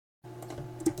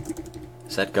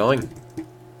Is that going?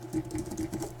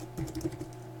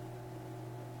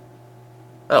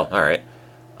 Oh, alright.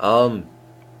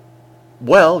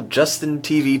 Well,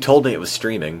 TwitchTV told me it was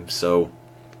streaming, so...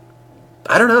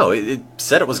 I don't know, it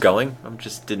said it was going. I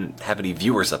just didn't have any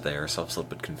viewers up there, so I was a little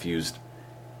bit confused.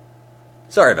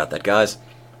 Sorry about that, guys.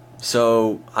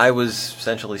 So, I was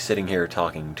essentially sitting here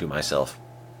talking to myself.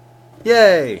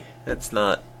 Yay! That's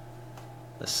not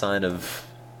a sign of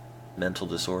mental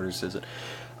disorders, is it?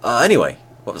 Anyway,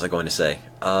 what was I going to say?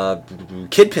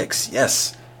 KidPix,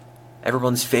 yes.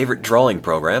 Everyone's favorite drawing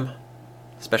program.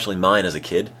 Especially mine as a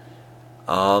kid.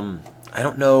 I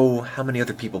don't know how many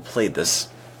other people played this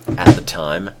at the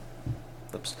time.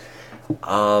 Oops.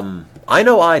 I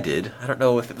know I did. I don't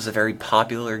know if it was a very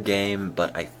popular game,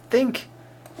 but I think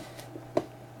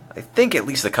at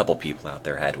least a couple people out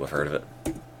there had to have heard of it.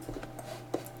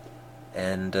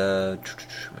 And, let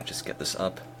me just get this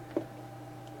up.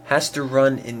 Has to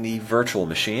run in the virtual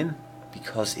machine,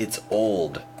 because it's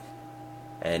old,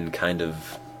 and kind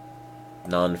of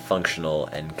non-functional,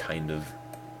 and kind of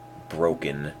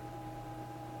broken.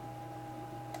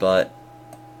 But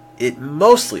it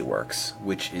mostly works,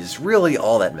 which is really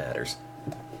all that matters.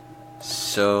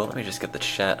 So, let me just get the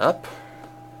chat up.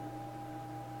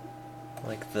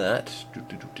 Like that.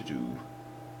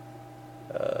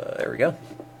 There we go.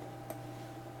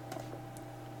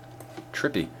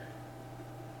 Trippy.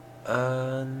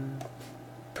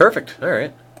 Perfect.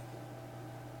 Alright.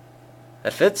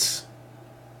 That fits.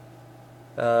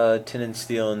 Tin and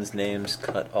Steelin's name's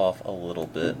cut off a little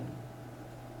bit.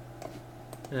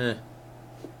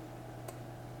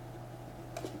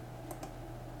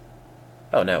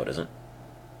 Oh, now it isn't.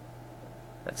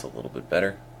 That's a little bit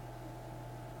better.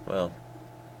 Well,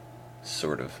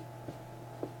 sort of.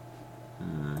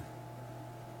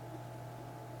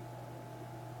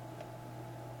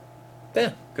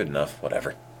 Eh, good enough,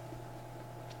 whatever.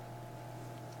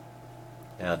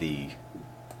 Now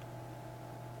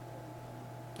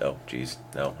oh, geez,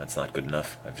 no, that's not good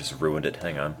enough. I've just ruined it.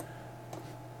 Hang on.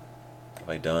 What have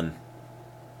I done?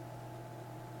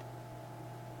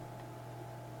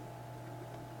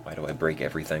 Why do I break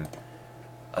everything?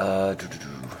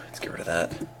 Let's get rid of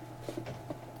that.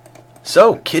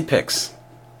 So, KidPix.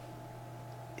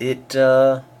 It,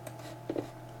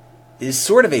 is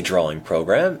sort of a drawing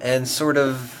program, and sort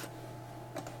of...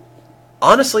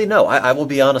 Honestly, no, I will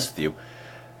be honest with you.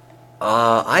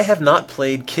 I have not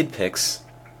played KidPix.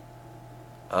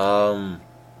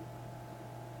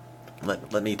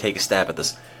 Let me take a stab at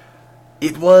this.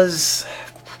 It was...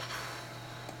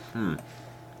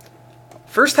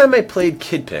 First time I played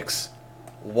KidPix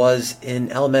was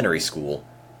in elementary school,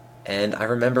 and I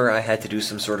remember I had to do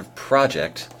some sort of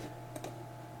project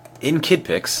in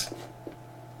KidPix,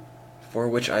 for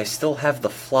which I still have the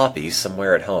floppy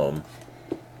somewhere at home,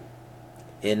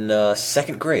 in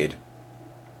 2nd grade.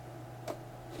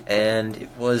 And it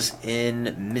was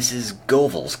in Mrs.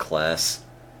 Govel's class,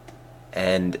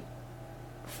 and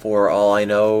for all I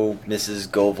know,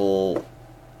 Mrs. Govel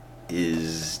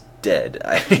is dead.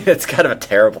 I mean, it's kind of a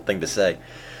terrible thing to say,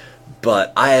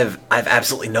 but I've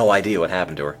absolutely no idea what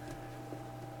happened to her.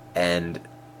 And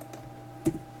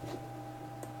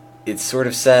it's sort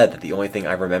of sad that the only thing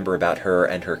I remember about her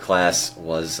and her class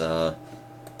was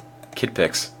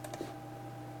KidPix.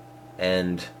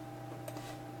 And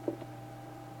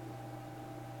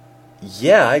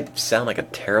yeah, I sound like a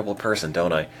terrible person,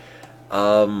 don't I?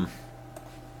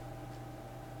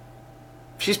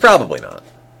 She's probably not.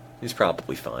 She's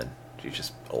probably fine. She's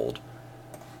just old.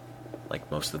 Like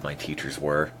most of my teachers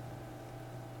were.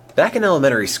 Back in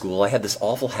elementary school, I had this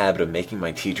awful habit of making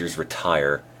my teachers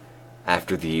retire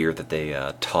after the year that they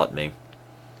taught me.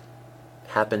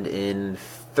 Happened in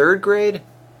 3rd grade.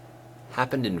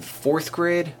 Happened in 4th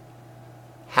grade.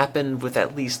 Happened with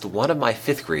at least one of my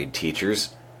 5th grade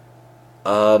teachers.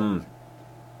 I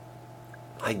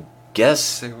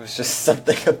guess there was just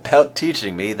something about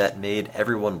teaching me that made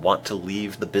everyone want to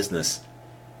leave the business.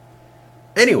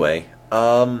 Anyway,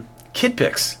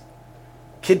 KidPix.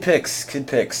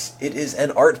 KidPix. It is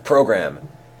an art program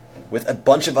with a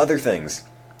bunch of other things.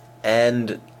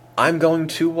 And I'm going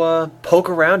to poke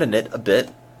around in it a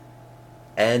bit,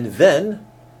 and then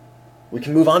we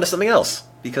can move on to something else,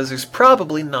 because there's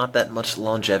probably not that much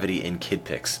longevity in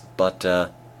KidPix,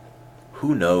 but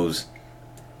who knows.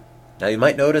 Now you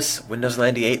might notice Windows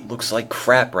 98 looks like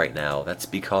crap right now. That's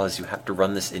because you have to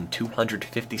run this in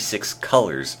 256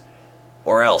 colors,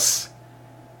 or else.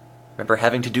 Remember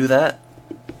having to do that?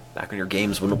 Back when your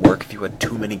games wouldn't work if you had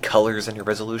too many colors in your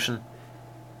resolution?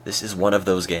 This is one of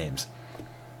those games.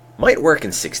 Might work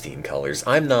in 16 colors,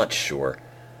 I'm not sure.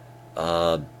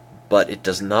 but it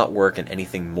does not work in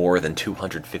anything more than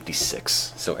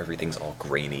 256, so everything's all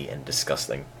grainy and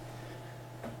disgusting.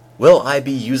 Will I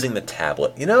be using the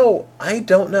tablet? You know, I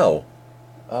don't know.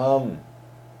 I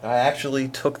actually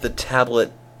took the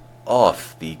tablet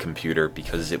off the computer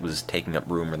because it was taking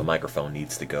up room where the microphone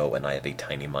needs to go, and I have a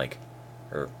tiny mic,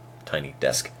 or tiny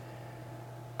desk.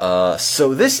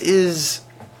 So this is...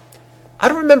 I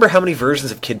don't remember how many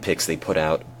versions of KidPix they put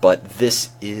out, but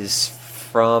this is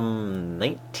from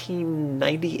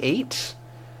 1998?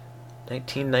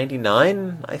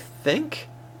 1999, I think?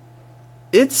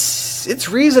 It's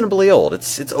reasonably old.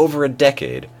 It's over a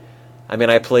decade. I mean,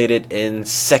 I played it in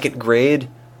 2nd grade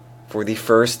for the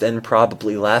first and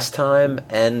probably last time,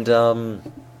 and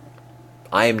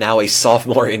I am now a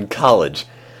sophomore in college.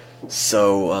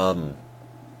 So,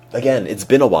 again, it's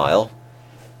been a while,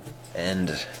 and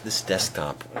this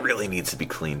desktop really needs to be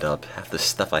cleaned up. Half the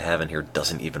stuff I have in here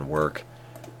doesn't even work.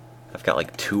 I've got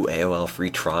like 2 AOL free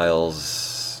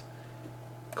trials,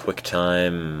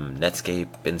 QuickTime, Netscape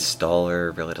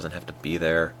installer really doesn't have to be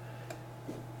there.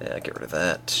 Yeah, get rid of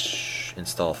that.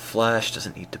 Install Flash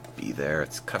doesn't need to be there.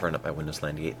 It's covering up my Windows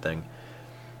 98 thing.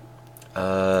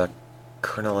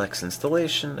 Kernel X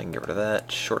installation, I can get rid of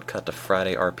that. Shortcut to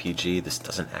Friday RPG, this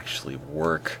doesn't actually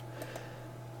work.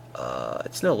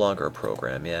 It's no longer a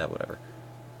program, yeah, whatever.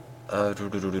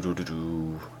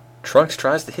 Trunks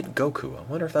tries to hit Goku. I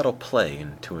wonder if that'll play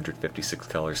in 256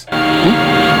 colors.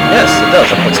 Yes, it does.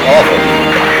 That looks awful.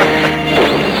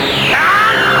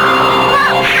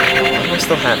 Why do I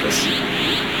still have this?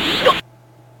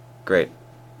 Great.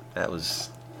 That was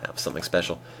something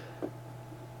special.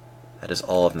 That is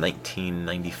all of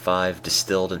 1995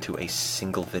 distilled into a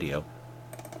single video.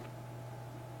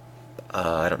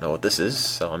 I don't know what this is,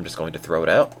 so I'm just going to throw it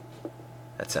out.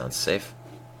 That sounds safe.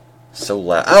 So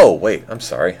loud. Oh, wait, I'm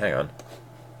sorry. Hang on.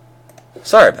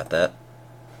 Sorry about that.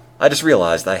 I just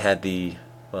realized I had the...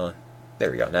 Well, there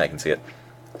we go. Now I can see it.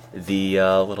 The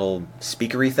little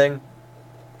speakery thing.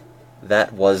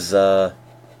 That was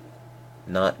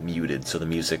not muted, so the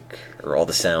music, or all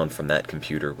the sound from that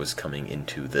computer was coming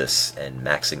into this and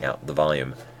maxing out the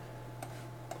volume.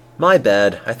 My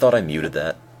bad. I thought I muted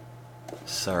that.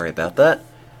 Sorry about that.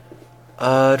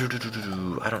 I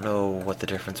don't know what the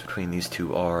difference between these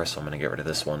two are, so I'm going to get rid of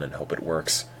this one and hope it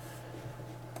works.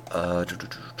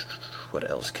 What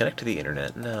else? Connect to the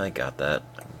internet. No, I got that.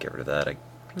 I can get rid of that.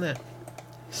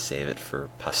 Save it for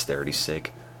posterity's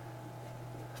sake.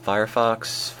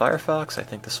 Firefox, I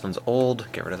think this one's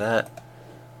old. Get rid of that.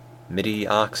 MIDI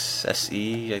aux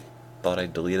SE, I thought I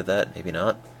deleted that. Maybe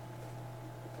not.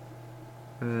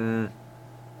 Have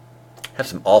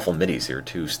some awful MIDIs here,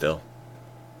 too, still.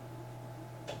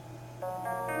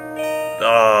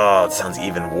 Oh, it sounds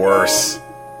even worse.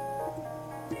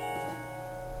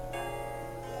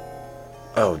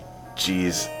 Oh,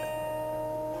 jeez.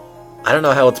 I don't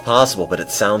know how it's possible, but it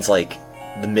sounds like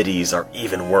the MIDIs are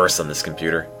even worse on this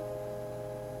computer.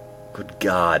 Good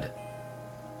God.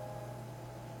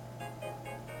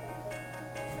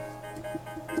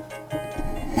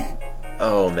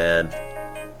 Oh, man.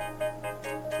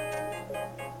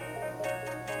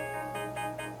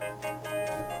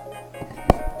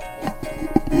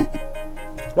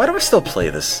 Why do I still play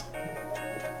this?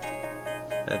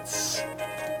 That's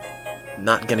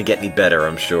not gonna get any better,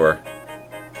 I'm sure.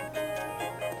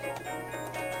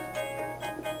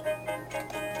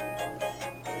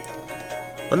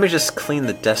 Let me just clean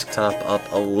the desktop up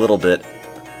a little bit,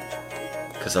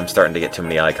 because I'm starting to get too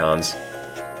many icons.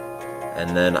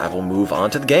 And then I will move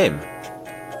on to the game.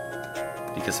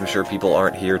 Because I'm sure people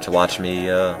aren't here to watch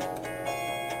me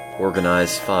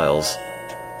organize files.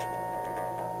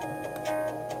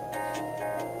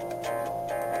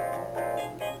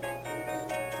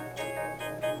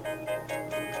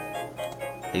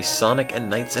 A Sonic and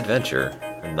Knight's Adventure,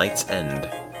 or Knight's End.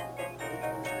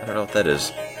 I don't know what that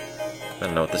is. I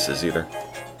don't know what this is either.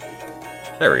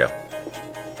 There we go.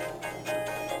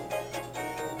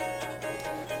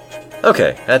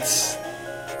 Okay, that's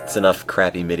enough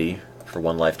crappy MIDI for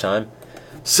one lifetime.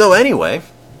 So anyway,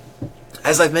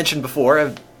 as I've mentioned before,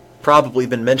 I've probably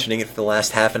been mentioning it for the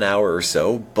last half an hour or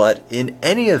so, but in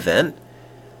any event,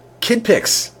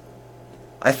 KidPix.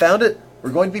 I found it.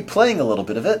 We're going to be playing a little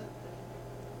bit of it.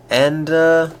 And,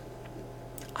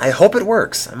 I hope it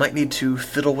works. I might need to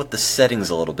fiddle with the settings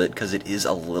a little bit, because it is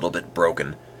a little bit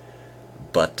broken.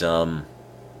 But,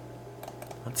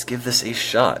 let's give this a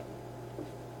shot.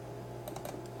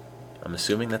 I'm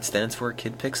assuming that stands for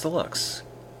KidPix Deluxe.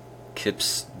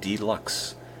 Kips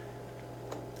Deluxe.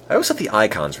 I always thought the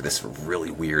icons for this were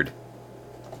really weird.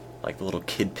 Like the little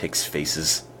KidPix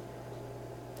faces.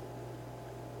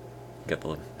 Got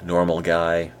the normal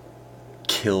guy,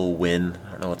 Kill win.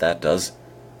 I don't know what that does.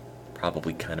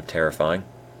 Probably kind of terrifying.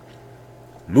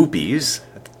 Moopies.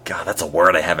 God, that's a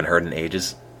word I haven't heard in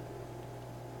ages.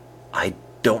 I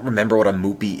don't remember what a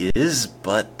moopie is,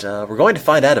 but we're going to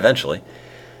find out eventually.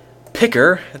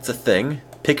 Picker, that's a thing.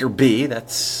 Picker B,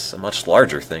 that's a much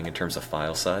larger thing in terms of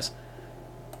file size.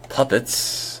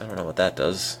 Puppets, I don't know what that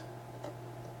does.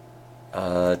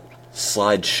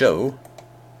 Slideshow.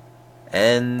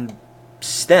 And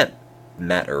stamp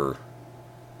matter.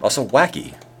 Also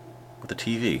wacky with a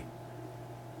TV.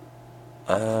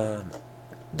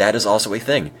 That is also a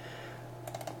thing.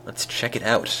 Let's check it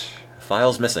out.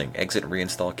 Files missing. Exit and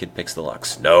reinstall KidPix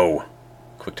Deluxe. No.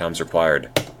 QuickTime's required.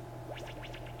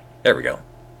 There we go.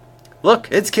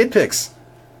 Look, it's KidPix.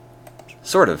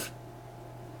 Sort of.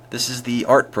 This is the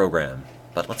art program.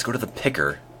 But let's go to the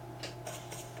picker.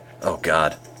 Oh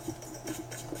god.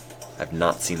 I've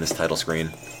not seen this title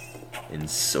screen in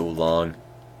so long.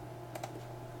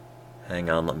 Hang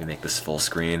on, let me make this full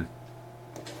screen.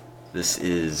 This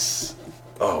is...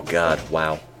 oh god,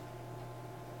 wow.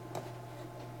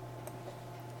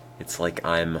 It's like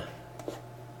I'm...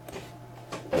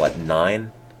 what,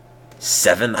 9?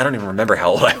 7? I don't even remember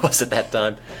how old I was at that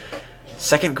time.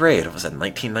 2nd grade, was that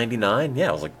 1999? Yeah,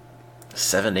 I was like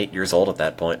 7, 8 years old at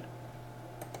that point.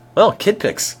 Well,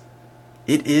 KidPix.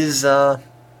 It is,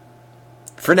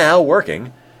 for now,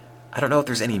 working. I don't know if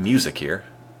there's any music here.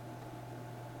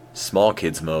 Small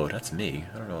kids mode, that's me.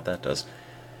 I don't know what that does.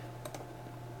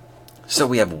 So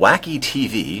we have Wacky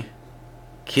TV,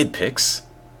 KidPix,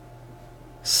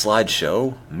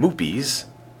 Slideshow, Moopies,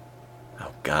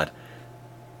 oh god,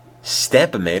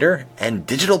 Stampomator, and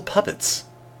Digital Puppets.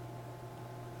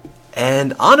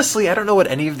 And honestly, I don't know what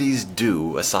any of these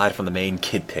do, aside from the main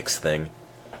KidPix thing.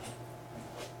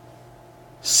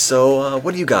 So,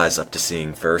 what are you guys up to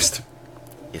seeing first,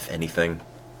 if anything?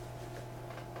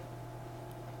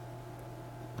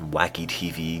 Wacky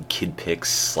TV, KidPix,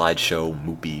 Slideshow,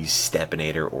 Moopies,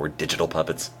 Stampinator, or Digital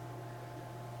Puppets?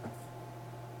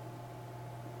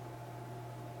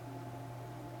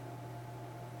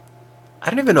 I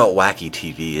don't even know what Wacky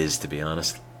TV is, to be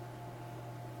honest.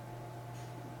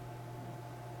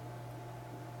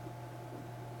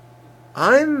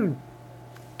 I'm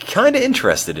kind of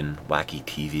interested in Wacky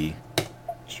TV.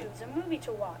 Choose a movie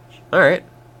to watch. Alright.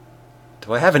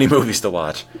 Do I have any movies to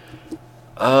watch?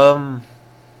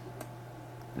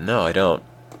 No, I don't.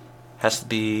 Has to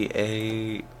be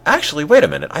a... actually, wait a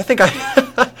minute. I think I...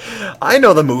 I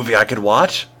know the movie I could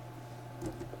watch.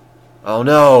 Oh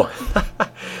no.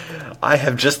 I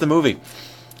have just the movie.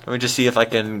 Let me just see if I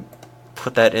can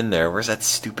put that in there. Where's that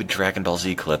stupid Dragon Ball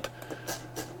Z clip?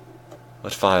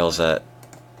 What file is that?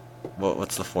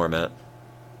 What's the format?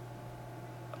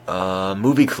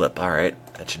 Movie clip. Alright.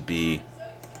 That should be...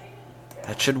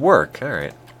 that should work.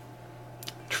 Alright.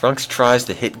 Trunks tries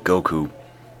to hit Goku.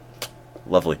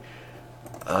 Lovely.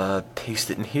 Paste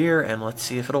it in here, and let's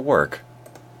see if it'll work.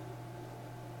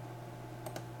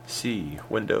 C.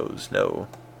 Windows. No.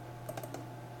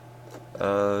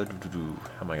 How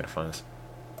am I gonna find this?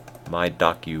 My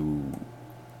docu...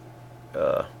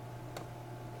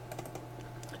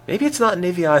 maybe it's not an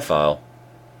AVI file.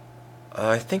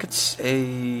 I think it's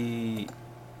a...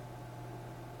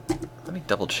 let me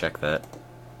double check that.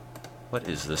 What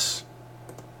is this?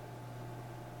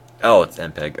 Oh, it's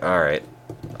MPEG. Alright.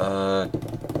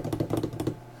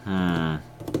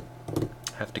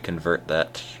 Have to convert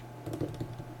that.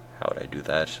 How would I do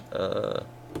that?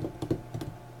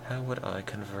 How would I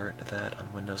convert that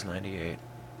on Windows 98?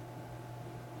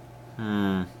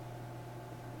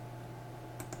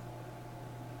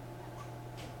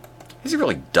 It's a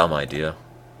really dumb idea.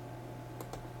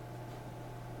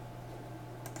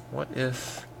 What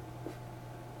if...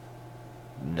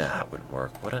 nah, it wouldn't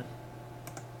work, would it?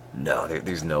 No,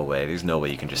 there's no way. There's no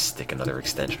way you can just stick another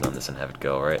extension on this and have it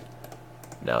go, right?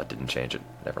 No, it didn't change it.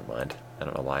 Never mind. I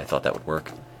don't know why I thought that would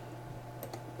work.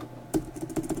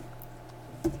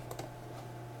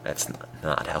 That's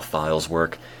not how files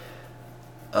work.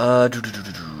 What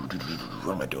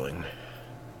am I doing?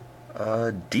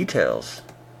 Details.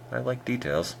 I like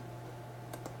details.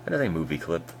 Another movie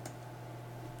clip.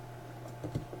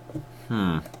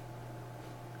 How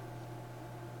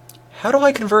do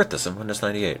I convert this in Windows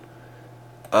 98?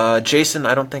 Jason,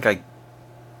 I don't think I...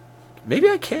 maybe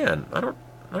I can. I don't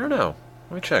know.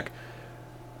 Let me check.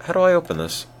 How do I open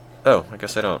this? Oh, I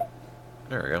guess I don't.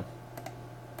 There we go.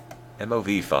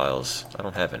 MOV files. I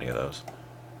don't have any of those.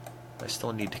 I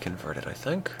still need to convert it, I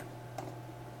think.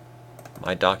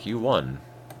 My docu1.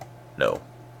 No.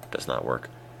 Does not work.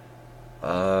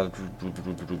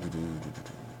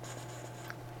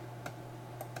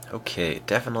 Okay, it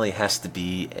definitely has to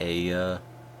be an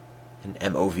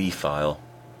MOV file.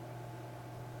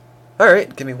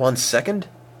 Alright, give me 1 second,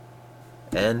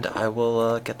 and I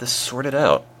will get this sorted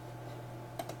out.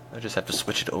 I just have to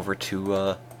switch it over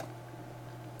to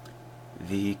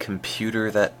the computer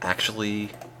that actually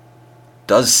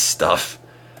does stuff,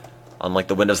 unlike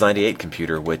the Windows 98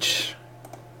 computer, which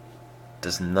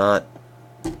does not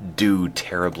do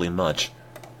terribly much.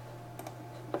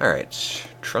 Alright,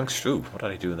 Trunks, ooh, what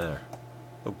did I do there?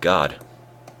 Oh god.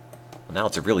 Well, now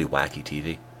it's a really wacky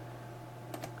TV.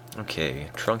 Okay,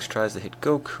 Trunks tries to hit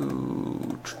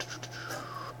Goku.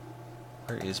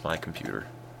 Where is my computer?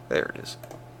 There it is.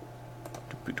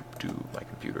 My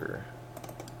computer.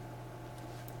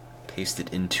 Paste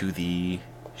it into the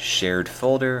shared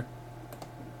folder.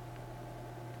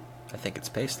 I think it's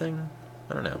pasting.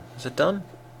 I don't know. Is it done?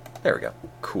 There we go.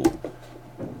 Cool.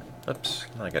 Oops.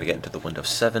 Now I gotta get into the Windows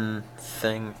 7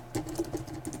 thing.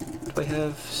 Do I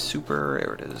have Super?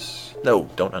 There it is. No,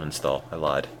 don't uninstall. I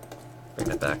lied. Bring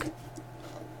that back.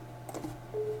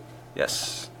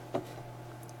 Yes.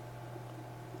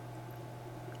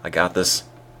 I got this.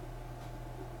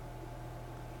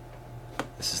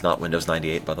 This is not Windows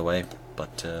 98, by the way,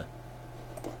 but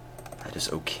that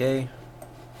is okay.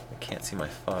 I can't see my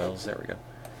files. There we go.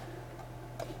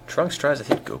 Trunks tries to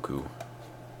hit Goku.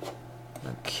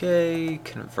 Okay,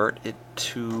 convert it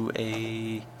to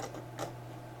a...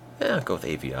 I'll go with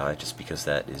AVI, just because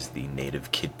that is the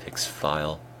native KidPix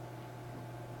file.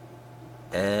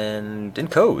 And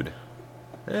encode.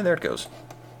 And there it goes.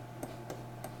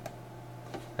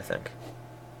 I think.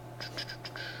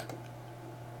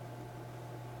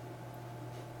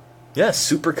 Yeah,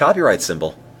 super copyright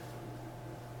symbol.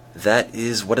 That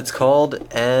is what it's called,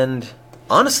 and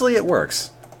honestly, it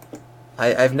works.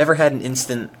 I've never had an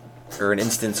instance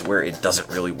where it doesn't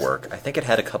really work. I think it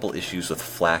had a couple issues with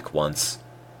FLAC once,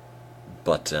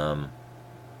 but I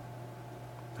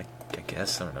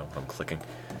guess, I don't know what I'm clicking.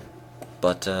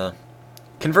 But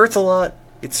converts a lot,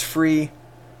 it's free,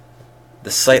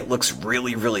 the site looks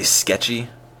really, really sketchy,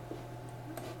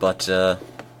 but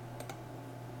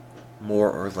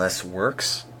more or less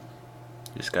works.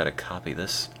 Just gotta copy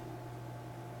this.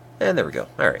 And there we go.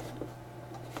 Alright.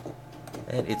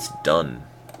 And it's done.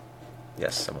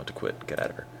 Yes, I want to quit. Get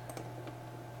out of here.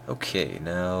 Okay,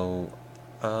 now...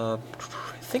 I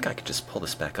think I could just pull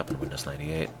this back up in Windows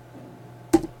 98.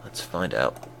 Let's find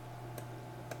out.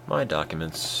 My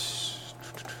documents...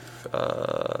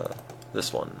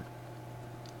 this one.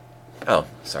 Oh,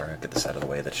 sorry, I'll get this out of the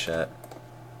way of the chat.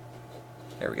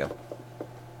 There we go.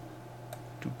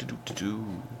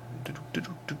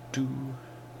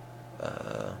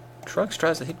 Trunks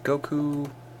tries to hit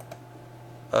Goku.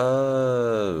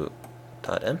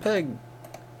 .mpeg?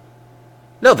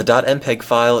 No, the .mpeg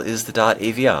file is the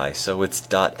 .avi, so it's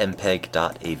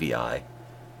 .mpeg.avi.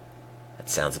 That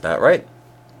sounds about right.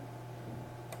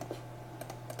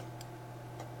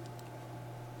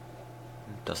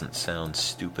 Doesn't sound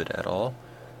stupid at all.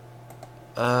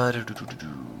 My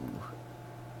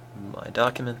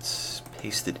documents,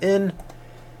 paste it in,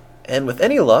 and with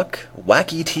any luck,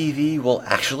 Wacky TV will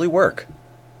actually work.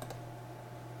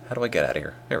 How do I get out of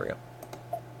here? There we go.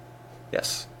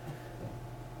 Yes.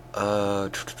 My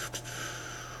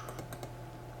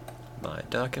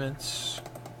documents.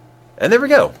 And there we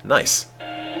go. Nice.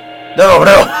 No,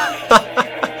 no!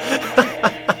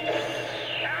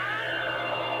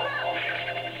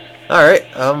 Alright,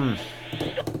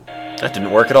 that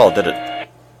didn't work at all, did it?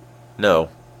 No.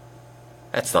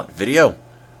 That's not video.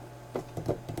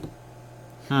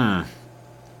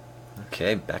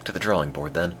 Okay, back to the drawing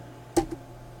board then.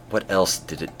 What else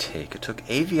did it take? It took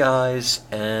AVIs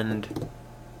and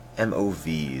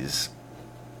MOVs.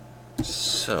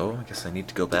 So, I guess I need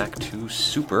to go back to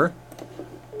Super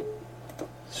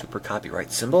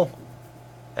copyright symbol,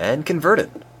 and convert it.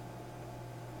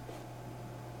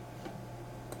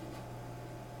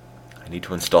 I need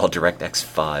to install DirectX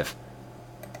 5.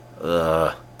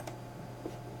 Ugh.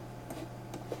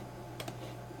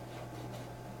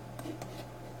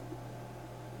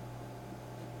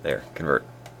 There, convert.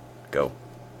 Go.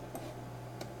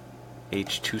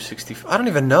 H264. I don't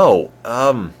even know.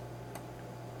 I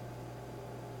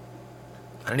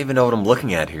don't even know what I'm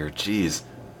looking at here. Jeez.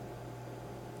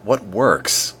 What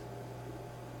works?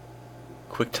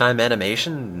 QuickTime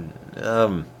animation?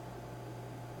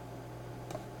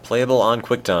 Playable on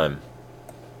QuickTime.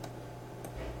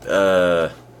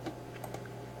 I'm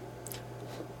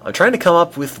trying to come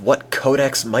up with what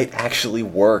codecs might actually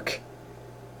work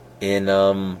in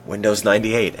Windows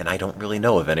 98, and I don't really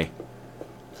know of any.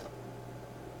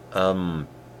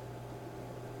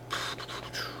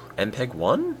 MPEG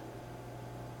 1?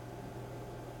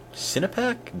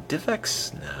 Cinepack?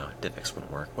 DivX? No, DivX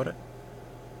wouldn't work, would it?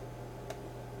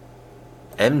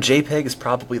 MJPEG is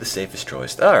probably the safest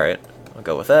choice. Alright, I'll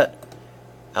go with that.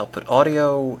 Output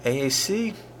audio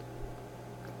AAC?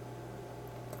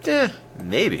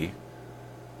 Maybe.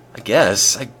 I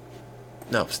guess.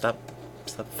 No, stop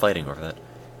fighting over that.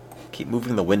 Keep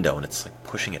moving the window and it's like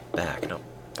pushing it back. No,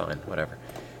 fine, whatever.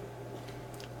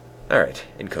 Alright,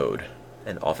 encode.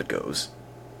 And off it goes.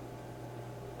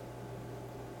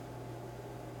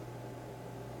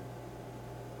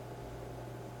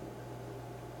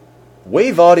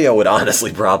 Wave audio would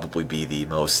honestly probably be the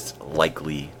most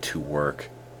likely to work.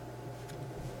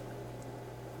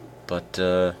 But,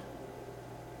 oh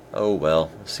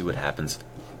well, we'll see what happens.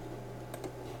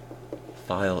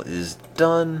 File is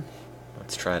done.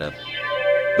 Let's try to...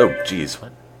 Oh, jeez,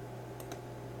 what?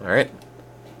 Alright.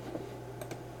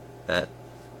 That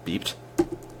beeped.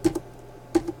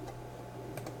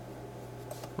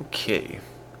 Okay.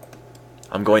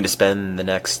 I'm going to spend the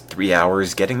next 3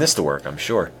 hours getting this to work, I'm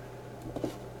sure.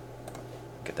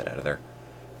 Get that out of there.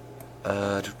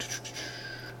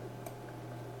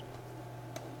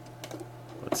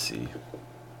 Let's see.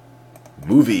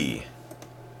 Movie.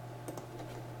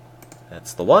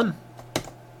 That's the one,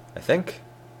 I think.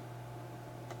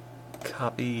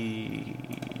 Copy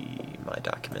my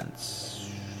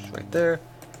documents right there.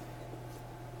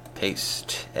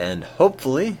 Paste, and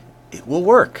hopefully it will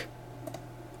work.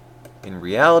 In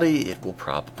reality, it will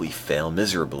probably fail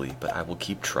miserably, but I will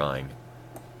keep trying.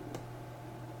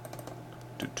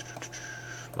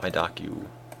 My docu.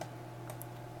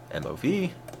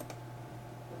 MOV.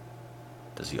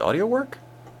 Does the audio work?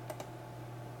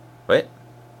 Wait.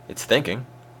 It's thinking.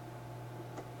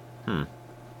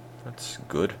 That's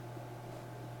good.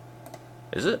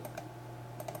 Is it?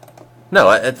 No,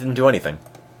 it didn't do anything.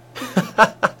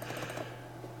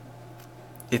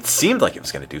 It seemed like it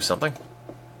was going to do something.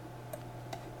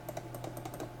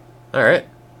 Alright.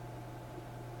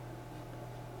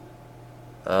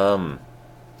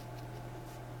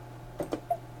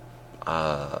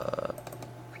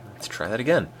 Let's try that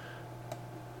again.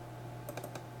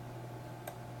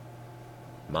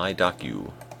 My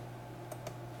docu.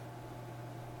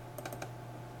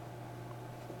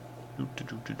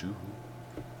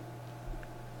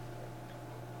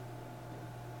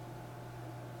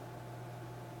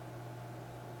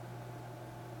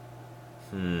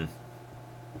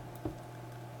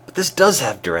 But this does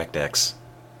have DirectX.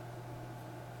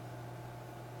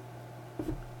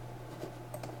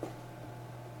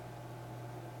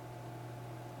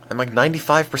 I'm like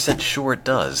 95% sure it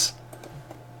does.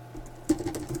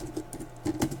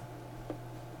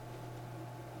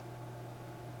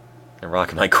 I'm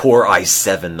rocking my Core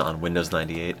i7 on Windows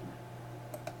 98.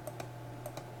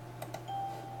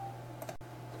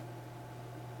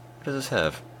 What does this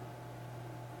have?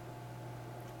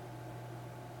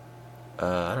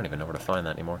 I don't even know where to find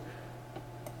that anymore.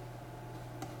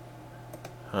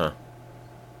 Huh.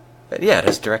 But yeah, it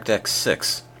has DirectX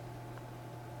 6.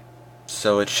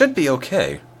 So it should be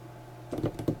okay.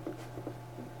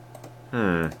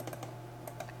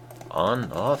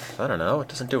 On, off, I don't know, it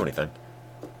doesn't do anything.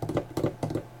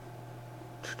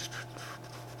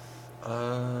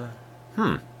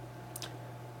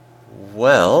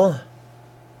 Well...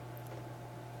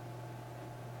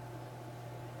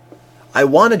 I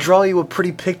want to draw you a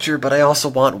pretty picture, but I also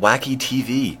want wacky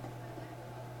TV.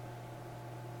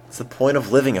 What's the point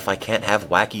of living if I can't have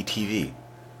wacky TV?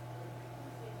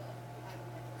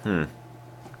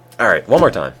 Alright, one more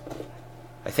time.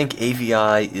 I think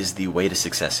AVI is the way to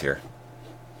success here.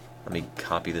 Let me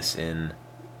copy this in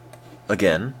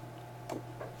again.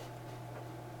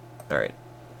 Alright.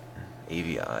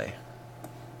 AVI. I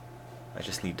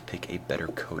just need to pick a better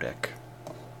codec.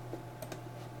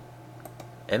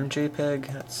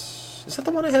 MJPEG? Is that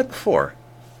the one I had before?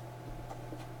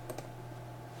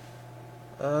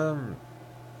 God,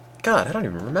 I don't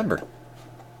even remember.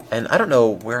 And I don't know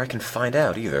where I can find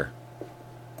out either.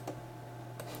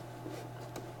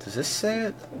 Does this say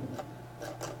it?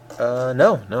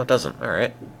 No, it doesn't.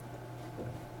 Alright.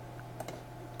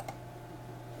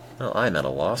 Well, I'm at a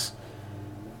loss.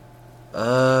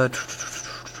 MJPEG,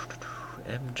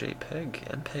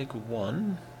 MPEG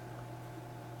 1.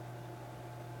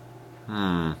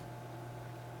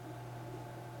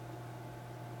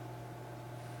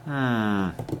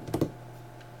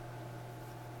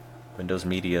 Windows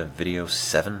Media Video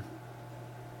 7.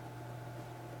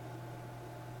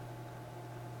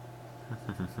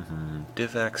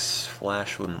 DivX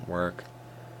Flash wouldn't work.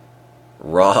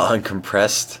 Raw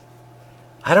uncompressed.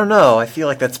 I don't know. I feel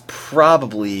like that's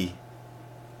probably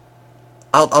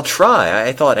I'll try.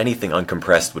 I thought anything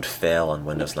uncompressed would fail on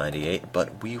Windows 98,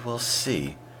 but we will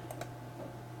see.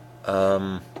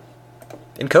 Encode.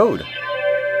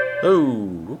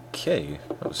 Oh, okay.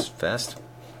 That was fast.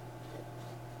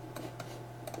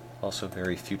 Also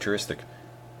very futuristic.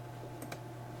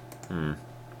 I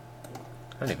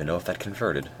don't even know if that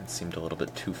converted. It seemed a little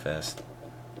bit too fast.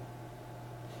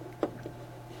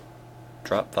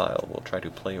 Drop file. We'll try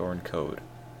to play or encode.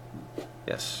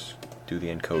 Yes. Do the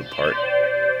encode part.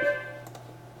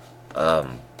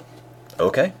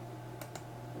 Okay.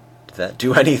 Did that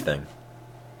do anything?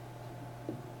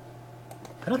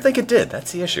 I don't think it did.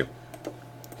 That's the issue.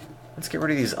 Let's get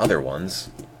rid of these other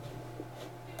ones.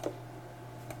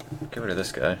 Get rid of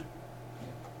this guy.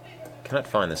 Cannot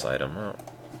find this item. Oh.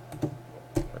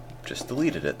 Just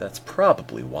deleted it. That's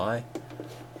probably why.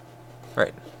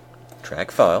 Alright.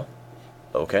 Drag file.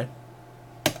 Okay.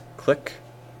 Click.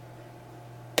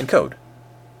 Encode.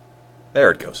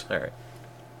 There it goes. Alright.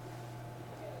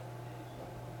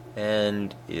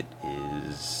 And it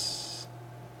is...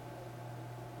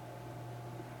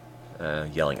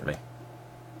 yelling at me.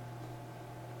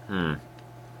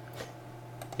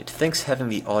 It thinks having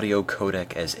the audio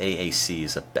codec as AAC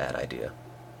is a bad idea.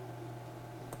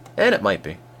 And it might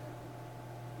be.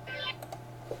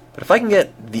 But if I can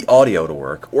get the audio to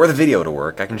work, or the video to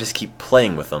work, I can just keep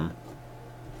playing with them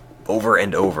over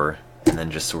and over, and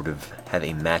then just sort of have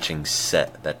a matching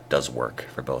set that does work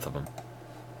for both of them.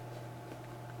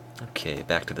 Okay,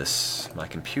 back to this. My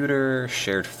computer,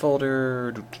 shared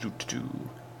folder,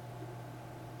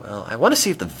 Well, I want to see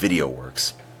if the video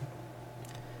works.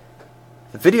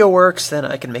 If the video works, then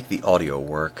I can make the audio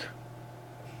work.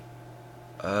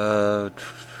 God,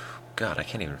 I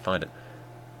can't even find it.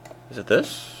 Is it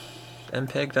this?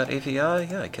 mpeg.avi?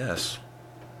 Yeah, I guess.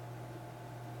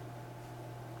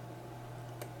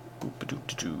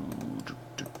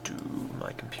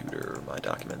 My computer, my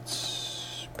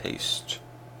documents, paste.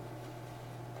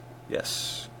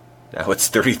 Yes. Now it's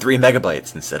 33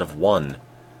 megabytes instead of 1.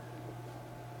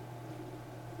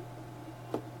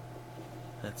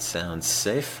 That sounds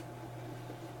safe.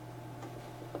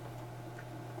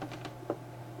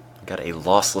 Got a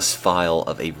lossless file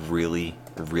of a really,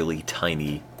 really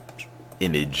tiny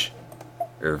image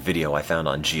or video I found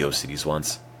on GeoCities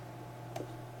once.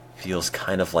 Feels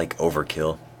kind of like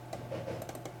overkill.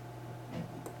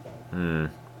 Oh,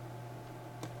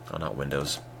 not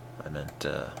Windows. I meant,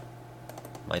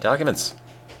 my documents.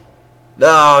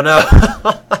 No, no!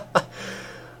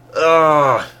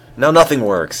 Oh, now nothing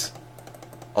works.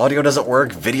 Audio doesn't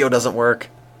work, video doesn't work.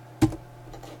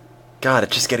 God,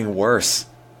 it's just getting worse.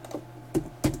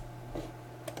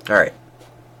 Alright.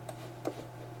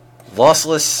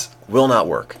 Lossless will not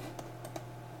work.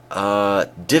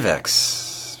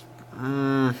 DivX.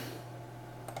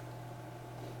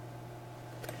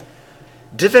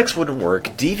 DivX wouldn't work.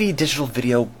 DV digital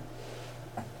video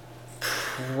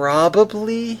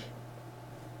probably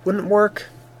wouldn't work.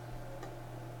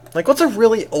 Like, what's a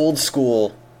really old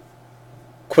school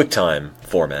QuickTime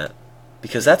format?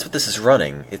 Because that's what this is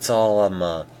running. It's all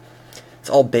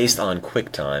based on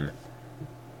QuickTime.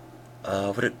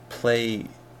 Would it play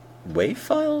WAV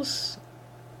files?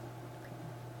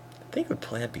 I think it would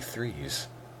play MP3s.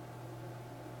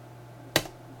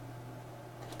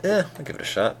 I'll give it a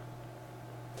shot.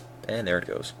 And there it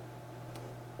goes.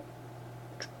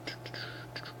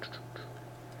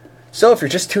 So, if you're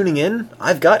just tuning in,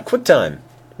 I've got QuickTime.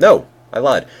 No, I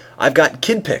lied. I've got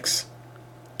KidPix.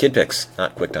 KidPix,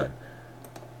 not QuickTime.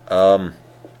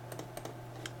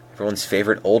 Everyone's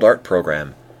favorite old art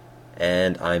program.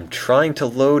 And I'm trying to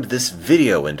load this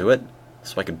video into it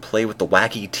so I can play with the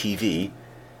wacky TV.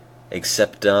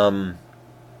 Except,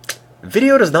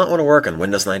 video does not want to work on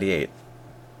Windows 98.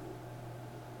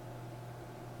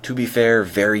 To be fair,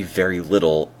 very, very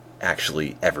little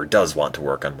actually ever does want to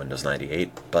work on Windows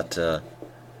 98, but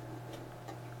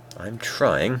I'm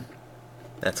trying.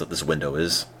 That's what this window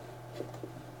is.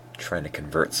 Trying to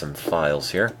convert some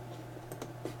files here.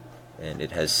 And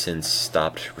it has since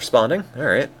stopped responding.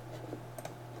 Alright.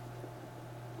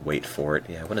 Wait for it.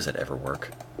 Yeah, when does it ever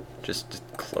work? Just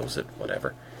close it,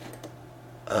 whatever.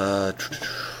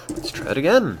 Let's try it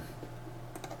again.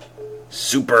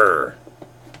 Super!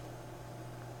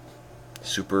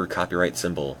 Super copyright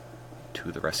symbol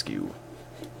to the rescue.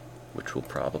 Which will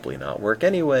probably not work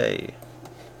anyway.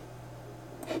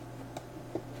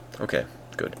 Okay,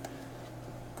 good.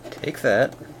 Take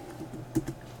that.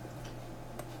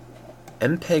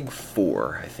 MPEG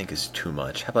 4, I think, is too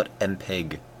much. How about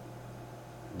MPEG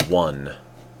 1?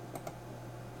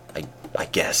 I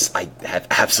guess. I have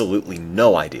absolutely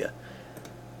no idea.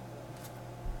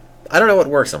 I don't know what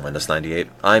works on Windows 98.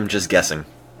 I'm just guessing.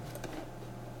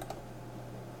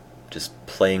 Just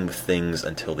playing with things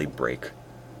until they break.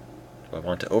 Do I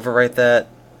want to overwrite that?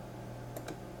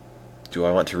 Do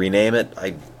I want to rename it?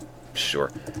 Sure.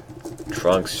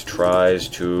 Trunks tries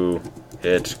to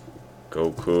hit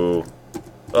Goku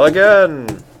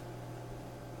again!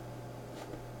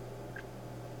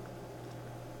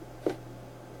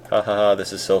 Hahaha,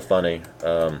 this is so funny.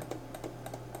 Oh.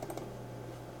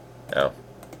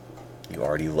 You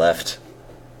already left.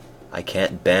 I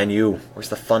can't ban you. Where's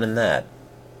the fun in that?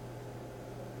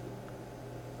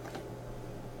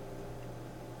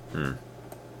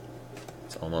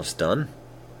 It's almost done.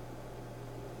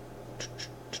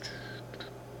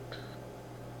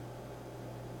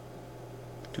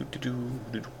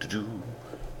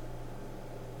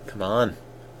 Come on.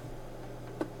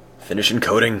 Finish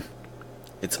encoding.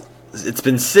 It's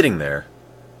been sitting there,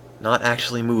 not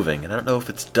actually moving, and I don't know if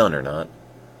it's done or not.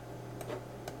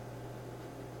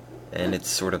 And it's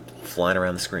sort of flying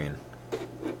around the screen.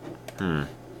 The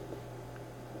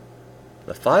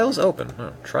file's open.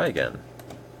 Oh, try again.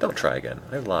 Don't try again.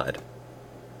 I lied.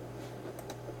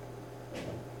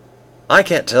 I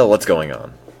can't tell what's going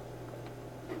on.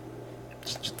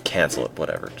 Just cancel it,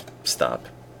 whatever. Just stop.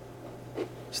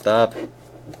 Stop.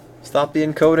 Stop the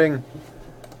encoding.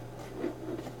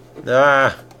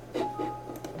 Ah.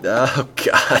 Oh,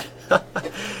 God.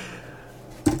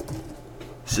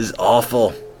 This is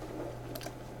awful.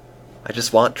 I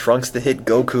just want Trunks to hit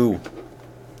Goku.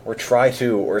 Or try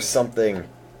to, or something.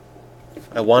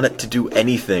 I want it to do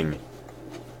anything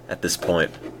at this point.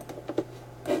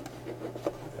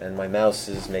 And my mouse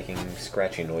is making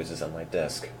scratchy noises on my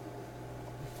desk.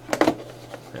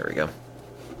 There we go.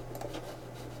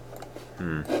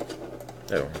 Oh,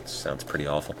 that sounds pretty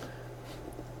awful.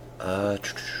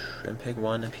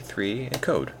 MPEG-1, MP3, and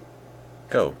code.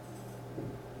 Go.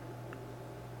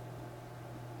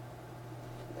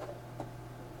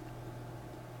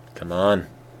 Come on.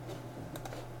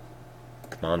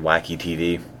 Come on, wacky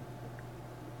TV.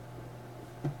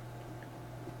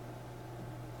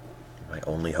 My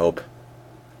only hope.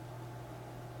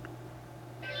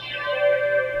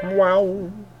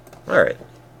 Wow. Alright.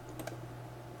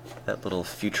 That little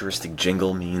futuristic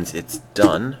jingle means it's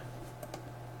done.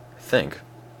 I think.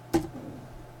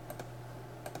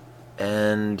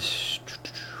 And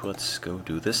let's go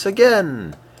do this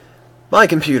again. My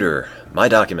computer. My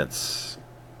documents.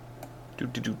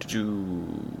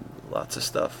 Lots of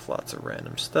stuff. Lots of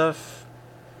random stuff.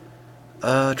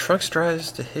 Trunks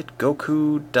tries to hit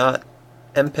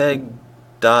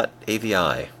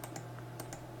Goku.mpeg.avi.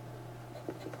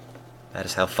 That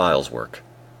is how files work.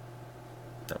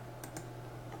 No.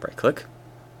 Right click.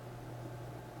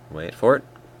 Wait for it.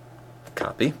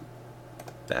 Copy.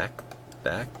 Back.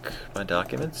 My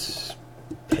documents.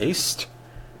 Paste.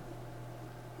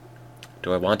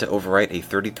 Do I want to overwrite a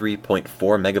 33.4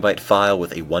 megabyte file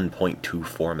with a 1.24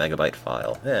 megabyte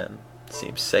file?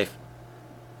 Seems safe.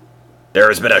 There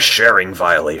has been a sharing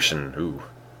violation. Ooh.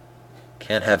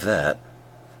 Can't have that.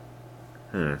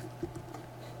 Having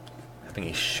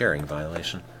a sharing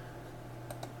violation.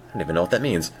 I don't even know what that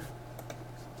means.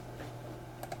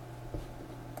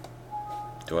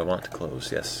 Do I want to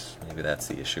close? Yes. Maybe that's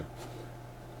the issue.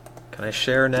 Can I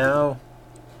share now?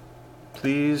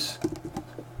 Please?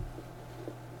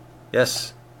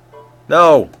 Yes.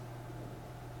 No!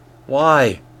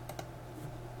 Why?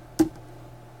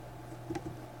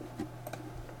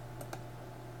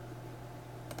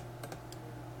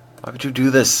 Why would you do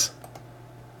this?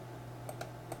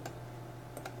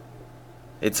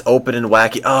 It's open and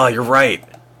wacky. Oh, you're right.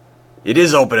 It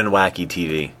is open and wacky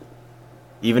TV.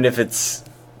 Even if it's...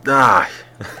 I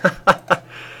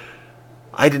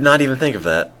did not even think of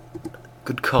that.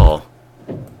 Good call.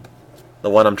 The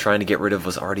one I'm trying to get rid of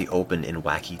was already open in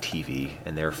Wacky TV,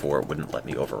 and therefore it wouldn't let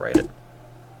me overwrite it.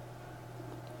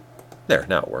 There,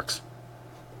 now it works.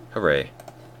 Hooray.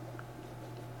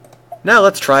 Now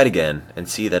let's try it again, and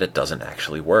see that it doesn't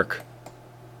actually work.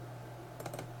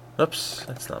 Oops,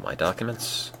 that's not my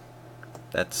documents.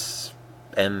 That's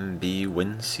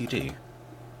MBWinCD.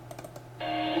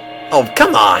 Oh,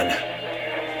 come on!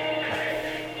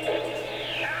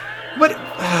 What?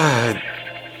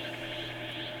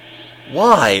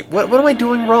 Why? What am I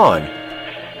doing wrong?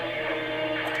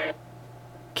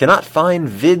 Cannot find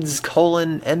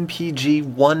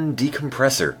vids::mpg1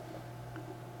 decompressor.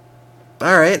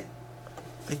 Alright.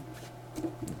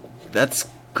 That's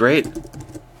great.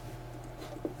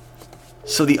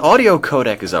 So the audio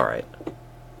codec is alright.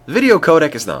 The video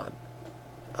codec is not.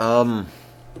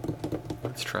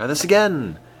 Let's try this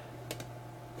again.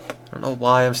 I don't know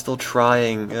why I'm still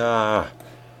trying.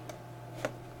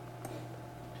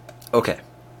 Okay.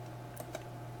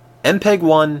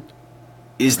 MPEG-1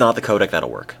 is not the codec that'll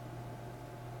work.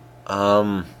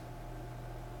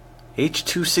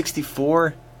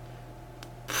 H.264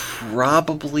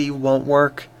 probably won't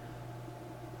work.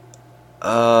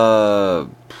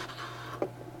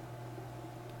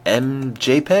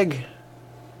 MJPEG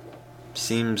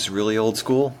seems really old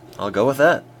school. I'll go with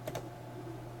that.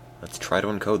 Let's try to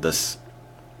encode this.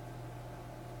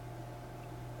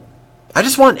 I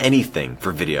just want anything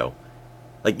for video.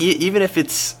 Like, even if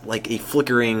it's like a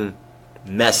flickering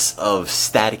mess of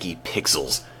staticky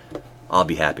pixels, I'll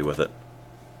be happy with it.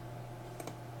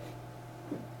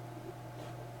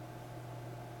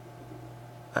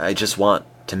 I just want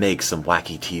to make some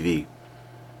wacky TV.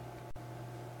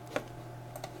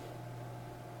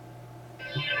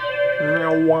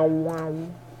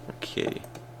 Okay.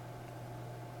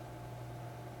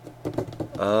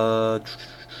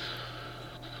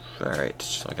 Alright,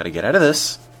 so I gotta get out of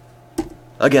this.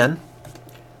 Again.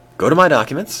 Go to my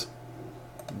documents.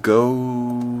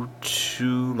 Go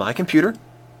to my computer.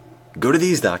 Go to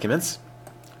these documents.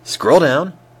 Scroll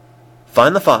down.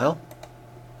 Find the file.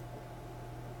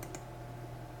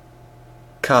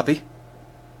 Copy.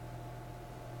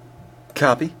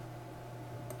 Copy.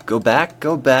 Go back,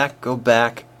 go back, go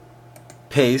back.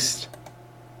 Paste.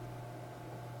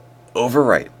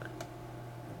 Overwrite.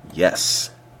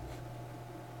 Yes.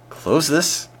 Close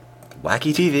this.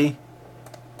 Wacky TV.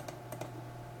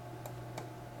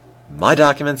 My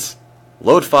documents.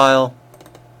 Load file.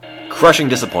 Crushing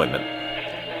disappointment.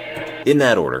 In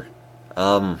that order.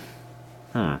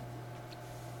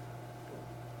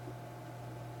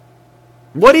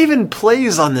 What even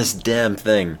plays on this damn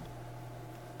thing?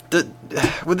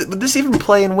 Would this even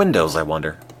play in Windows, I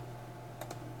wonder?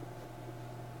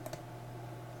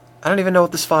 I don't even know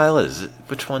what this file is.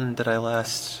 Which one did I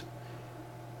last...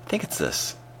 I think it's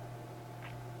this.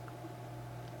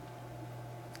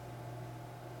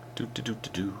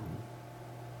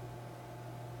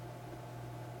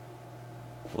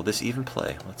 Will this even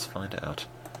play? Let's find out.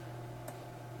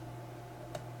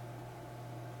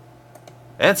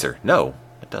 Answer: no,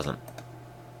 it doesn't.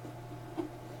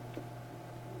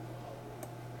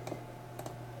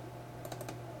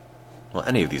 Will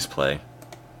any of these play?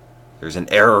 There's an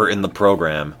error in the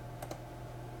program.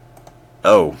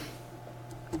 Oh.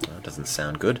 That doesn't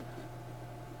sound good.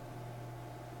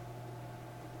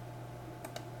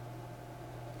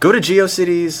 Go to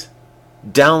GeoCities,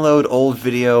 download old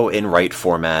video in write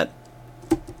format.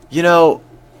 You know,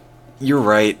 you're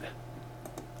right.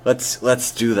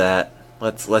 Let's do that.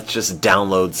 Let's just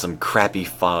download some crappy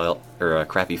file or a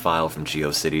crappy file from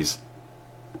GeoCities,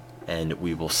 and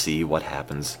we will see what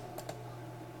happens.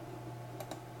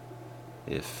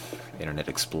 If Internet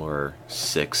Explorer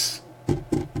 6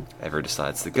 ever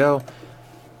decides to go,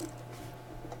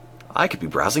 I could be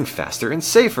browsing faster and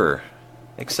safer.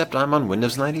 Except I'm on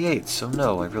Windows 98, so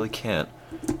no, I really can't.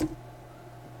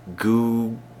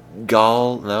 Google,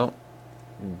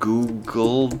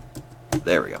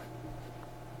 there we go.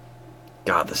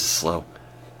 God, this is slow.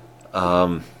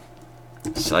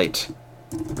 Site,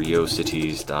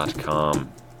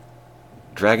 riocities.com.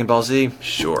 Dragon Ball Z?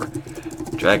 Sure.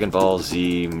 Dragon Ball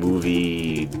Z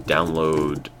movie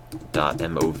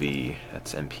download.mov.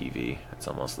 That's MPV. That's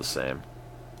almost the same.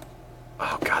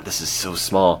 Oh god, this is so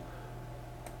small.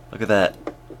 Look at that.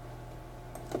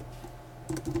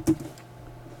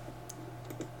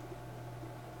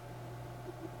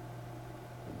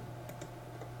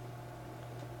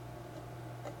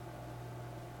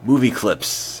 Movie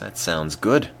clips. That sounds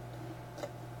good.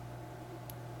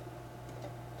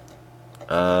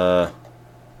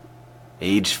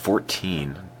 Age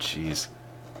 14. Jeez.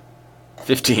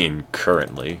 15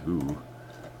 currently. Ooh.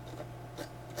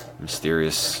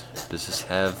 Mysterious. Does this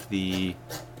have the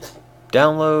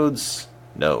downloads?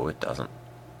 No, it doesn't.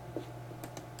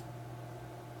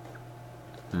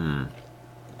 I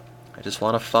just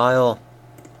want a file.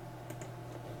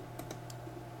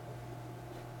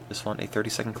 Just want a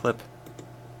 30-second clip.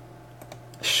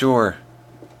 Sure.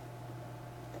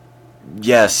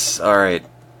 Yes, alright.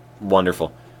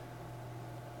 Wonderful.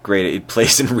 Great, it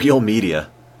plays in real media.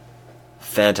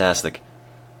 Fantastic.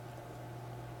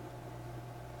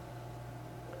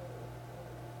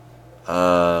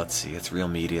 Let's see, it's real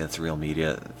media, it's real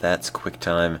media. That's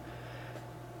QuickTime.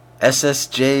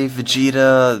 SSJ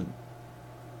Vegeta...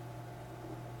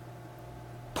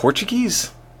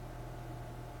 Portuguese?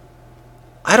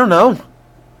 I don't know.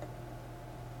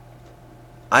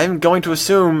 I'm going to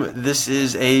assume this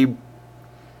is a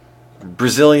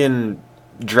Brazilian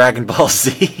Dragon Ball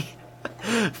Z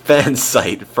fan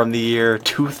site from the year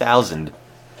 2000.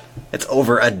 It's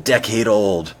over a decade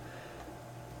old.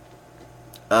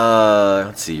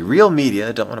 Let's see. Real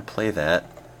Media, don't want to play that.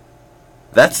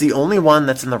 That's the only one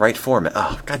that's in the right format.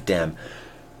 Oh, goddamn.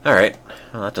 Alright.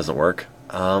 Well, that doesn't work.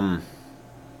 Alright.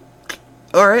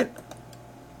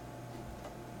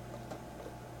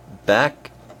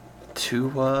 Back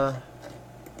to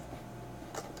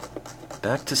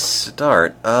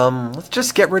start. Let's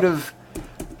just get rid of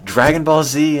Dragon Ball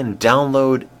Z and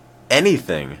download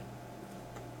anything.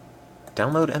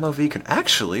 Download MOV could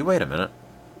actually, wait a minute.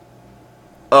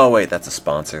 Oh wait, that's a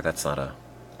sponsor. That's not a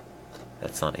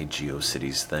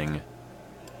GeoCities thing.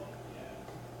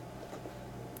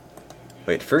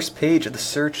 Wait, first page of the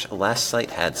search, last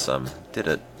site had some. Did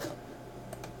it?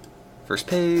 First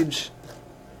page,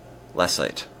 last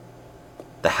site.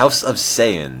 The House of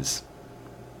Saiyans.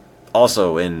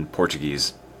 Also in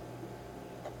Portuguese.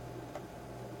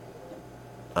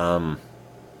 Real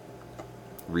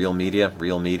Media.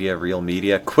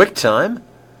 QuickTime.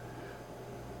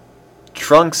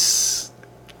 Trunks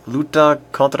luta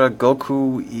contra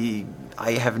Goku e...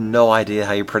 I have no idea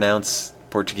how you pronounce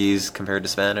Portuguese compared to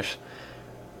Spanish.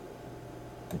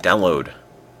 Download.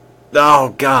 Oh,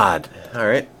 God.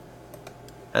 Alright.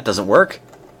 That doesn't work.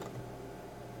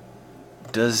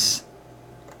 Does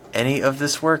any of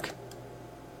this work?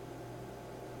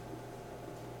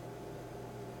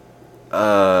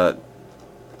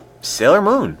 Sailor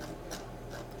Moon.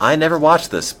 I never watched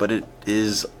this, but it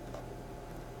is...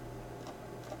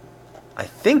 I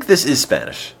think this is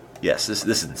Spanish. Yes, this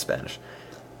isn't Spanish.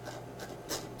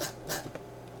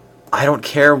 I don't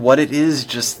care what it is,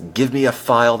 just give me a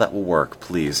file that will work,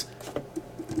 please.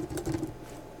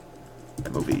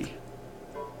 MOV.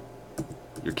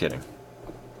 You're kidding.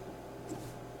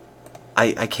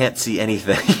 I can't see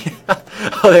anything.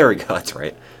 Oh, there we go, that's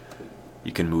right.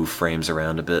 You can move frames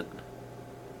around a bit.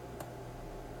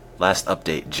 Last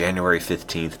update, January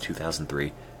 15th,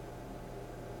 2003.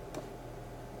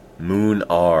 Moon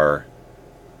R.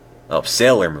 Oh,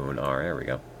 Sailor Moon R. There we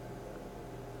go.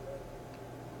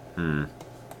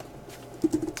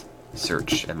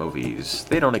 Search MOVs.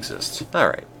 They don't exist.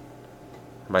 Alright.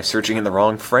 Am I searching in the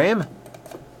wrong frame?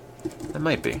 I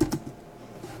might be.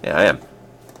 Yeah, I am.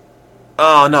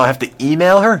 Oh, no, I have to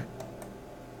email her?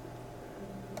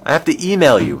 I have to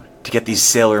email you to get these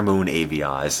Sailor Moon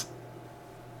AVIs.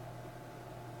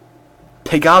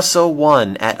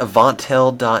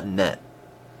 Pegaso1@avanttel.net.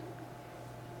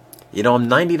 You know, I'm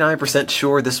 99%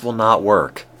 sure this will not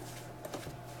work.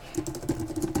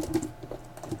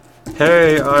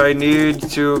 Hey, I need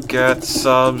to get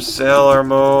some Sailor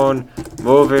Moon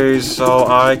movies so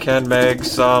I can make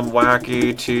some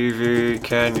wacky TV.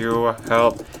 Can you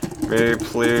help me,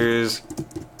 please?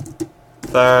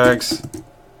 Thanks.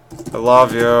 I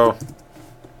love you.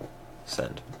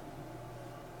 Send.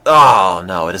 Oh,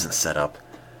 no, it isn't set up.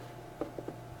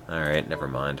 Alright, never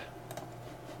mind.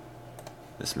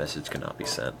 This message cannot be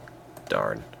sent.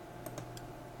 Darn.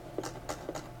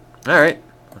 Alright,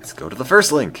 let's go to the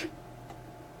first link.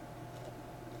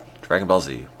 Dragon Ball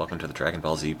Z. Welcome to the Dragon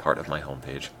Ball Z part of my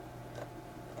homepage.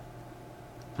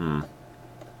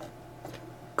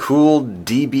 Cool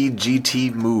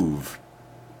DBGT move.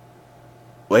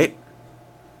 Wait.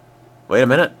 Wait a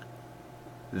minute.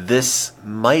 This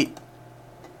might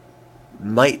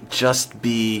just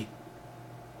be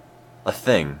a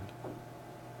thing.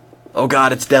 Oh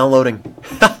god, it's downloading.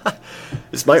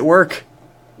 This might work.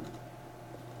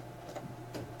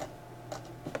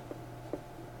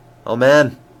 Oh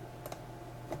man.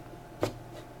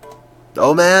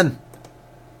 Oh man.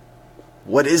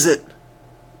 What is it?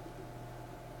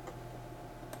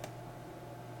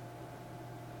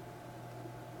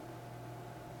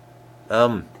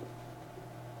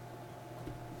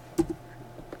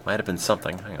 Might have been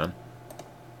something. Hang on.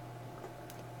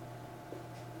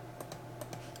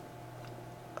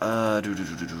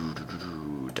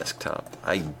 Desktop.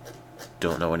 I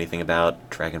don't know anything about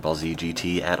Dragon Ball Z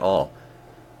GT at all.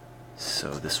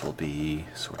 So this will be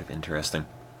sort of interesting.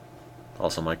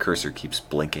 Also, my cursor keeps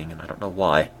blinking, and I don't know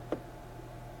why.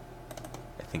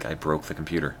 I think I broke the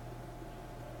computer.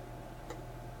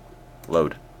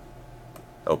 Load.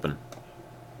 Open.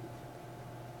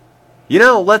 You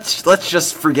know, let's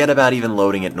just forget about even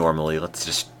loading it normally. Let's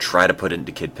just try to put it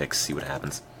into KidPix, see what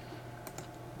happens.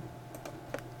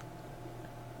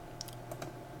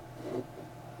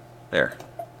 There.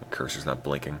 The cursor's not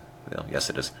blinking. Well, yes,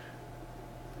 it is.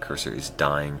 Cursor is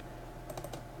dying.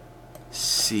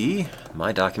 See?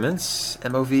 My documents.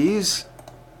 MOVs.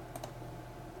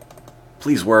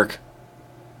 Please work.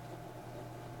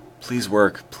 Please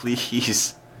work.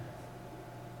 Please.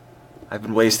 I've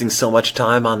been wasting so much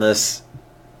time on this.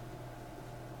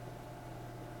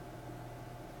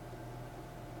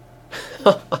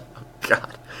 Oh,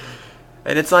 God.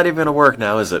 And it's not even gonna work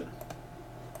now, is it?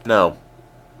 No.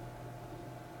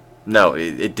 No,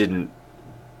 it didn't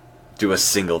do a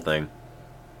single thing.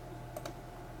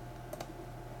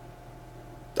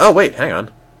 Oh, wait, hang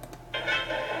on.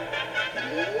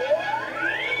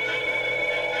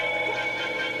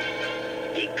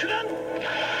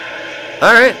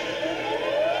 Alright.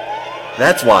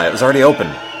 That's why, it was already open.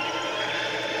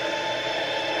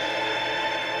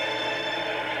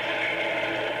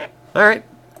 Alright.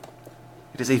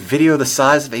 It is a video the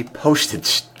size of a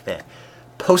postage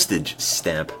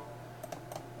stamp.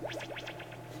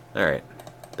 Alright.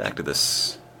 Back to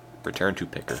this. Return to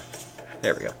picker.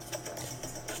 There we go.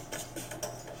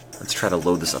 Let's try to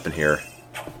load this up in here.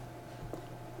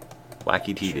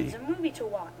 Wacky TV. Choose a movie to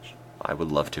watch. I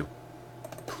would love to.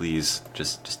 Please,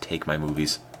 just take my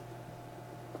movies.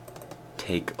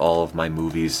 Take all of my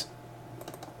movies.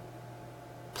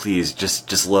 Please,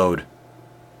 just load.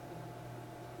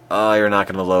 Oh, you're not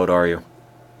gonna load, are you?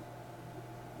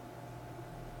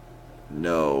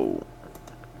 No.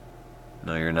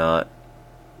 No, you're not.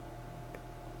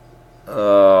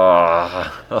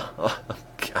 Oh,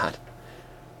 God.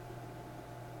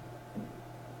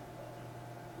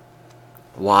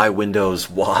 Why, Windows?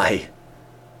 Why?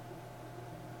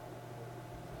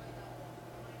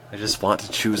 I just want to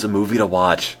choose a movie to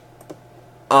watch.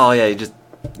 Oh, yeah, you just...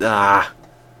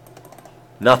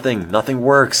 Nothing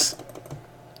works.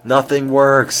 Nothing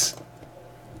works.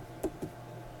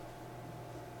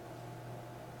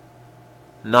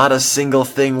 Not a single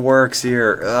thing works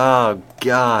here. Oh,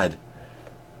 God.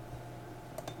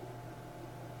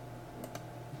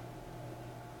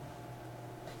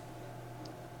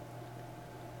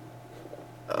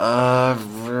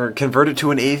 Convert it to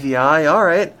an AVI?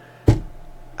 Alright.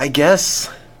 I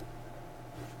guess.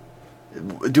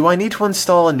 Do I need to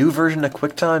install a new version of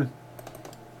QuickTime?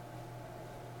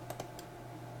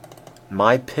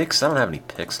 My pics? I don't have any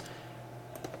pics.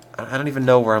 I don't even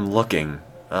know where I'm looking.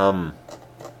 I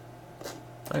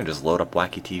can just load up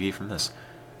Wacky TV from this.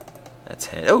 That's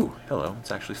oh, hello.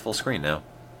 It's actually full screen now.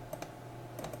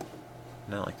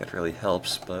 Not like that really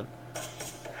helps, but...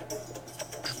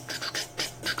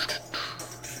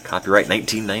 Copyright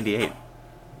 1998.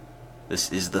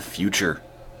 This is the future.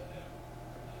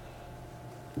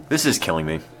 This is killing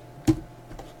me.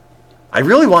 I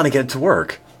really want to get it to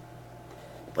work.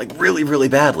 Like, really, really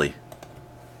badly.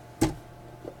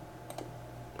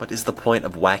 What is the point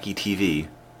of Wacky TV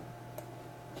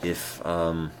if,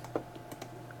 I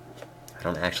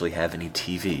don't actually have any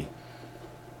TV?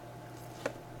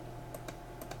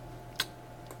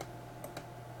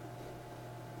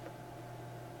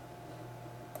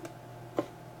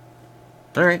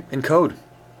 Alright, encode.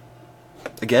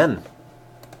 Again.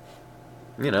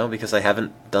 You know, because I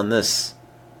haven't done this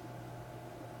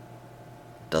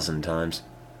a dozen times.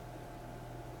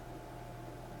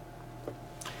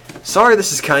 Sorry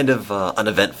this is kind of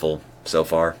uneventful so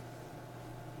far.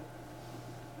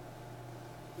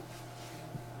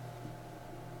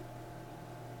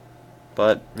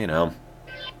 But, you know,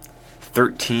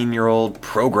 13-year-old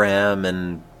program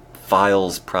and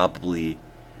files probably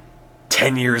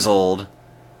 10 years old.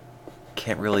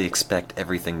 Can't really expect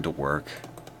everything to work.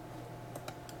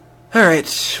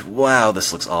 Alright, wow,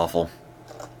 this looks awful.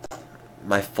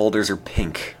 My folders are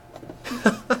pink.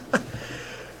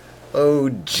 Oh,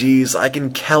 jeez, I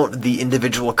can count the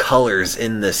individual colors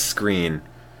in this screen.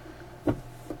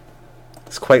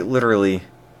 It's quite literally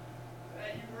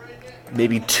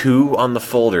maybe 2 on the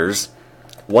folders,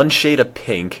 1 shade of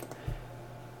pink.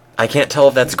 I can't tell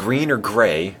if that's green or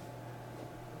gray.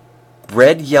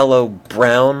 Red, yellow,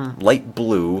 brown, light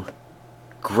blue,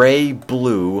 gray,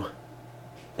 blue.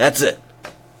 That's it.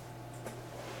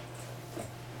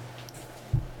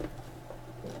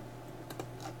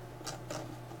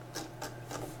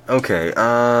 Okay,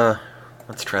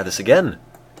 let's try this again.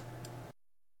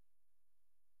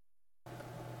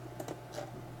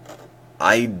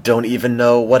 I don't even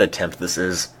know what attempt this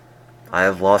is. I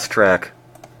have lost track.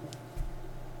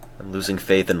 I'm losing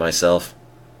faith in myself.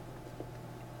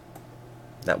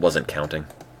 That wasn't counting.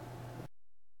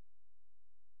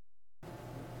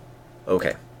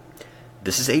 Okay.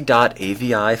 This is a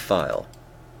 .avi file,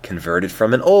 converted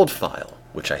from an old file,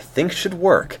 which I think should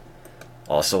work.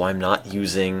 Also, I'm not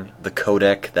using the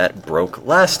codec that broke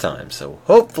last time, so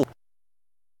hopefully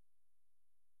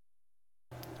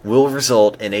will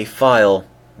result in a file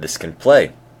this can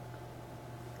play.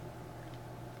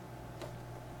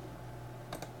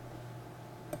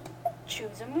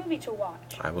 Choose a movie to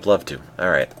watch. I would love to.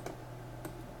 Alright.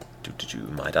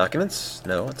 My documents?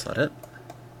 No, that's not it.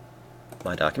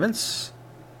 My documents.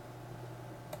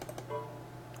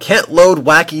 Can't load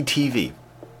Wacky TV.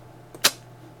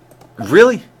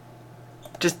 Really?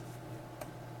 Just...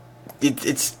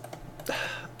 It's...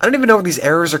 I don't even know where these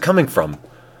errors are coming from.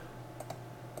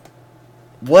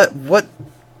 What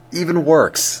even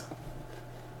works?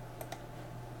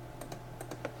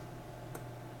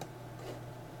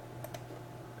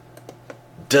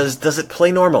 Does it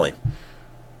play normally?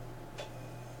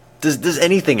 Does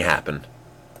anything happen?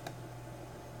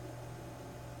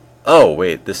 Oh,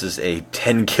 wait, this is a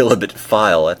 10 kilobit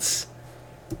file. That's...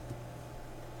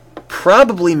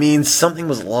 probably means something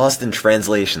was lost in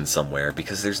translation somewhere,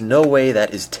 because there's no way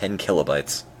that is 10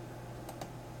 kilobytes.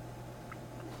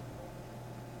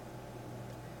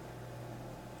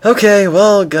 Okay,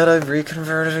 well, gotta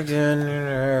reconvert it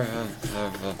again.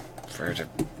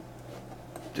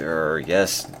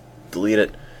 Yes, delete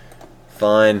it.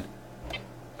 Fine.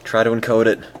 Try to encode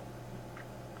it.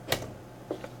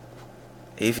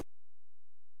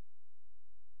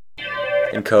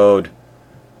 Encode.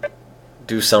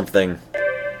 Do something.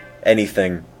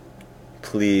 Anything.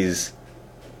 Please.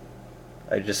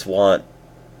 I just want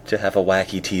to have a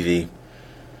wacky TV.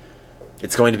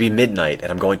 It's going to be midnight,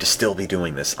 and I'm going to still be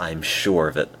doing this. I'm sure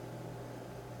of it.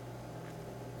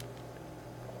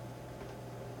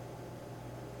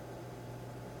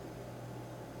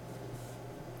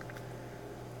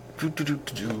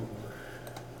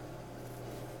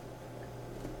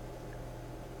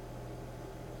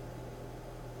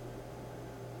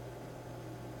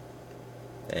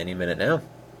 Any minute now.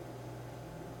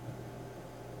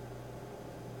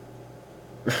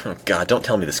 Oh god, don't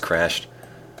tell me this crashed.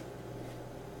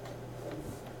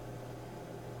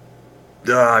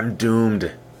 I'm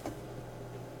doomed.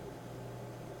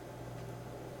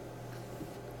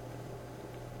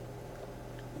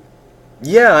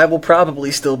 Yeah, I will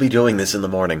probably still be doing this in the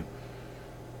morning.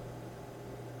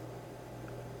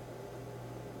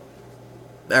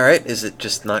 Alright, is it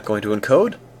just not going to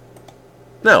encode?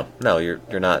 No,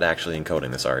 you're not actually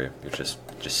encoding this, are you? You're just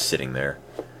sitting there.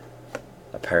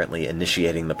 Apparently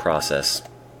initiating the process.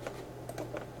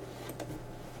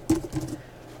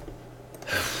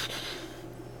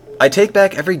 I take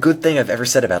back every good thing I've ever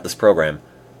said about this program.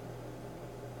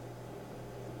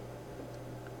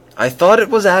 I thought it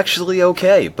was actually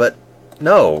okay, but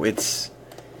no, it's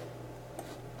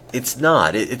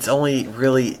not. It's only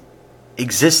really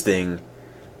existing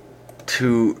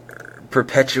to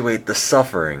perpetuate the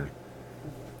suffering.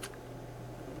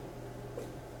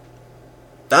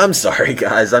 I'm sorry,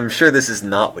 guys. I'm sure this is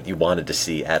not what you wanted to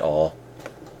see at all.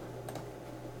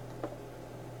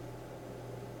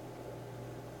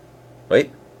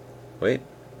 Wait.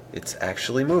 It's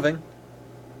actually moving.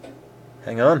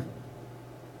 Hang on.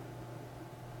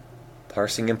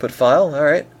 Parsing input file,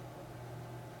 alright.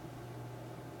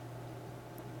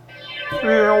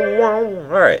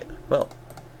 Alright, well,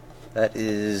 that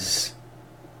is...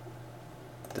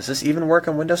 Does this even work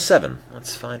on Windows 7?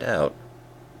 Let's find out.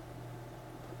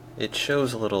 It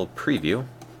shows a little preview.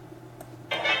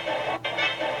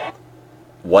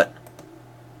 What?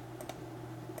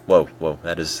 Whoa,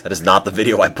 that is not the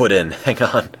video I put in. Hang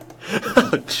on.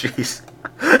 Oh, jeez.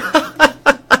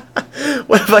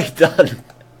 What have I done?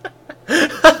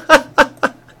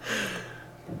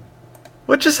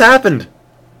 What just happened?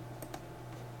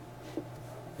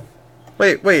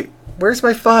 Wait, where's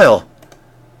my file?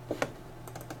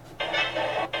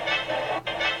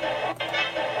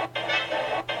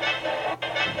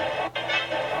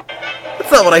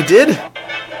 That's not what I did!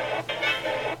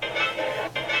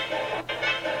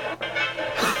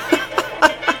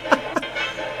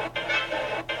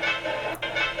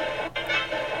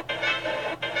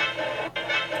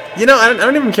 You know, I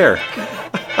don't even care.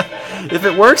 If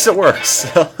it works, it works.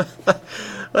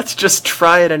 Let's just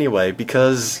try it anyway,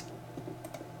 because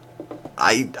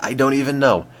I don't even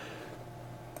know.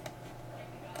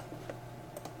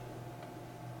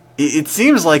 It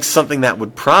seems like something that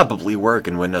would probably work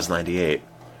in Windows 98.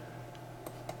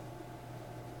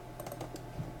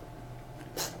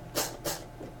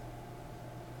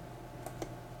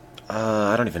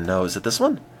 I don't even know. Is it this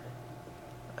one?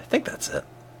 I think that's it.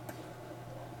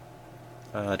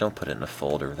 Don't put it in a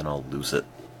folder, then I'll lose it.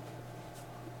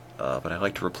 But I'd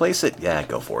like to replace it. Yeah,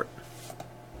 go for it.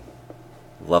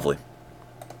 Lovely.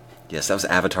 Yes, that was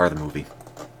Avatar the movie.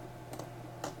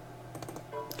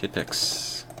 Kid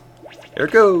pics. There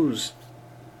it goes!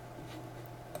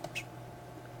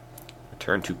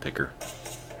 Return to picker.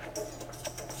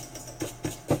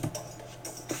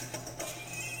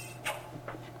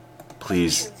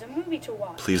 Please. Choose a movie to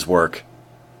watch. Please work.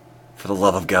 For the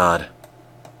love of God.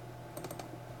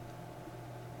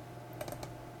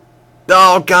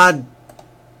 Oh, God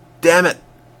damn it.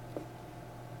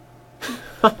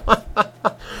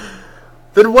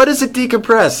 Then what does it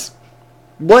decompress?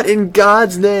 What in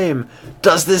God's name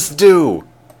does this do?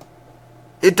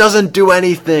 It doesn't do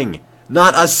anything.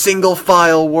 Not a single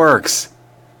file works.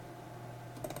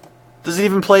 Does it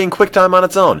even play in QuickTime on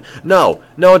its own? No,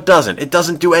 it doesn't. It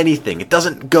doesn't do anything. It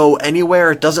doesn't go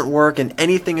anywhere. It doesn't work in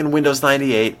anything in Windows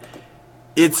 98.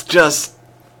 It's just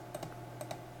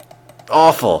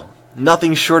awful.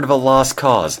 Nothing short of a lost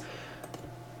cause.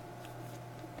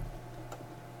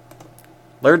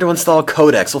 Learn to install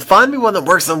codecs. Well, find me one that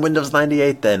works on Windows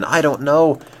 98 then. I don't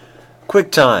know.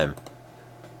 QuickTime.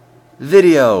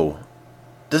 Video.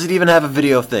 Does it even have a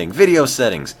video thing? Video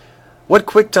settings. What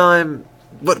QuickTime...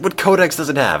 What codecs does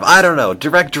it have? I don't know.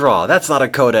 Direct Draw. That's not a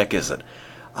codec, is it?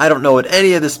 I don't know what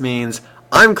any of this means.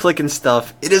 I'm clicking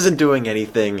stuff. It isn't doing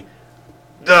anything.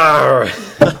 God.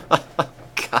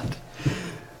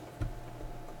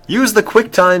 Use the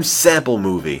QuickTime sample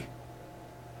movie.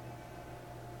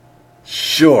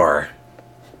 Sure.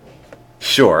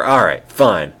 Alright,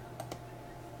 fine.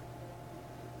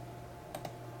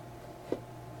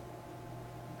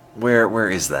 Where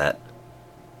is that?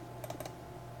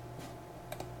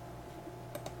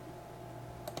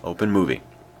 Open movie.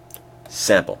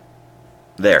 Sample.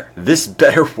 There. This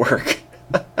better work.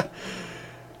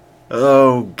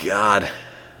 Oh, God.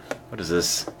 What is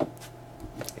this?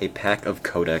 A pack of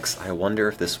codecs. I wonder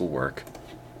if this will work.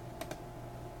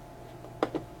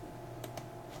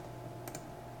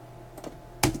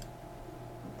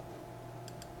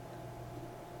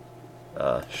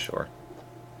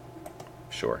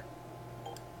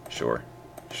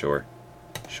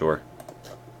 Sure.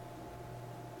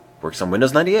 Works on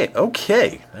Windows 98.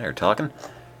 Okay, now you're talking.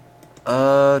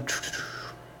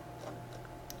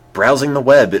 Browsing the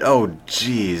web. Oh,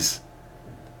 jeez.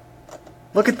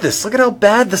 Look at this. Look at how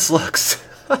bad this looks.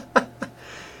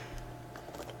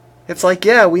 It's like,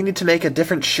 yeah, we need to make a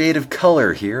different shade of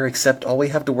color here, except all we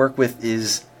have to work with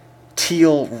is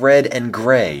teal, red, and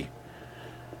gray.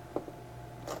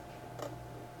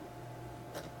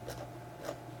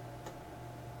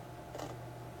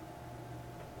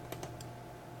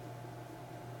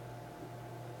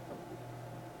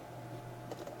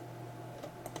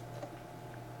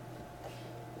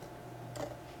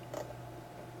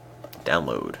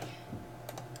 Download.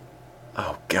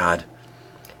 Oh, God.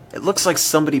 It looks like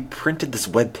somebody printed this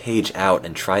web page out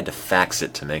and tried to fax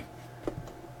it to me.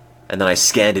 And then I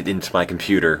scanned it into my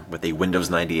computer with a Windows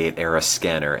 98 era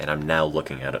scanner, and I'm now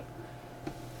looking at it.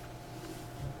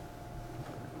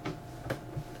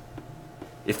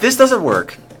 If this doesn't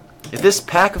work, if this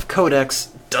pack of codecs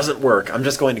doesn't work, I'm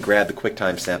just going to grab the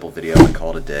QuickTime sample video and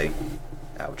call it a day.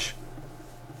 Ouch.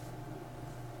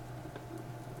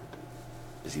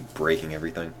 Is he breaking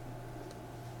everything?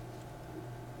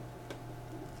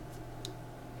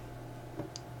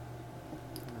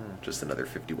 Just another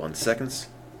 51 seconds.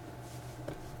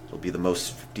 It'll be the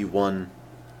most 51...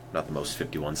 Not the most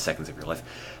 51 seconds of your life.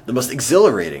 The most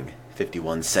exhilarating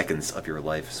 51 seconds of your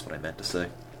life is what I meant to say.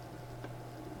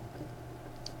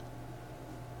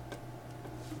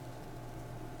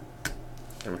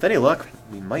 And with any luck,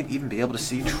 we might even be able to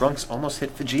see Trunks almost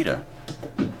hit Vegeta.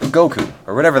 Or Goku,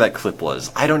 or whatever that clip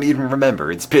was. I don't even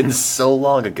remember. It's been so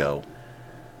long ago.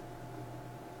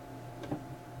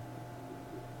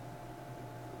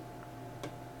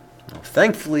 Well,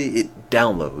 thankfully, it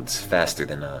downloads faster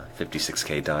than a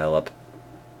 56K dial-up.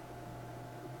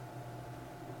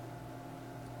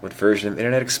 What version of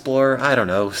Internet Explorer? I don't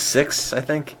know. 6, I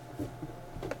think?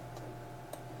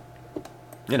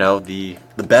 You know, the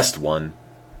best one.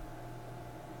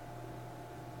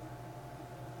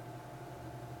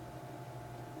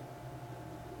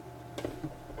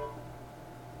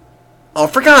 Oh,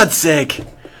 for God's sake!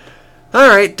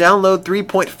 Alright, download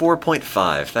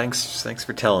 3.4.5. Thanks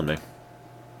for telling me.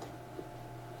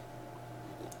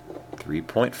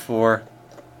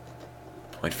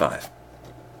 3.4.5.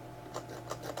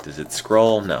 Does it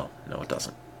scroll? No, it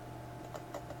doesn't.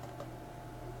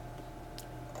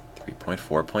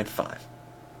 3.4.5.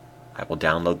 I will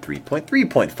download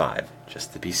 3.3.5,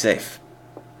 just to be safe.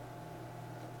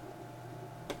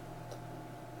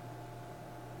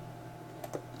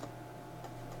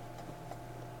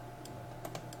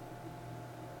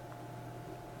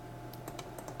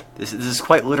 This is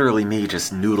quite literally me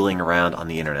just noodling around on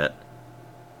the internet.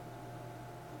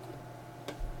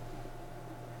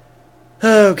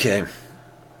 Okay.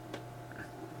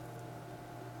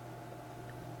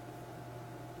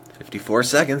 54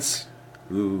 seconds.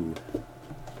 Ooh.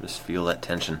 Just feel that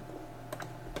tension.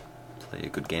 Play a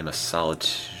good game of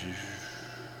solitaire.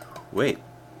 Wait.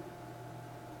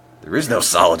 There is no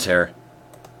solitaire.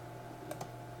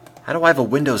 How do I have a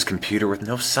Windows computer with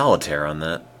no solitaire on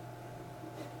that?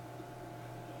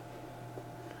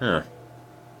 Huh.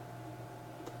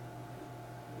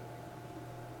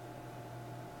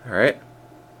 Alright.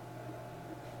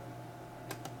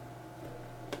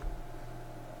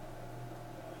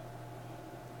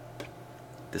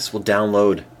 This will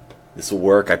download. This will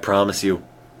work, I promise you.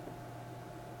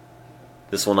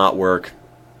 This will not work.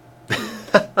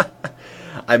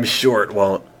 I'm sure it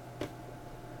won't.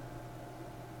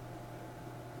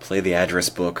 Play the address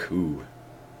book. Ooh.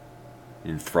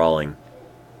 Enthralling.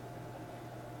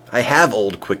 I have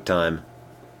old QuickTime.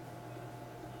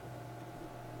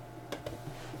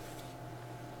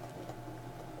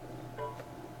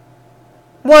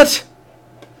 What?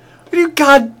 What do you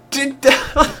God did?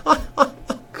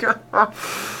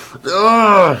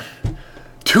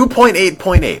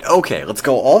 2.8.8. Okay, let's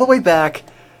go all the way back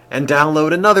and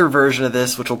download another version of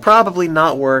this, which will probably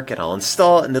not work, and I'll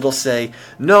install it, and it'll say,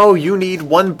 no, you need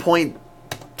 1 point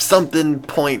something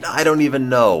point, I don't even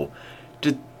know.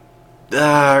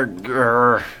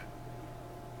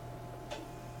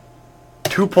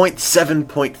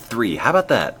 2.7.3. How about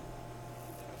that?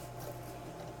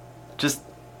 Just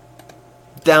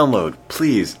download,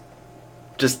 please.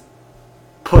 Just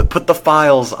put the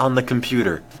files on the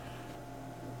computer.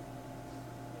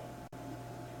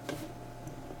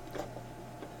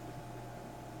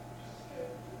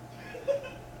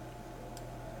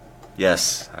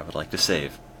 Yes, I would like to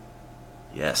save.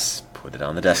 Yes, put it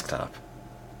on the desktop.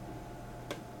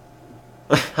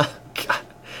 God.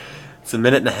 It's a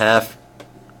minute and a half.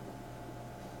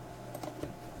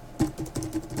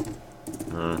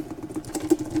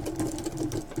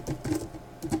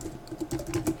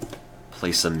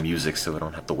 Play some music so I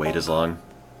don't have to wait as long.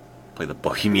 Play the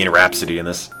Bohemian Rhapsody in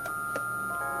this.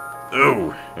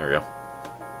 Ooh, there we go.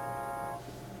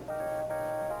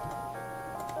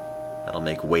 That'll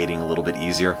make waiting a little bit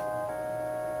easier.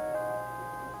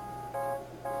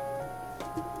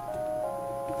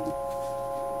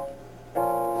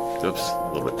 Oops,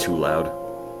 a little bit too loud.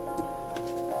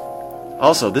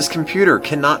 Also, this computer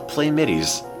cannot play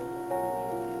MIDIs.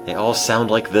 They all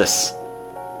sound like this.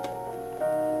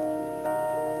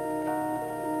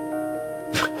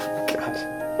 God.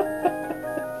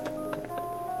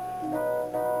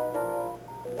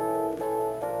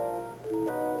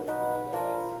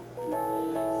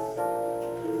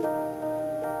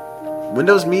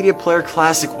 Windows Media Player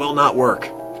Classic will not work.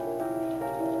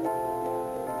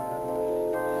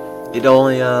 It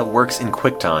only works in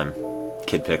QuickTime,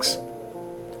 KidPix.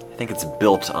 I think it's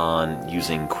built on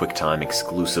using QuickTime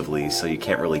exclusively, so you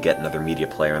can't really get another media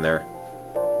player in there.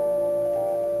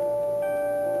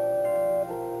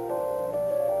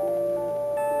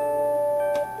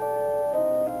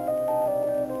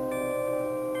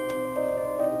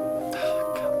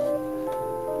 Oh,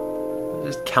 God.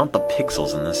 Just count the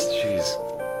pixels in this, jeez.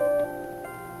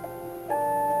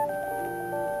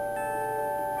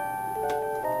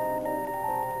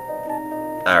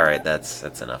 Alright, that's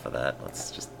enough of that.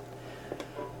 Let's just...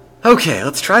 Okay,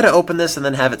 let's try to open this and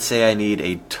then have it say I need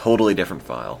a totally different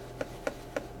file.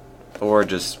 Or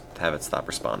just have it stop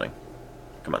responding.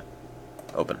 Come on.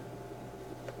 Open.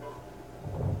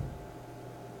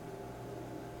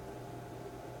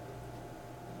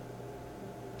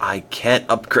 I can't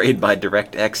upgrade my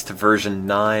DirectX to version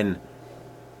 9.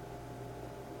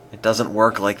 It doesn't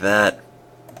work like that.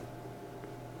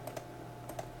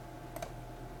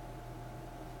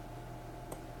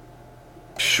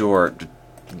 Sure,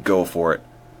 go for it.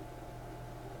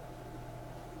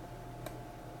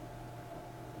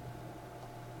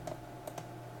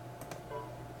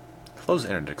 Close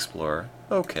Internet Explorer.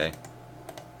 Okay.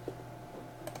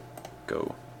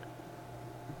 Go.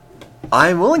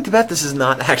 I'm willing to bet this is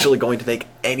not actually going to make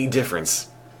any difference.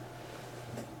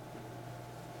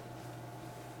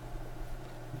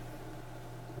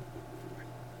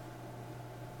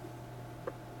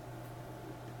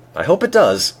 I hope it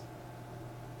does.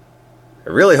 I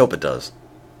really hope it does.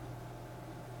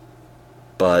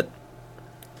 But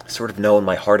I sort of know in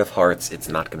my heart of hearts it's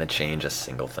not going to change a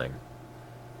single thing.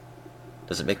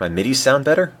 Does it make my MIDI sound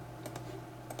better?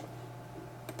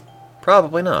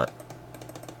 Probably not.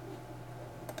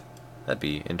 That'd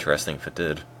be interesting if it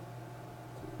did.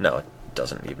 No, it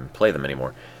doesn't even play them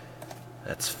anymore.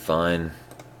 That's fine.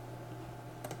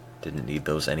 Didn't need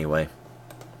those anyway.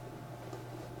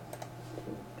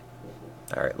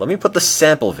 Alright, let me put the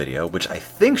sample video, which I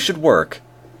think should work,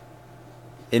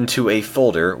 into a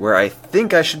folder where I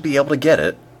think I should be able to get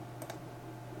it.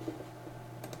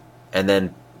 And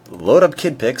then load up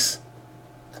KidPix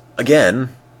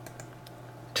again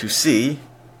to see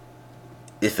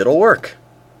if it'll work.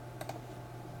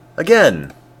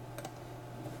 Again.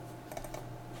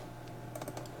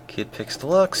 KidPix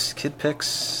Deluxe,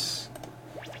 KidPix.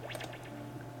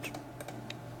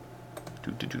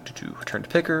 Return to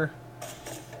picker.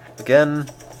 again.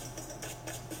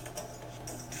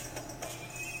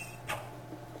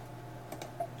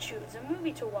 Choose a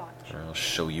movie to watch. I'll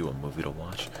show you a movie to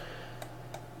watch.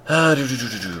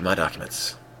 My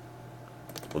documents.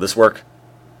 Will this work?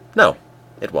 No,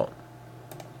 it won't.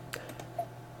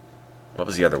 What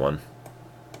was the other one?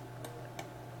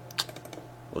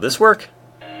 Will this work?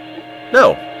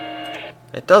 No,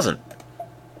 it doesn't.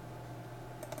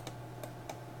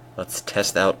 Let's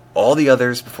test out all the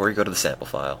others before we go to the sample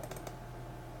file.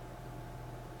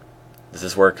 Does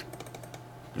this work?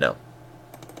 No.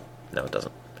 No, it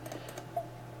doesn't.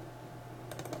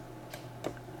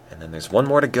 And then there's one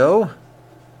more to go.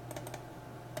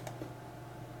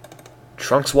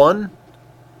 Trunks 1.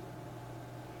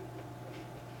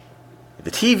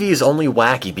 The TV is only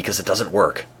wacky because it doesn't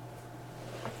work.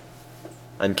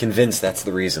 I'm convinced that's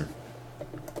the reason.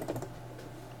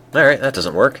 Alright, that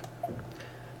doesn't work.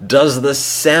 Does the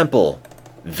sample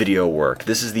video work?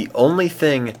 This is the only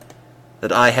thing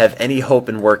that I have any hope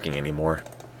in working anymore.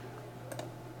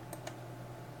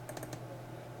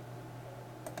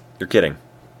 You're kidding.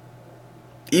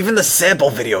 Even the sample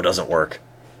video doesn't work.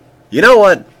 You know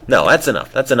what? No, that's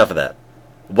enough. That's enough of that.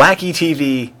 Wacky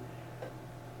TV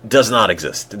does not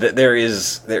exist. There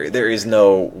is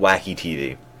no wacky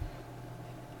TV.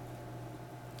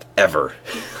 Ever.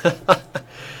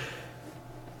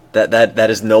 That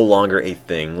is no longer a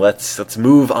thing. Let's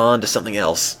move on to something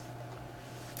else.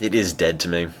 It is dead to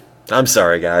me. I'm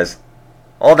sorry, guys.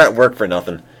 All that work for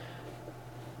nothing.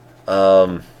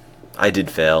 I did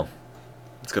fail.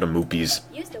 Let's go to Moopies.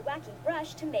 Use the wacky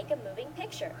brush to make a moving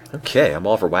picture. Okay, I'm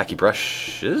all for wacky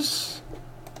brushes.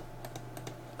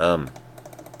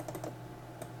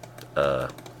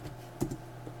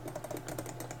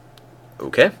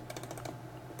 Okay.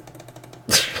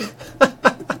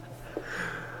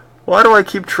 Why do I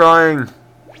keep trying?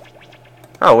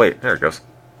 Oh, wait, there it goes.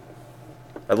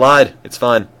 I lied. It's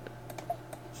fine.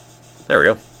 There we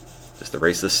go. Just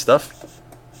erase this stuff.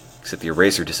 Except the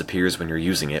eraser disappears when you're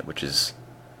using it, which is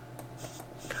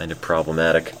kind of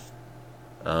problematic.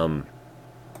 I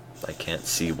can't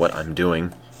see what I'm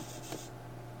doing.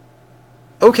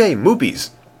 Okay,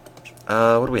 Moopies.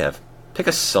 What do we have? Pick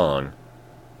a song.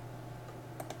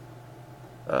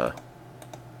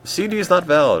 CD is not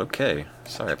valid. Okay,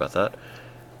 sorry about that.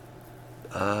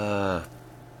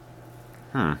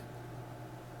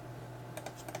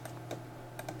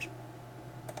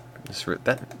 Does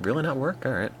that really not work?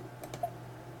 Alright.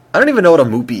 I don't even know what a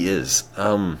Moopie is.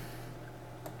 I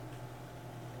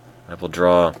will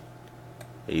draw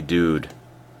a dude.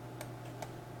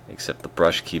 Except the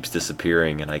brush keeps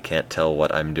disappearing and I can't tell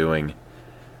what I'm doing.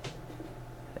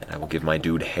 And I will give my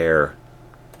dude hair.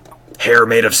 Hair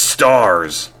made of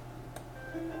stars!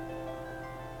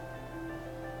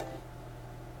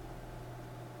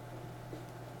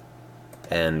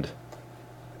 And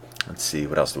let's see,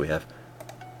 what else do we have?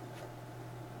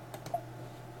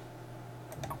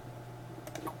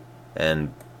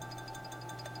 And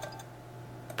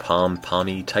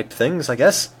pom-pommy type things, I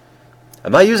guess?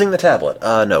 Am I using the tablet?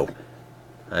 No.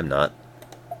 I'm not.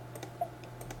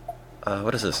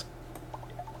 What is this?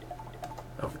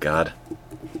 Oh, God.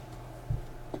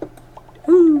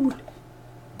 Woo!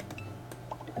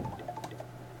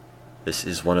 This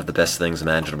is one of the best things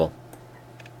imaginable.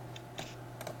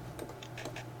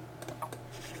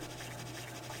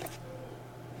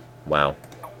 Wow.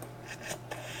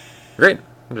 Great.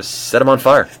 I'll just set him on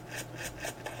fire.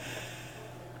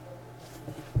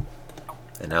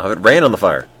 And now have it rain on the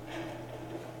fire.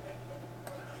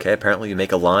 Okay, apparently you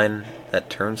make a line that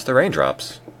turns to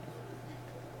raindrops.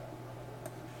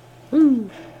 Woo!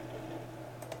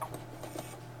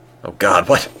 Oh God,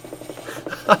 what?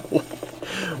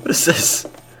 What is this?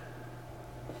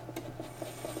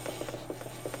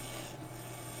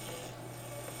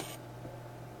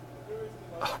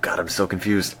 Oh God, I'm so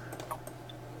confused.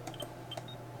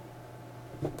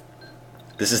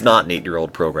 This is not an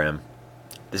 8-year-old program.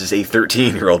 This is a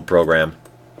 13-year-old program.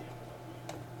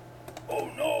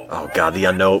 Oh no. Oh God, the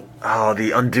unknown. Oh,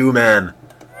 the undo man.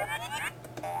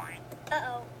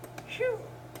 Uh-oh. Phew.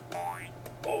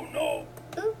 Oh no.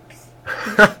 Oops.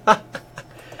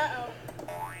 Uh-oh.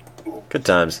 Good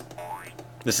times.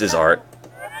 This is art.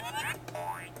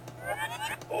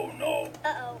 Oh no.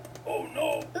 Uh-oh. Oh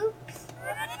no. Oops.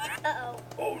 Uh-oh.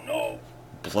 Oh no.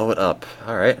 Blow it up.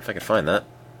 Alright, if I can find that.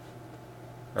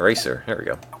 Eraser. There we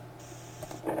go.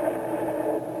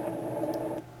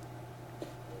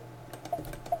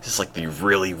 This is like the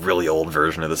really, really old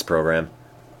version of this program.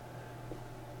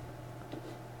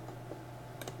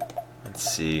 Let's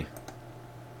see.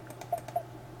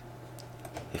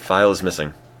 A file is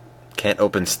missing. Can't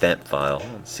open stamp file.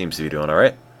 It seems to be doing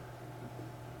alright.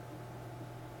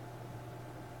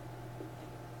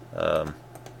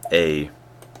 A.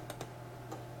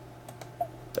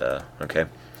 Okay.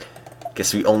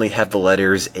 Guess we only have the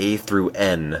letters A through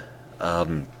N.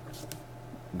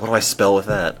 What do I spell with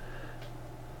that?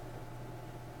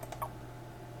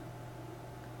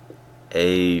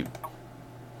 A...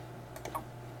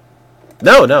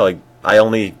 No, I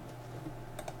only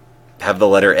have the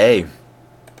letter A.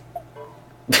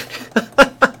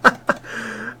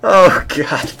 Oh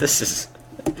god, this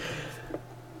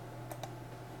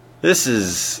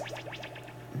is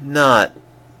not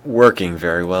working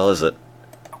very well, is it?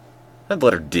 I have the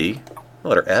letter D, the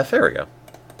letter F, there we go.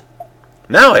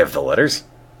 Now I have the letters.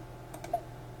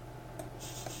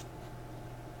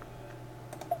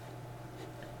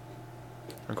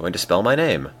 I'm going to spell my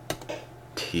name.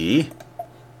 T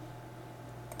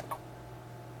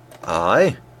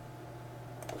I.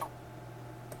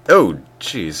 Oh,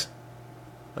 jeez.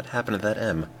 What happened to that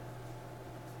M?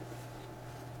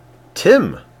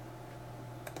 Tim.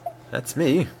 That's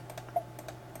me.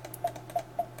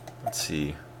 Let's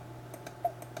see.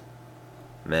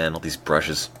 Man, all these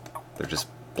brushes. They're just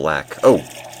black. Oh,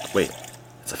 wait.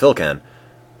 It's a fill can.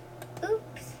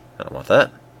 Oops. I don't want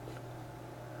that.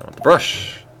 I want the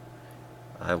brush.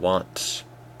 I want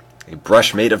a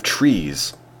brush made of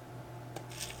trees.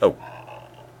 Oh,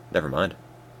 never mind.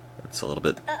 It's a little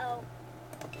bit Uh-oh.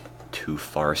 too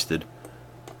forested.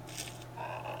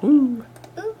 Woo.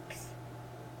 Oops.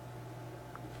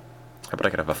 How about I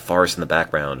could have a forest in the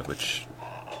background, which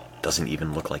doesn't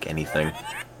even look like anything.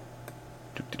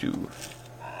 Doo-doo-doo.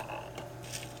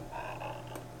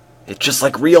 It's just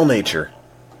like real nature.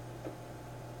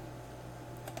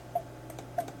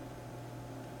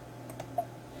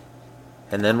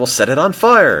 And then we'll set it on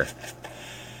fire.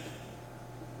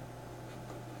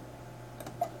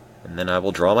 And then I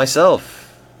will draw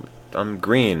myself. I'm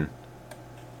green.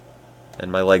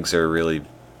 And my legs are really...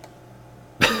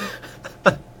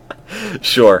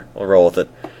 Sure, I'll roll with it.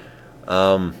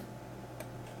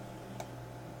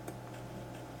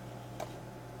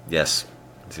 Yes,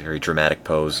 it's a very dramatic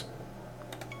pose.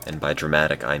 And by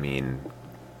dramatic, I mean...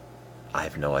 I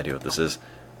have no idea what this is.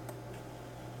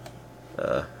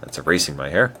 That's erasing my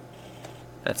hair.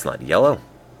 That's not yellow.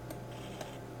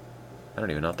 I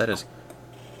don't even know what that is.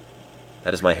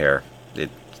 That is my hair. It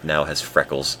now has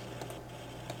freckles.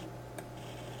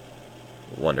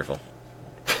 Wonderful.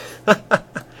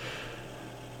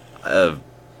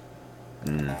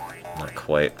 Not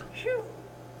quite.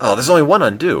 Oh, there's only one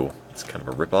undo. It's kind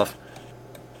of a ripoff.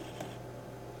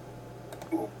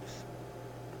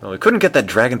 Well, we couldn't get that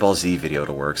Dragon Ball Z video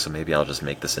to work, so maybe I'll just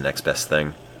make this the next best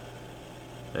thing.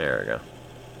 There we go.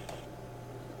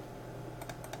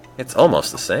 It's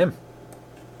almost the same.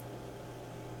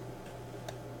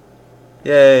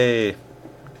 Yay! It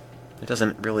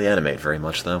doesn't really animate very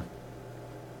much, though.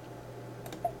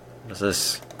 What is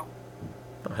this?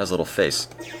 Oh, it has a little face.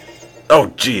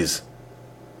 Oh, jeez!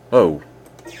 Whoa.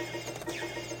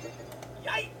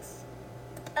 Yikes!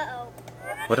 Uh-oh.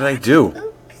 What did I do?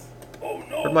 Oops. Oh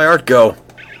no! Where'd my art go?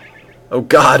 Oh,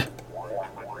 God!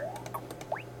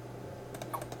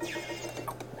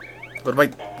 What am I...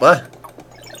 What?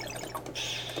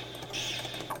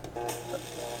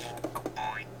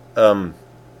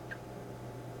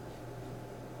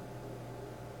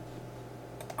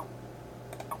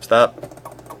 Stop.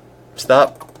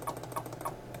 Stop.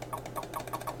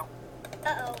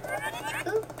 Uh-oh.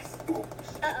 Oops.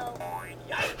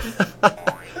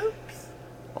 Uh-oh. Oops.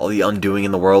 All the undoing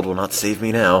in the world will not save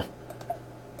me now.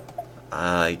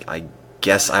 I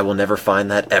guess I will never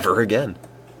find that ever again.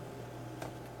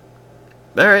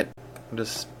 Alright. I'll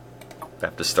just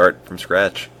have to start from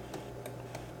scratch.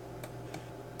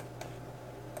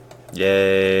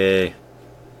 Yay.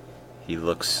 He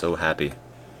looks so happy.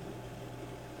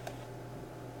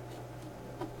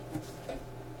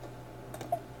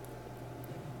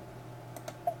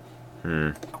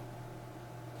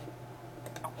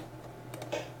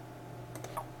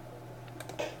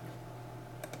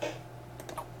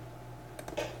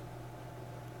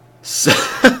 So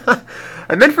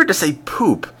I meant for it to say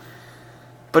poop,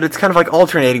 but it's kind of like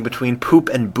alternating between poop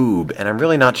and boob, and I'm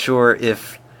really not sure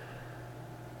if...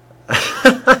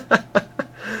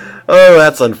 Oh,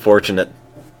 that's unfortunate.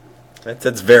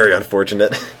 That's very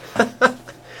unfortunate. What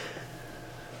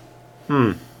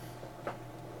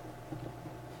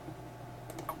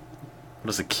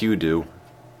does a Q do?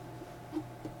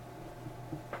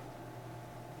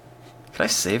 Can I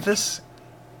save this?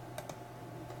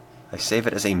 I save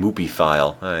it as a moopy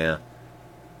file. Oh yeah.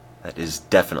 That is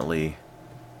definitely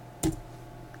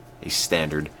a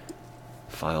standard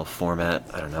file format.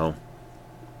 I don't know.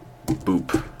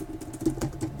 Boop.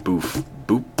 Boof.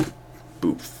 Boop.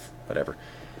 Boof. Whatever.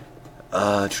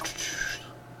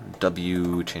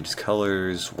 W changes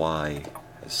colors, Y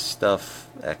has stuff,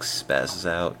 X spazzes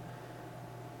out.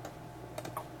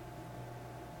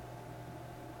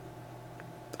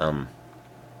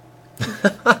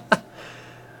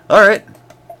 Alright.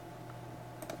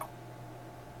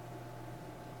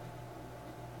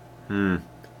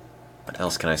 What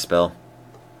else can I spell?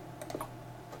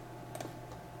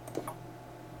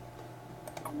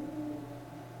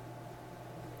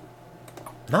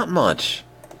 Not much.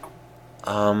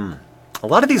 A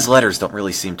lot of these letters don't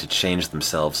really seem to change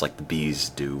themselves like the B's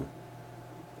do.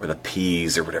 Or the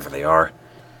P's, or whatever they are.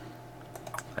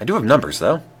 I do have numbers,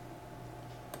 though.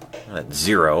 At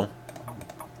 0.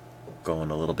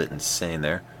 Going a little bit insane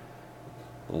there.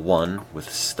 1 with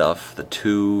stuff. The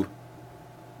 2...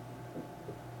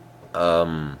 I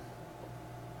don't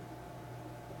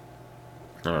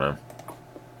know.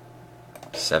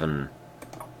 7...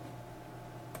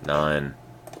 9...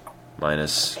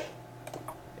 minus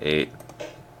 8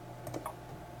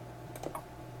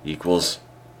 equals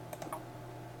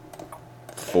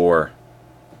 4.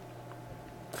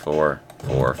 4,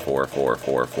 4, 4, 4,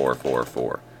 4, 4, 4,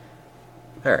 4.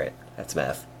 Alright, that's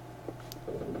math.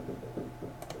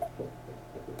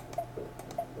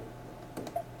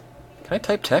 Can I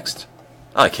type text?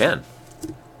 Oh, I can.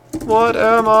 What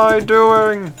am I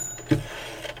doing?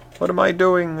 What am I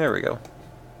doing? There we go.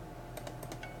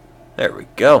 There we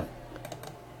go.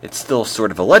 It's still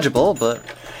sort of illegible, but...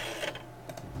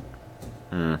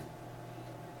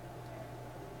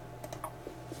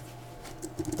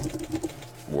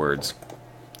 Words.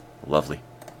 Lovely.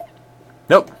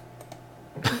 Nope.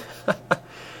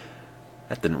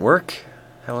 That didn't work.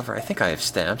 However, I think I have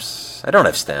stamps. I don't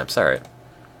have stamps. Alright.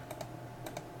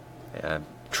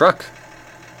 Truck.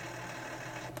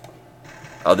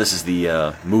 Oh, this is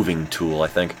the moving tool, I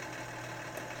think.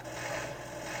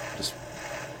 Just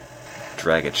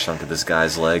drag a chunk of this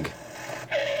guy's leg.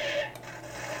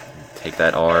 Take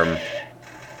that arm.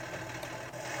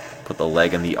 Put the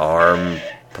leg in the arm.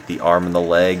 Put the arm in the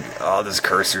leg. Oh, this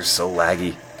cursor's so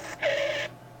laggy.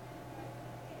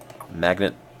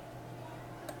 Magnet.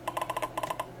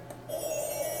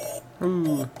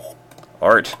 Ooh.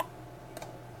 Art.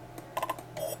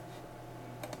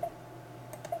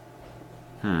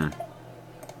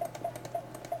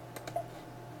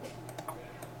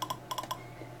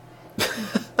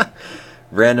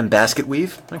 Random basket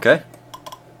weave? Okay.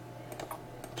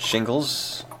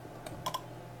 Shingles.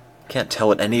 Can't tell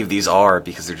what any of these are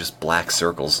because they're just black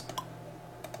circles.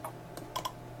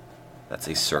 That's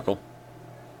a circle.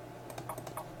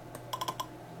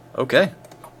 Okay.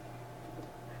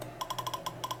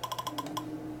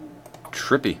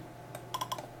 Trippy.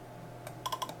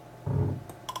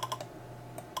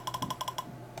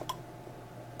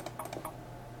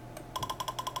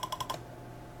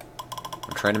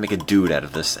 I'm trying to make a dude out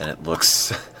of this, and it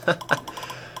looks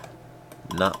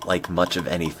not like much of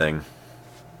anything.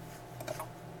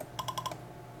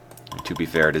 To be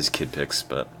fair, it is kid pics,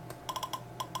 but...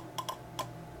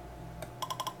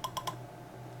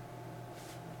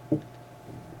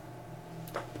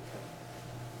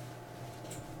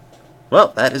 Well,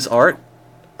 that is art.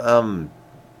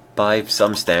 By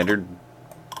some standard.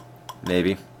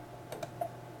 Maybe.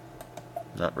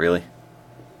 Not really.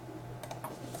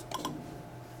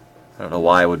 I don't know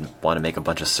why I would want to make a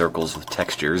bunch of circles with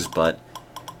textures, but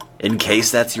in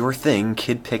case that's your thing,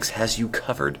 Kid Pix has you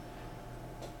covered.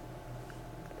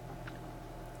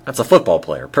 That's a football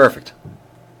player. Perfect.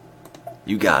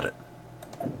 You got it.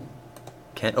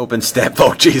 Can't open stamp.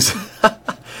 Oh, jeez.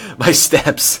 My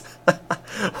stamps.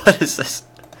 What is this?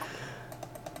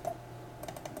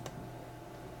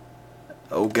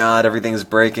 Oh god, everything's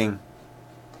breaking.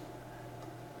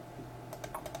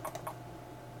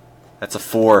 That's a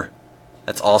 4.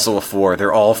 That's also a 4.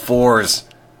 They're all 4s.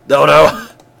 No, no.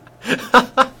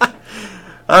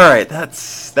 Alright,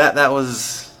 that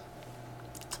was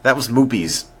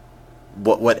moopies.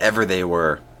 Whatever they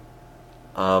were.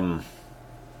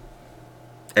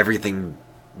 Everything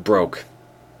broke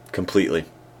completely.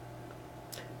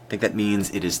 I think that means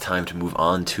it is time to move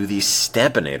on to the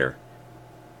Stampinator.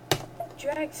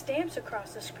 Drag stamps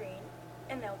across the screen,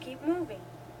 and they'll keep moving.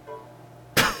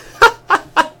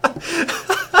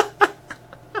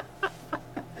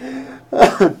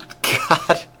 Oh,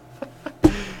 God.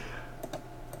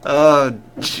 Oh,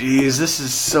 jeez, this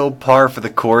is so par for the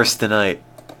course tonight.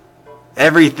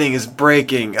 Everything is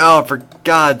breaking. Oh, for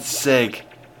God's sake.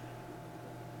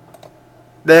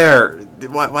 There.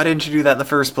 Why didn't you do that in the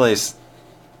first place?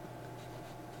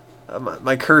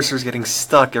 My cursor's getting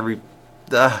stuck every...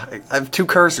 I have 2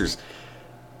 cursors.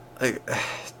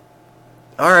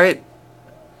 Alright.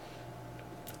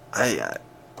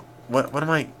 What am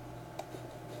I...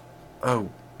 Oh,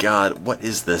 God, what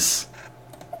is this?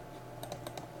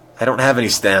 I don't have any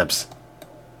stamps.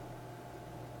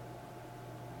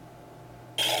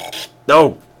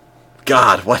 No!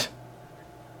 God, what?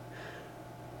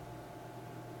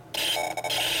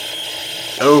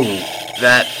 Oh,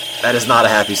 that is not a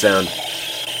happy sound.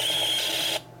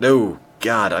 No,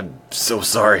 God, I'm so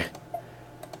sorry.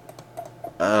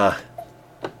 How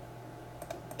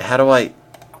do I...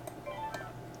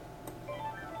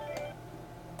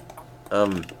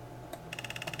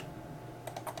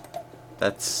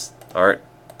 That's art.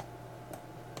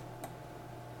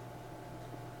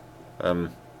 No,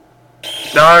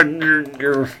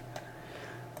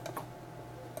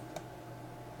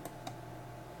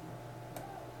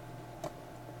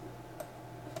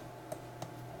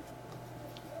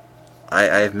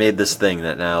 I've made this thing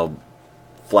that now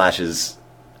flashes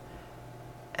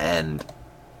and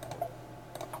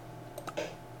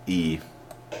E.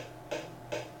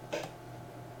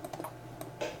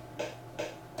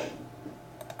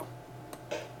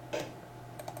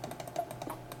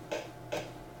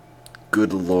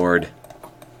 Good Lord.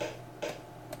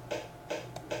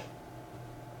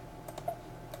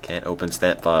 Can't open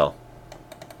stamp file.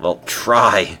 Well,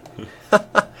 try.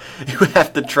 You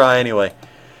have to try anyway.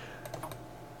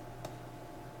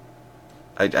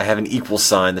 I have an equal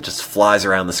sign that just flies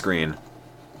around the screen.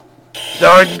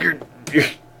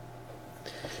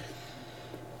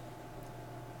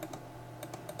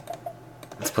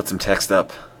 Let's put some text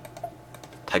up.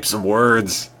 Type some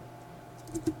words.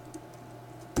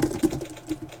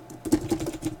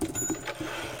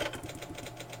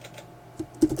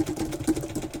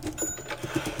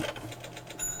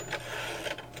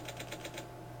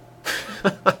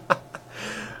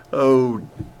 Oh,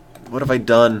 what have I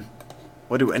done?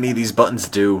 What do any of these buttons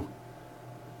do?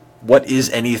 What is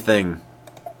anything?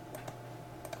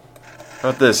 How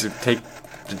about this? Take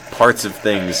parts of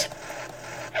things.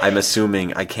 I'm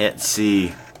assuming I can't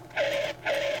see.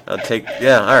 I'll take...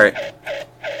 Yeah, alright.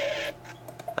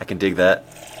 I can dig that.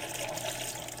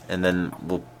 And then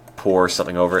we'll pour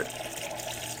something over it.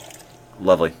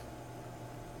 Lovely.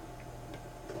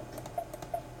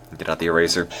 Get out the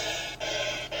eraser.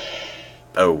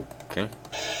 Oh, okay.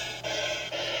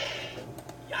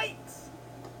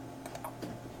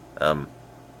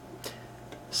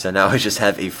 So now I just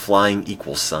have a flying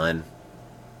equal sign.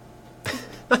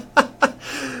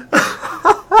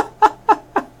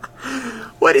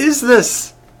 What is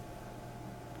this?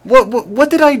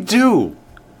 What did I do?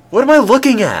 What am I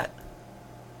looking at?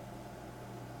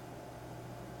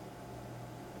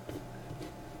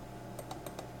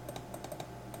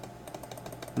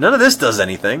 None of this does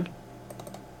anything.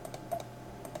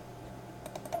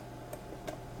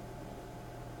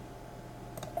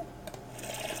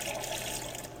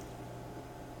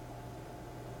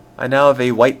 I now have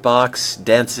a white box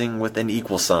dancing with an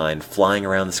equal sign flying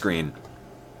around the screen.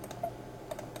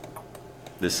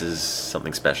 This is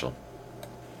something special.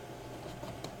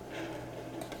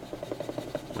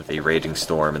 With a raging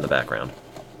storm in the background.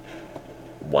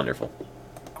 Wonderful.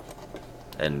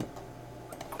 And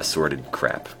assorted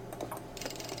crap.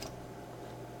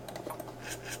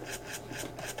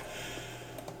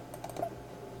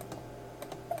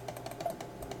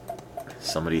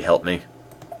 Somebody help me.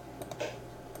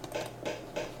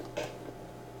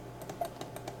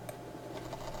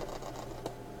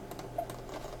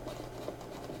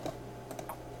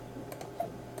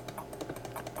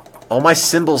 All my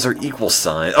symbols are equal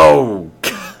sign. Oh!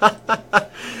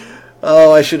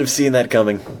 Oh, I should have seen that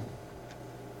coming.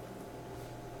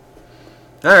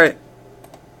 Alright.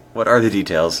 What are the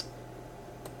details?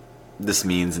 This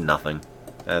means nothing.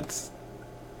 That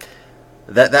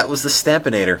was the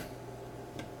Stampinator.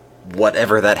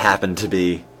 Whatever that happened to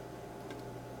be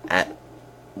at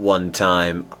one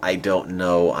time, I don't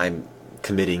know. I'm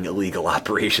committing illegal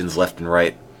operations left and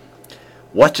right.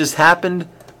 What just happened?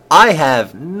 I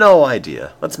have no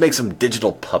idea. Let's make some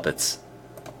digital puppets.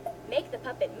 Make the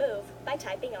puppet move by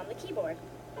typing on the keyboard.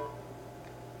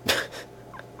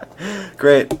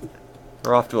 Great.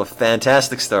 We're off to a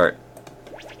fantastic start.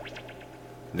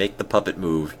 Make the puppet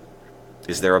move.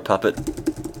 Is there a puppet?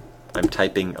 I'm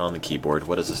typing on the keyboard.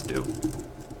 What does this do?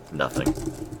 Nothing.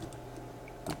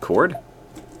 Chord?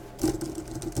 I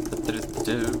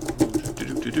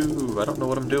don't know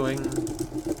what I'm doing.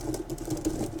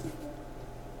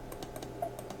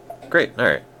 Great,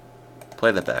 alright.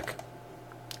 Play that back.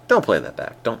 Don't play that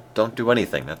back. Don't do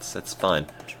anything. That's fine.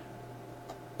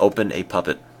 Open a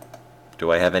puppet.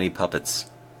 Do I have any puppets?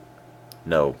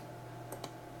 No.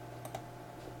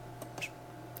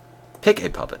 Pick a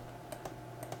puppet.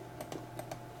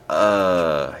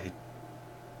 It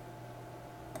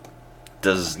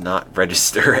does not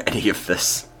register any of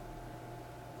this.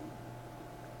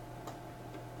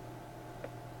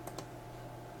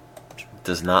 It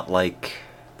does not like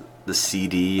the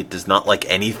CD. It does not like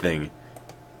anything.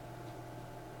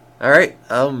 Alright,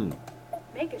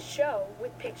 Make a show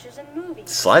with pictures and movies.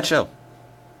 slideshow.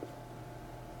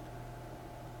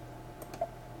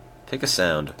 Pick a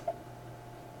sound.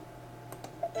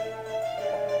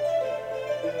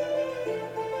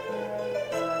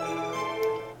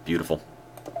 Beautiful.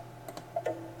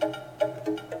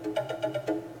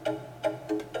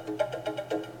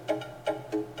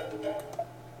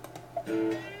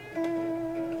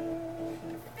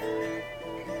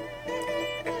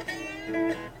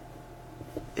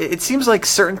 It seems like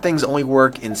certain things only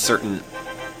work in certain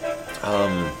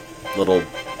little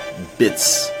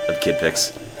bits of kid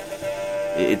pics.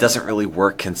 It doesn't really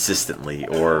work consistently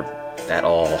or at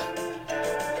all.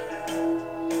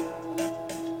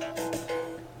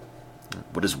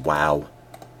 What is wow?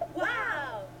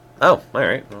 Wow! Oh,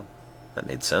 alright. Well, that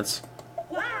made sense.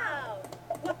 Wow!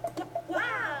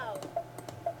 Wow!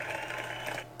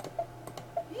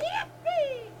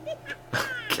 Yippee!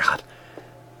 God.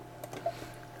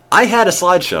 I had a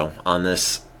slideshow on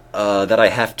this that I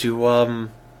have to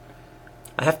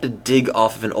dig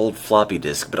off of an old floppy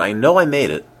disk, but I know I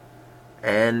made it.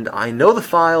 And I know the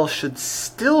file should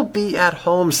still be at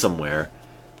home somewhere.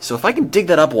 So if I can dig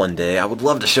that up one day, I would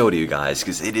love to show it to you guys,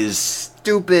 because it is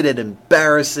stupid and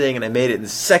embarrassing, and I made it in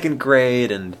 2nd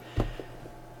grade, and...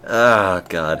 ah,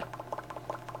 God.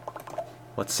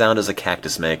 What sound does a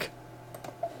cactus make?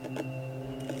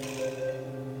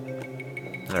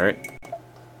 Alright.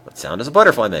 What sound does a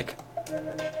butterfly make?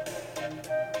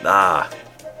 Ah.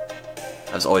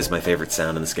 That was always my favorite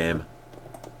sound in this game.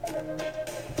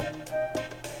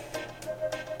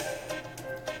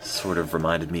 Sort of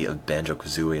reminded me of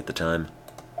Banjo-Kazooie at the time.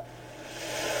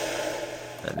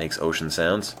 That makes ocean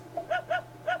sounds.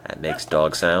 That makes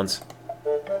dog sounds.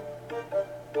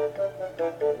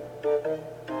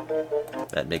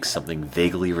 That makes something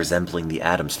vaguely resembling the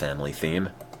Addams Family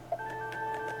theme.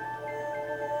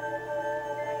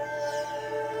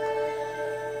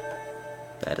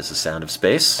 That is the sound of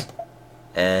space.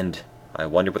 And I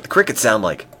wonder what the crickets sound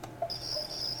like.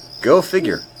 Go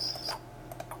figure.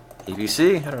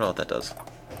 ABC? I don't know what that does.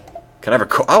 Can I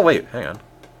record? Oh, wait, hang on.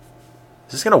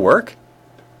 Is this gonna work?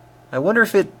 I wonder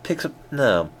if it picks up...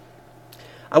 no.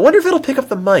 I wonder if it'll pick up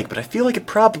the mic, but I feel like it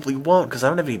probably won't, because I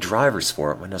don't have any drivers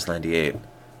for it, Windows 98.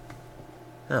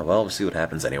 Oh, well, we'll see what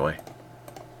happens anyway.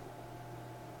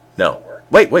 No.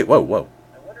 Wait, whoa.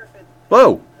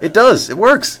 Whoa, it does, it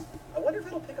works! I wonder if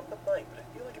it'll pick up the mic, but I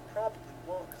feel like it probably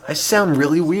won't. I sound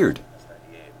really weird.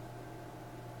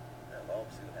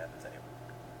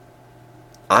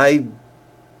 I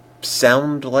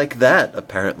sound like that,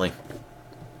 apparently.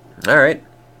 Alright.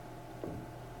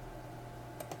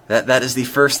 That is the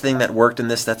first thing that worked in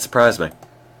this that surprised me.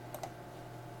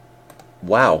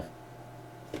 Wow.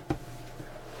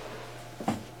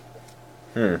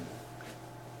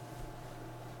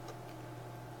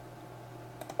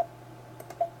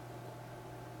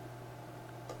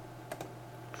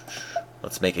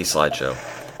 Let's make a slideshow.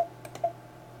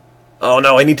 Oh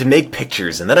no, I need to make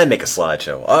pictures and then I make a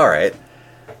slideshow. Alright.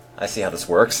 I see how this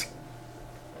works.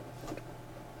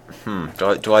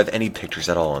 Do I have any pictures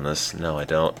at all on this? No, I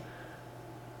don't.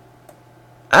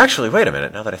 Actually, wait a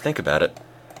minute, now that I think about it.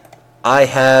 I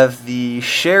have the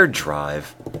shared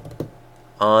drive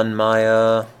on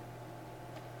my,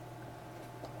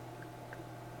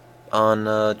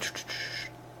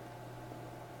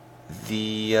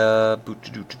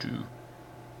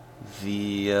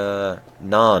 the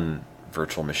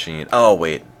non-virtual machine. Oh,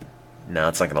 wait. No,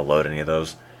 it's not going to load any of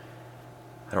those.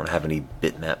 I don't have any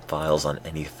bitmap files on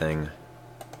anything.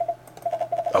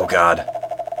 Oh, God.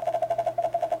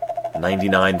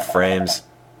 99 frames.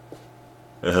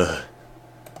 Ugh.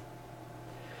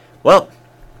 Well,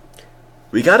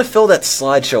 we gotta fill that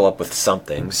slideshow up with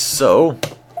something, so...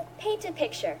 Paint a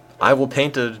picture. I will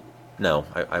paint a... no,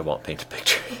 I won't paint a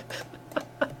picture.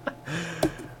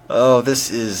 Oh,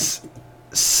 this is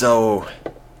so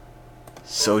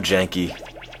janky.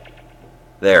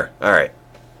 There, alright.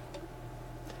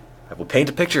 I will paint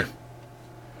a picture.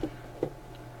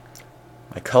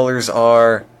 My colors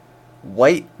are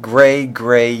white, gray,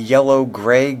 gray, yellow,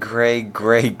 gray, gray,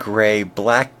 gray, gray,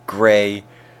 black, gray,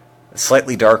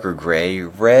 slightly darker gray,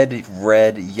 red,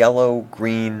 red, yellow,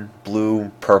 green, blue,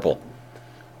 purple.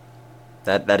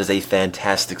 That is a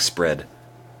fantastic spread.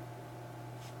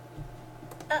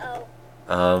 Uh-oh.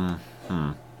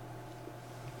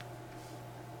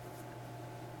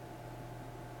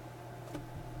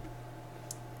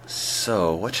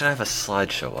 So, what should I have a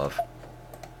slideshow of?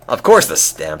 Of course the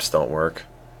stamps don't work.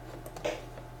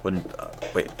 Wouldn't...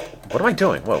 wait, what am I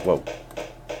doing? Whoa, whoa.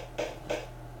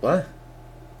 What?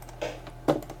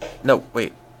 No,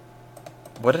 wait.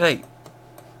 What did I...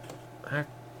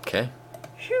 Okay.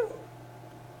 Phew.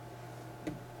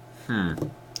 I'm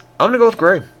gonna go with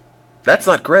gray. That's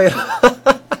not gray.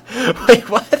 Wait,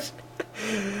 what?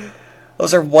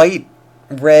 Those are white,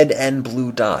 red, and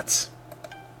blue dots.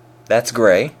 That's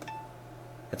gray.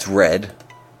 That's red.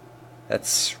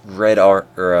 That's red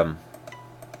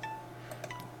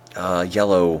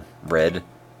yellow red.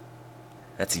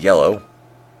 That's yellow.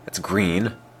 That's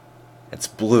green. That's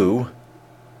blue.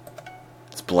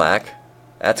 That's black.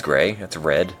 That's gray. That's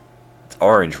red. That's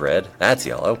orange red. That's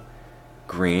yellow.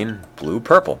 Green, blue,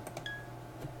 purple.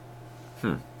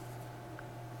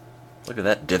 Look at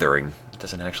that dithering. It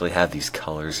doesn't actually have these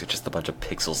colors. It's just a bunch of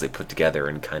pixels they put together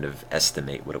and kind of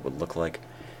estimate what it would look like.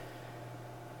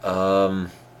 Draw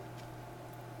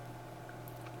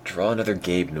another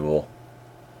Gabe Newell.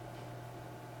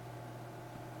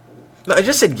 No, I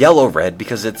just said yellow-red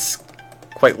because it's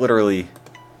quite literally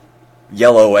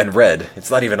yellow and red.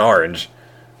 It's not even orange.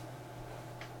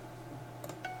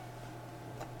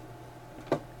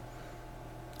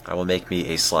 I will make me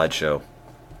a slideshow.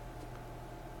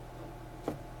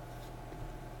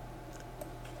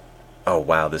 Oh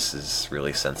wow, this is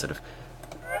really sensitive.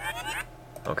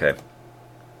 Okay.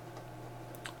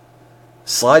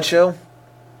 Slideshow?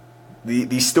 The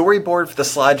storyboard for the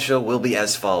slideshow will be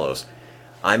as follows.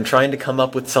 I'm trying to come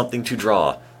up with something to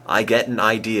draw. I get an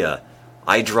idea.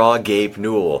 I draw Gabe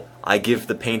Newell. I give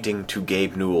the painting to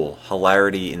Gabe Newell.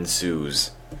 Hilarity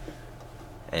ensues.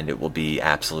 And it will be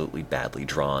absolutely badly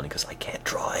drawn because I can't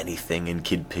draw anything and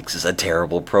KidPix is a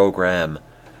terrible program.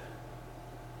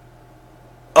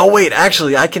 Oh wait,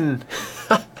 actually I can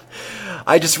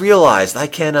I just realized I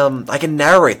can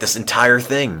narrate this entire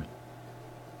thing.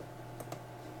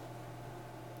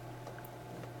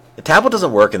 The tablet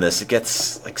doesn't work in this. It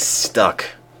gets like stuck.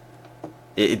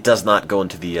 It does not go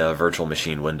into the virtual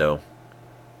machine window.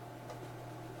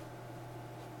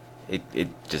 It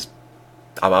just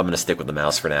I'm going to stick with the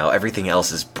mouse for now. Everything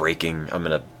else is breaking. I'm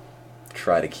going to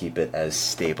try to keep it as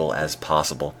stable as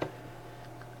possible.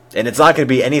 And it's not going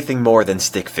to be anything more than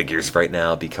stick figures right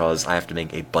now because I have to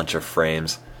make a bunch of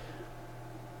frames.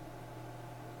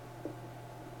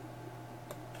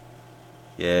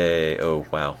 Yay. Oh,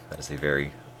 wow. That is a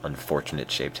very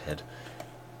unfortunate shaped head.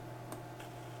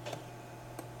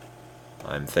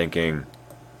 I'm thinking...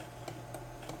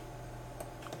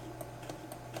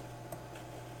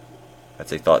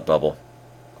 That's a thought bubble.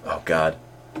 Oh, God.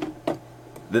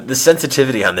 The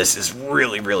sensitivity on this is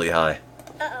really, really high.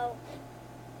 Uh-oh.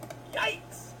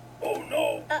 Yikes. Oh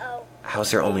no. Uh-oh. How's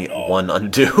there only one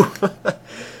undo?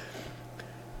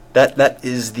 That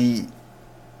is the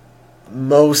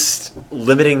most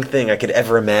limiting thing I could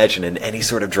ever imagine in any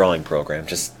sort of drawing program.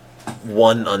 Just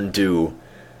one undo.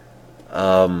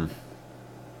 Alright.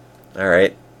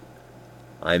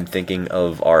 I'm thinking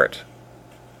of art.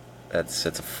 That's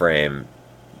a frame.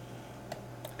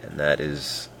 And that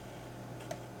is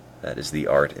the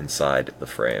art inside the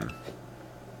frame.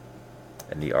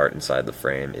 And the art inside the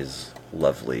frame is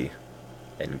lovely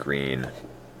and green.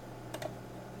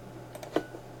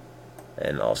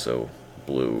 And also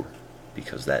blue,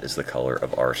 because that is the color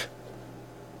of art.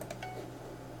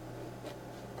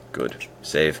 Good.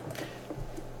 Save.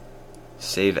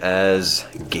 Save as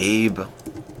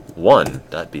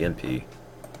Gabe1.bmp.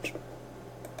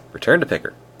 Return to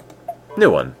picker.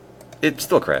 New one. It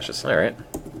still crashes. Alright.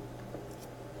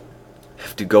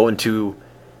 Have to go into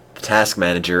the task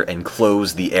manager and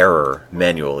close the error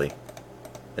manually.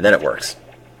 And then it works.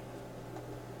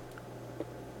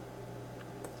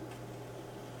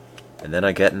 And then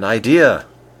I get an idea.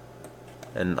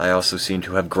 And I also seem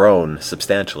to have grown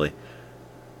substantially.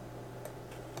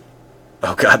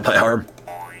 Oh god, my arm.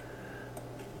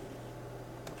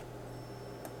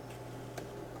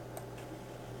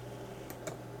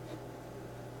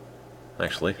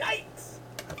 Actually, I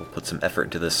will put some effort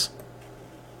into this.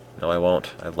 No, I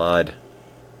won't. I lied.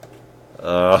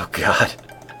 Oh, God.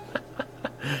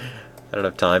 I don't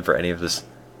have time for any of this.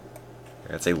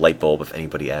 That's a light bulb if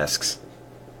anybody asks.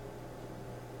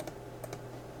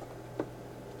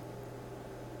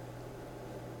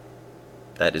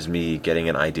 That is me getting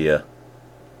an idea.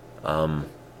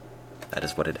 That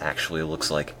is what it actually looks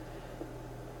like.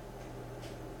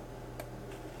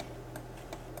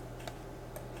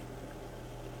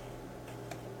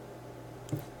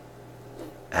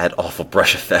 Add awful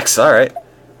brush effects, alright.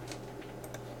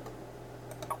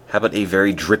 How about a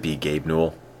very drippy Gabe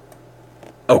Newell?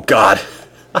 Oh god!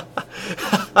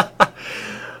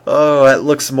 Oh, that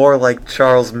looks more like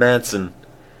Charles Manson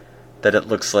than it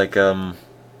looks like, Phew.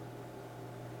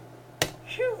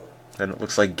 than it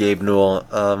looks like Gabe Newell.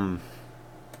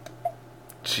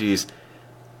 Jeez.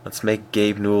 Let's make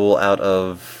Gabe Newell out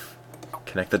of...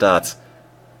 Connect the dots.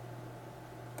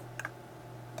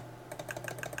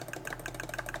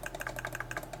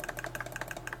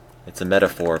 It's a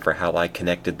metaphor for how I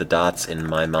connected the dots in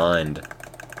my mind.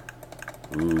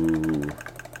 Ooh.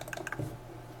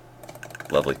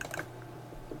 Lovely.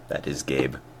 That is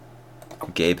Gabe.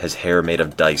 Gabe has hair made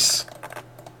of dice.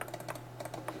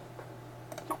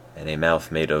 And a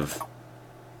mouth made of...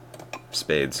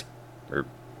 spades. Or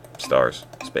stars.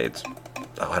 Spades.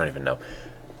 Oh, I don't even know.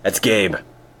 That's Gabe.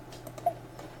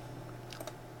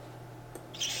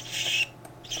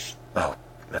 Oh,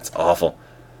 that's awful.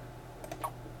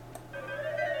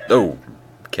 Oh,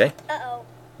 okay. Uh-oh.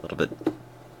 A little bit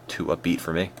too upbeat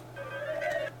for me.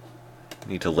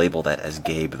 Need to label that as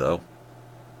Gabe, though.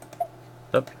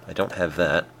 Nope, I don't have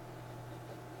that.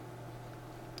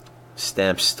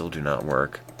 Stamps still do not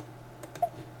work.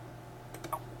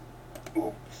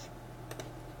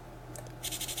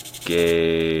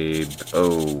 Gabe.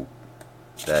 Oh,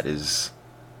 that is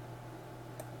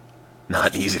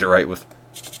not easy to write with.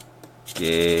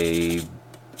 Gabe.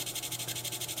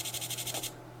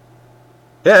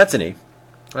 Yeah, that's an E.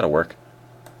 That'll work.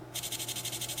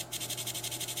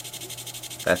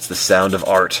 That's the sound of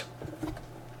art.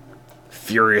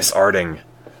 Furious arting.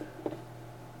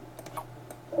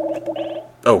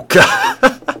 Oh, God.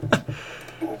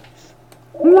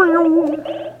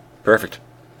 Perfect.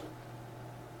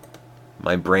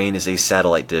 My brain is a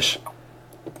satellite dish.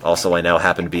 Also, I now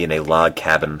happen to be in a log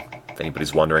cabin, if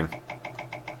anybody's wondering.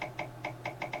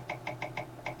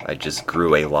 I just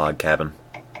grew a log cabin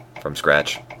from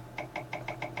scratch.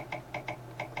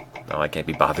 No, I can't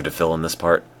be bothered to fill in this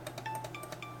part.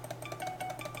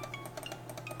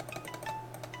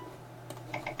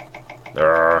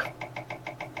 Urgh.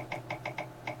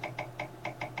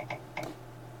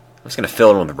 I'm just gonna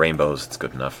fill in with the rainbows, it's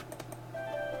good enough.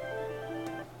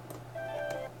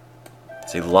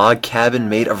 It's a log cabin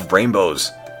made of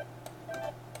rainbows.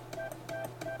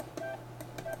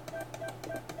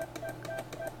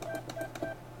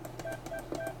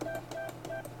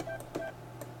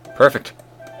 Perfect.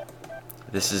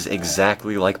 This is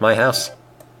exactly like my house.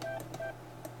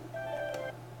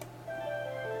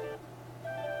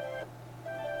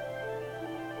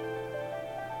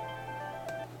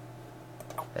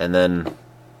 And then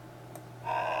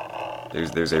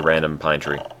there's a random pine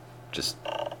tree just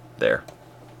there.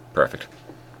 Perfect.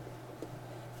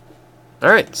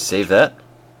 Alright, save that.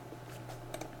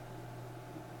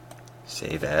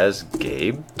 Save as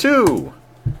Gabe 2.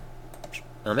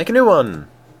 I'll make a new one.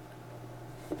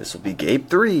 This will be Gabe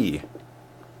 3.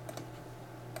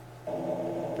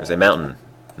 There's a mountain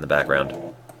in the background.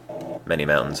 Many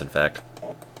mountains, in fact.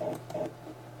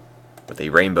 With a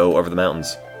rainbow over the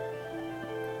mountains.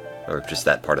 Or just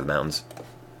that part of the mountains.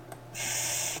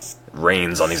 It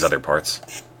rains on these other parts.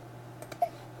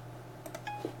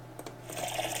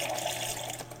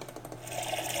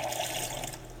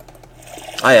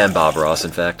 I am Bob Ross, in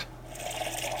fact.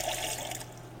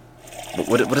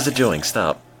 What is it doing?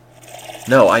 Stop.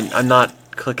 No, I'm not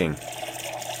clicking.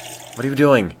 What are you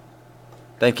doing?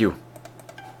 Thank you.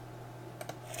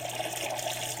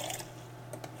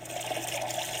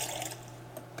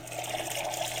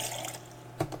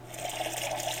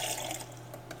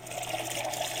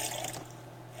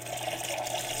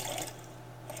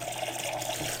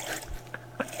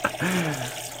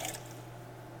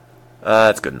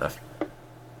 That's good enough.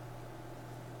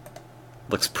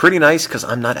 Looks pretty nice because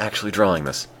I'm not actually drawing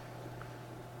this.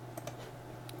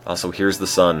 Also, here's the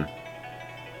sun.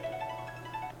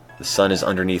 The sun is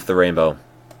underneath the rainbow,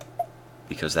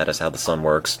 because that is how the sun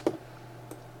works.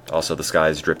 Also, the sky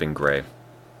is dripping gray.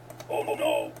 Oh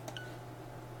no.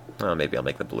 Oh, maybe I'll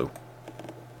make the blue.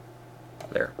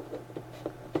 There.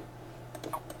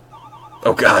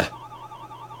 Oh, God!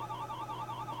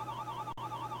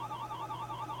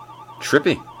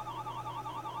 Trippy.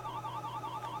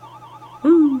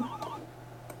 Woo.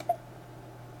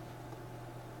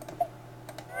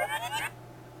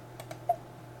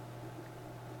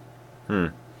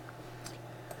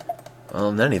 Well,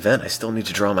 in any event, I still need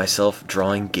to draw myself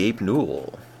drawing Gabe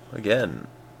Newell. Again.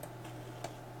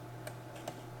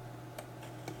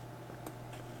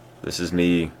 This is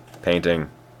me painting.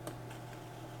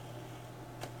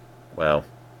 Well,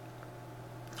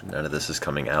 none of this is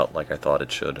coming out like I thought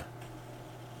it should.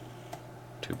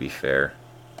 To be fair,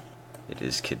 it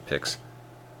is Kid Pics.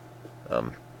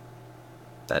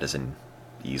 That is an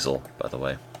easel, by the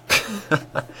way.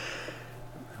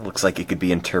 It looks like it could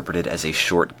be interpreted as a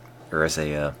short, or as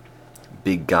a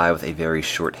big guy with a very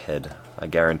short head. I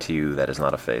guarantee you that is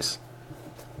not a face.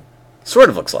 Sort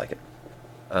of looks like it.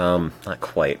 Not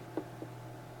quite.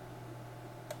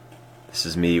 This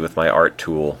is me with my art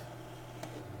tool.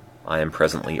 I am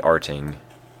presently arting.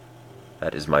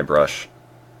 That is my brush.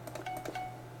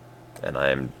 And I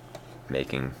am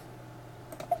making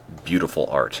beautiful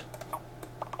art.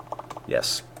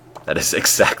 Yes, that is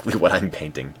exactly what I'm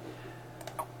painting.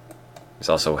 There's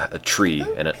also a tree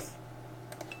in it.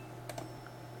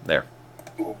 There.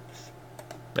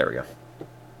 There we go.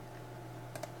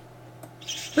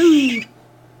 Woo!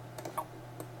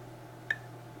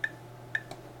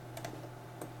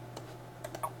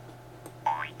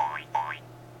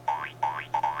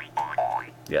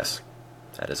 Yes,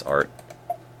 that is art.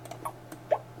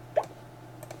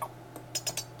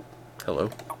 Hello.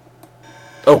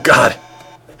 Oh God!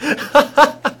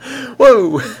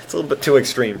 Whoa! It's a little bit too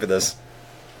extreme for this.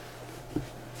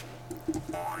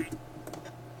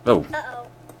 Oh. Uh-oh.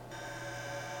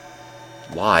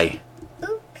 Why?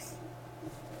 Oops.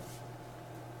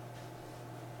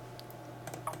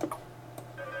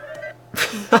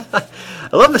 I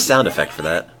love the sound effect for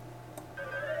that.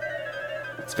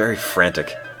 It's very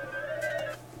frantic.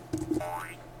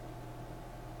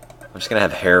 I'm just gonna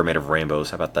have hair made of rainbows.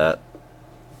 How about that?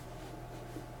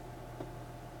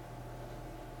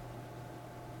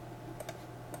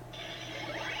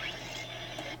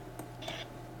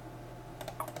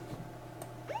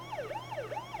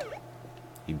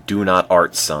 You do not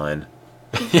art sign.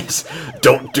 Yes,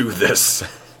 don't do this.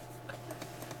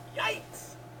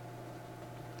 Yikes!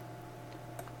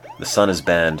 The sun is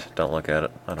banned. Don't look at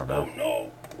it. I don't know. Oh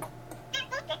no!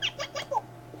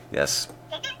 Yes.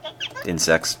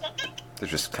 Insects. They're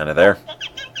just kind of there.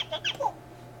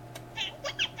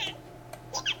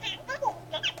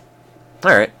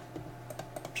 Alright.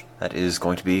 That is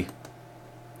going to be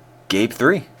Gabe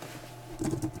 3.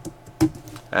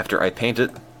 After I paint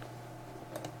it,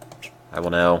 I will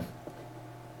now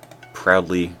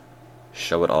proudly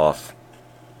show it off.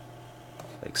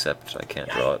 Except I can't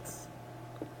draw it.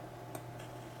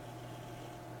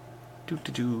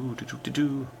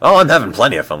 Oh, I'm having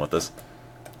plenty of fun with this.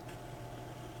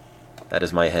 That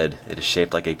is my head. It is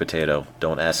shaped like a potato.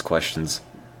 Don't ask questions.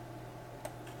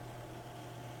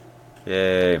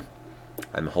 Yay.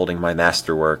 I'm holding my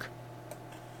masterwork.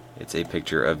 It's a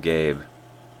picture of Gabe.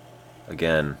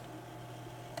 Again.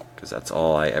 Because that's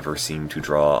all I ever seem to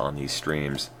draw on these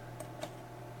streams.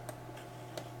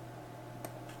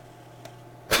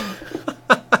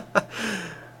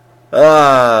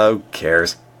 Who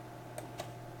cares?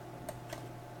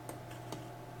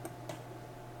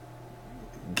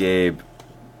 Gabe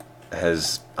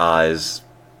has eyes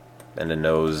and a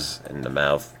nose and a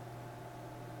mouth,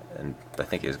 and I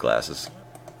think he has glasses.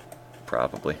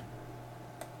 Probably.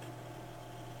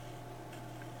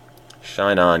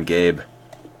 Shine on, Gabe.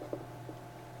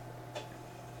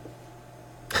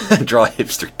 Draw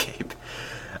hipster Gabe.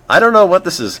 I don't know what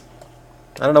this is.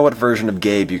 I don't know what version of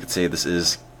Gabe you could say this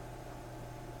is.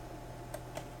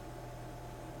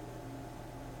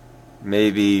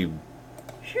 Maybe...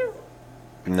 Phew.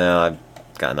 No, I've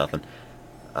got nothing.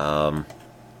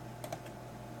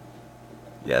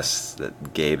 Yes,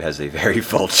 that Gabe has a very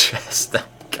full chest. Oh,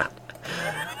 God.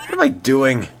 What am I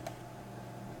doing?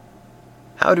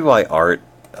 How do I art?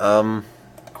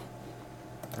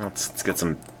 Let's get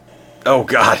some... Oh,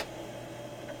 God!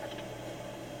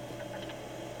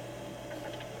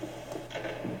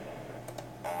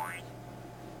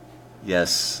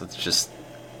 Yes, let's just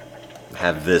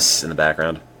have this in the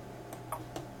background.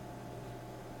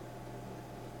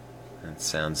 That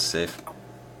sounds safe.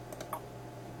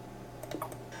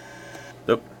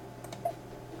 Nope.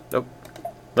 Nope.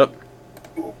 Nope.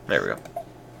 There we go.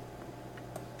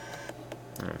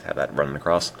 Have that running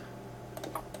across.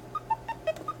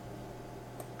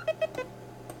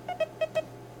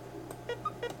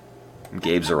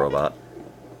 Gabe's a robot.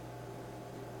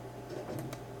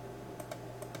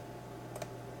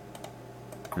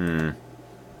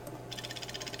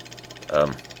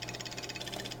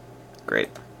 Great.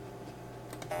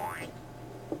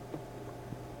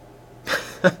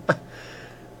 I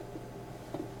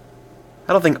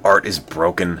don't think art is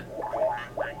broken.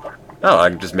 Oh, I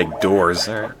can just make doors.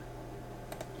 Alright.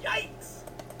 Yikes!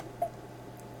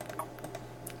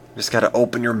 Just gotta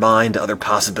open your mind to other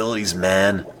possibilities,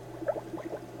 man.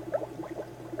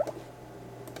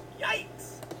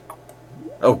 Yikes!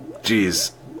 Oh,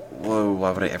 jeez. Whoa,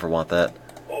 why would I ever want that?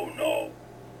 Oh no!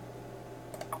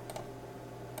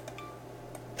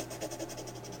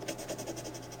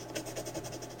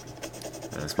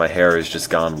 As my hair has just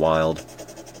gone wild.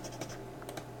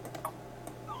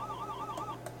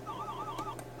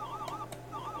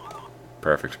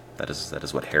 Perfect. That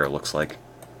is what hair looks like.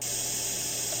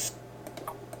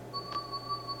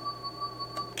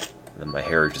 And then my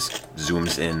hair just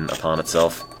zooms in upon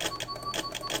itself.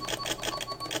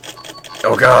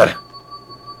 Oh god!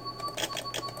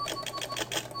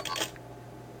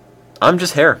 I'm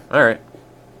just hair. Alright.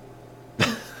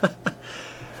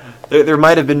 there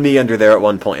might have been me under there at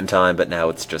one point in time, but now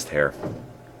it's just hair.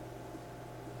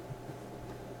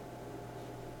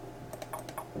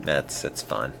 That's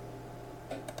fine.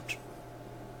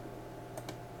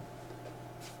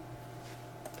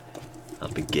 I'll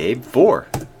be Gabe 4.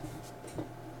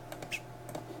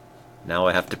 Now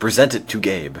I have to present it to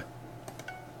Gabe.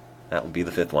 That will be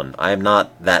the 5th one. I am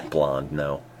not that blonde,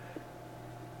 no.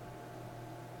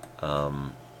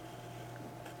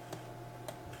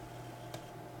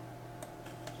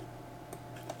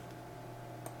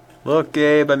 Look,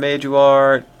 Gabe, I made you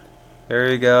art.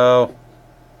 There you go.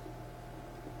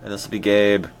 And this will be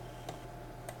Gabe.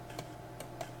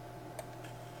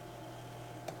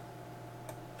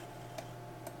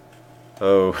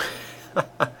 Oh.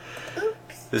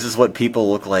 This is what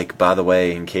people look like, by the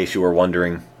way, in case you were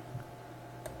wondering.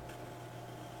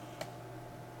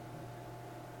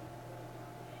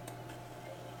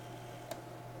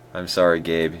 I'm sorry,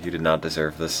 Gabe. You did not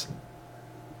deserve this.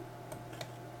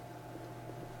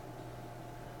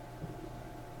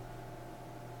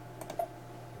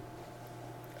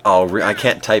 Oh, I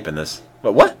can't type in this.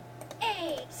 What?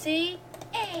 A, C,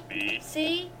 A, B,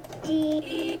 C, D,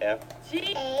 E, F,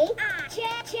 G, A, J,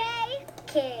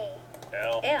 K,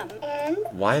 L, M, N,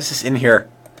 Why is this in here?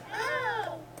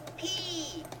 O,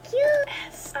 P, Q,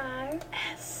 S, R,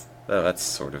 S, Oh, that's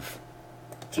sort of...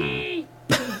 T,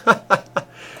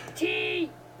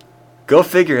 T, Go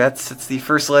figure, that's the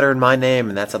first letter in my name,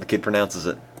 and that's how the kid pronounces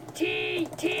it. T,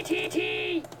 T, T,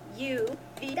 T, U,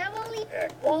 V, W,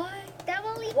 X, Y,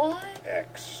 W, Y,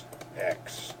 X,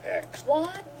 X, X,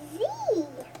 Y, Z.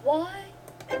 Y,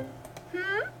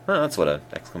 Hmm? Oh, that's what an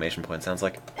exclamation point sounds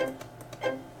like.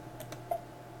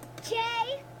 J,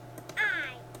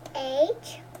 I,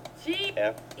 H, G,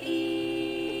 F,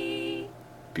 E,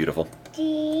 Beautiful.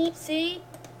 D, C,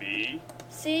 B,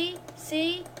 C,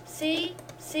 C, C,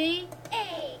 C,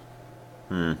 A,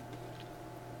 Hmm.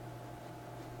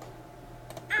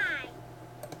 I,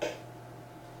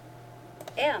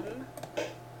 M,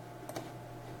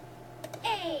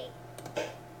 A,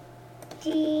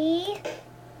 D,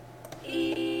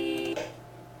 E,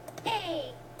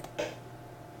 A,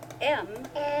 M,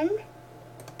 N,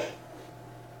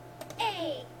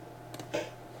 A,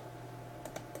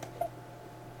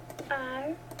 R,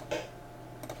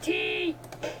 T.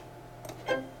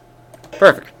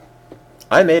 Perfect.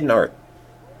 I made an art.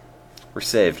 We're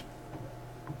saved.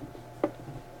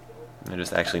 I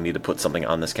just actually need to put something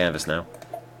on this canvas now.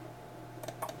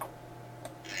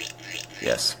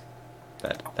 Yes.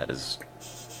 That is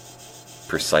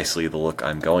precisely the look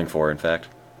I'm going for, in fact.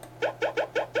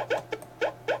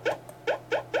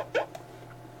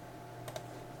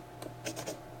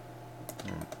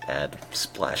 Add a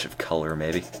splash of color,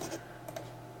 maybe.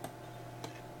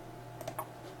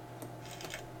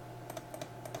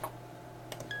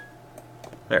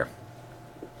 There.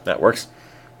 That works.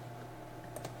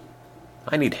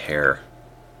 I need hair.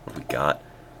 What have we got?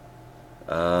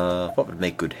 What would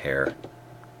make good hair?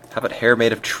 How about hair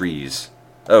made of trees?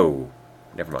 Oh,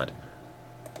 never mind.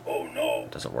 oh no,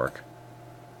 It doesn't work.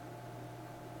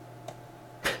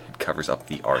 It covers up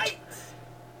the art.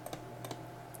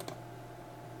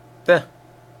 Eh.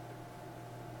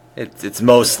 It's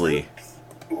mostly...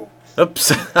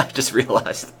 Oops, I just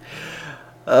realized.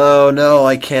 Oh no,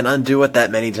 I can't undo it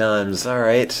that many times.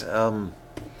 Alright,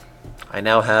 I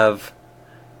now have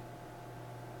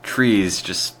trees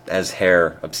just as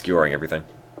hair obscuring everything.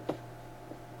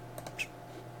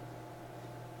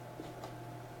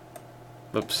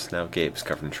 Oops, now Gabe's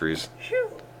covered in trees.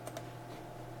 Phew.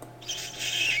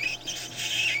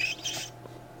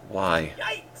 Why?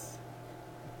 Yikes.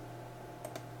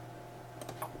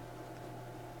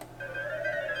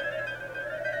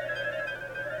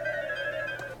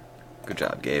 Good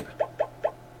job, Gabe.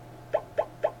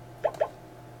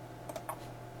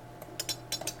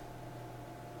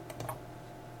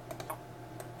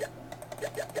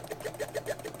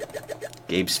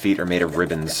 Gabe's feet are made of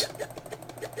ribbons.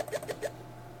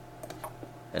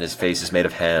 And his face is made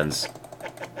of hands.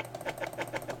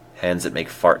 Hands that make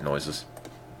fart noises.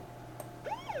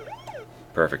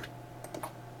 Perfect.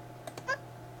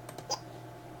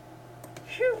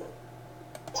 Phew.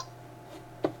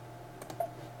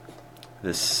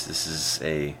 This is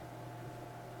a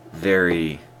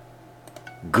very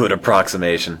good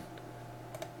approximation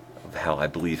of how I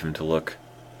believe him to look.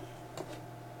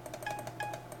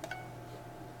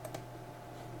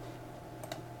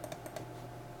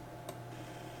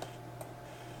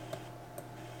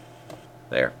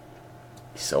 There.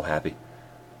 He's so happy.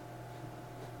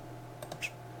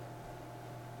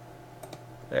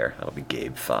 There, that'll be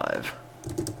Gabe 5.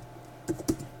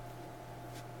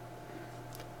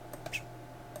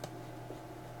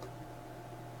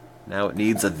 Now it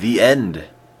needs a the end.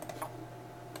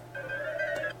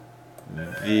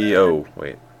 Oh,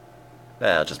 wait.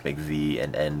 I'll just make the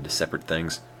and end separate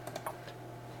things.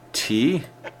 T.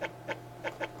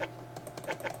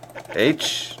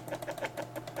 H.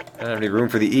 I don't have any room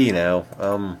for the E now.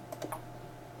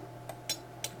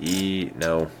 E,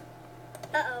 no.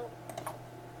 Uh-oh.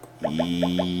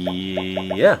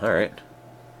 E, yeah, alright.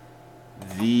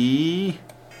 The...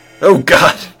 Oh,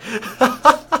 God!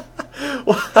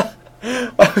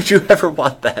 Why would you ever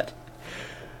want that?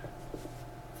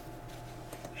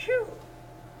 Phew.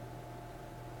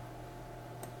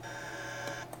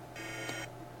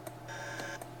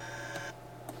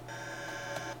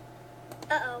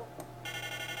 Uh-oh.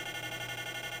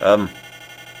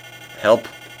 Help.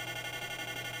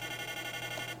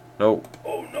 No.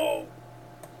 Oh no.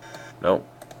 No.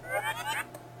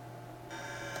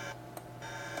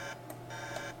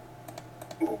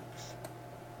 Oops.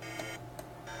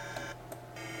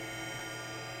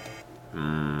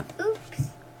 Oops.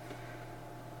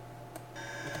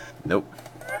 Nope.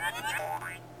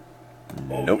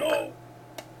 Oh Nope. no.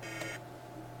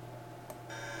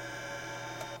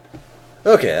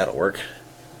 Okay, that'll work.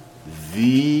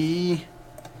 The...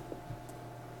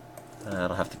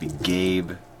 That'll have to be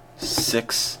Gabe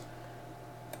 6.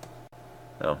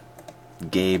 No.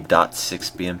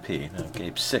 Gabe.6bmp. No,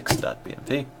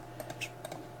 Gabe6.bmp.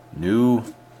 New.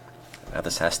 Now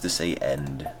this has to say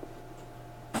end.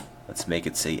 Let's make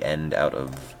it say end out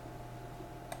of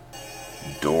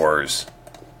doors.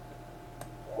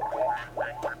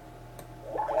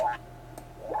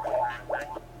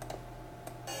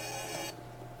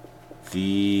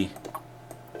 The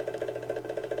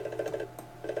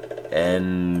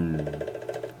N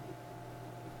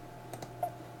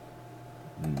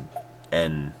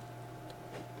N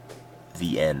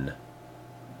the N.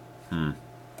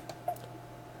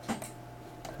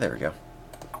 There we go.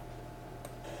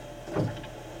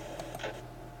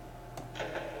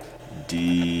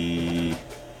 D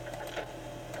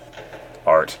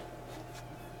art.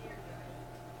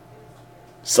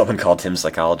 Someone called Tim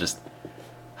psychologist.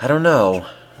 I don't know.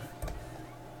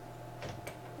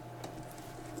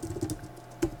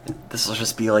 This will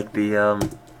just be like the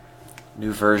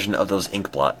new version of those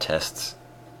ink blot tests.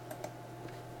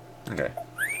 Okay.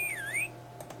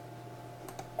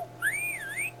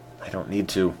 I don't need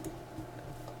to.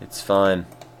 It's fine.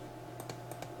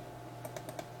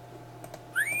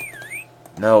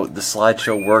 No, the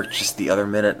slideshow worked just the other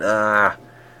minute. Ah.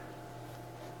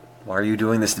 Why are you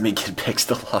doing this to me, Kid Pix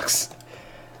Deluxe?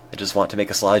 I just want to make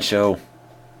a slideshow.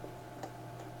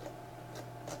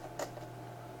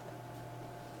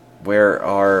 Where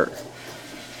are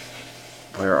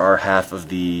half of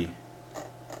the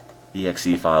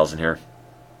exe files in here?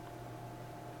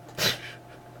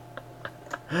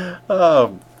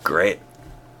 Oh, great.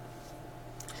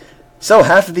 So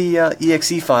half of the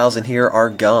exe files in here are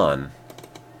gone.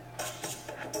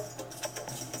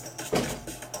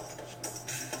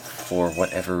 For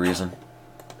whatever reason.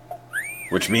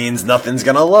 Which means nothing's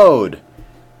gonna load.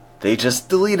 They just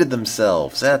deleted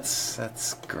themselves.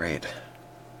 That's great.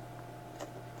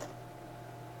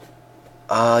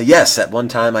 Yes, at one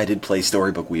time I did play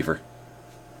Storybook Weaver.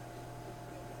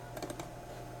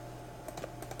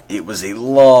 It was a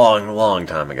long, long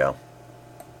time ago.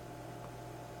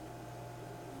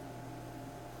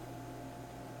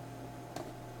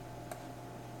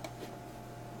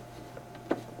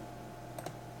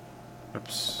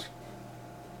 Oops.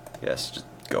 Yes, just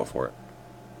go for it.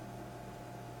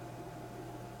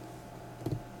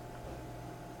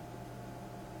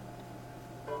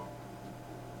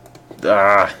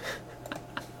 Ah.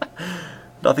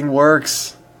 Nothing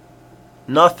works.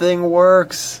 Nothing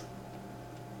works.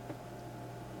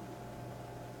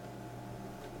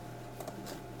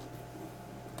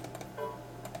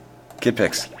 Kid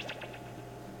Pix.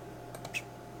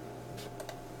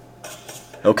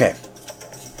 Okay.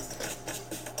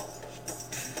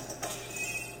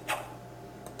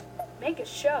 Make a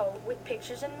show with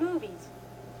pictures and movies.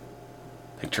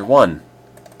 Picture 1,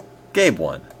 Gabe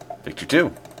 1. Picture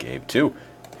 2, Gabe 2.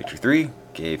 Picture 3,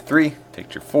 Gabe 3.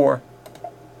 Picture 4,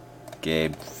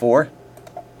 Gabe 4.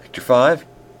 Picture 5,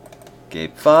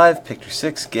 Gabe 5. Picture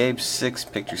 6, Gabe 6.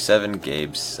 Picture 7,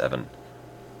 Gabe 7.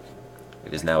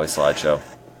 It is now a slideshow.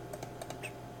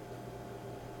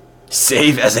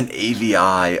 Save as an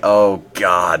AVI. Oh,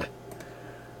 God.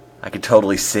 I could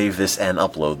totally save this and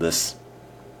upload this.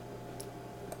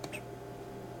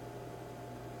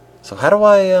 So how do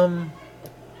I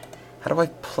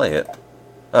play it?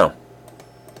 Oh.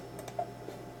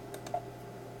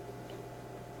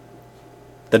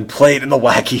 Then play it in the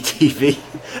wacky TV.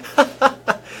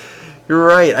 You're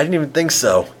right, I didn't even think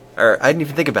so. Or, I didn't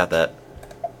even think about that.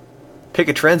 Pick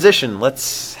a transition,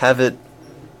 let's have it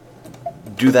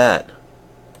do that.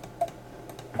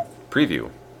 Preview.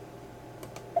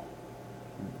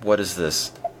 What is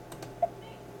this?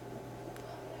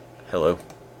 Hello.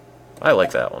 I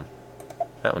like that one.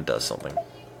 That one does something.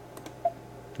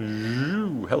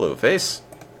 Ooh, hello, face.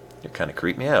 You kind of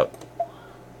creep me out.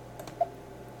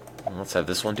 Let's have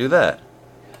this one do that.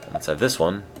 Let's have this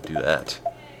one do that.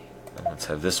 And let's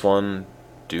have this one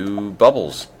do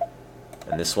bubbles.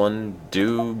 And this one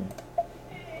do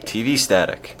TV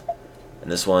static.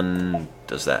 And this one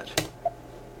does that.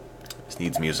 This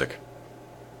needs music.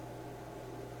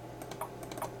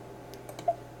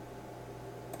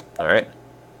 Alright.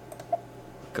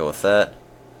 Go with that.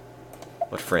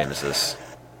 What frame is this?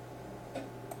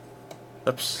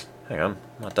 Oops. Hang on.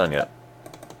 I'm not done yet.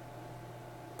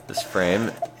 This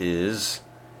frame is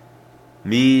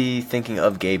me thinking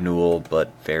of Gabe Newell,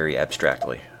 but very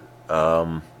abstractly.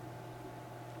 What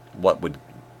would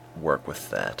work with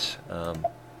that?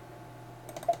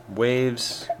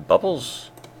 Waves,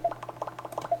 bubbles?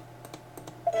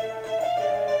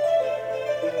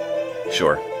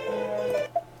 Sure.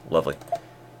 Lovely.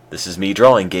 This is me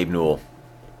drawing Gabe Newell.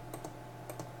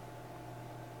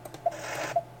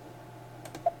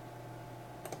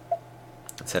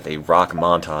 Let's have a rock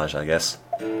montage, I guess.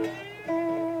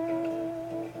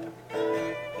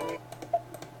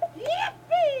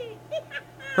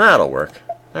 That'll work.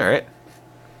 Alright.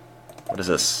 What is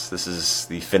this? This is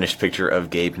the finished picture of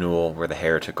Gabe Newell where the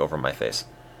hair took over my face.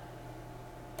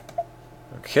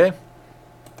 Okay.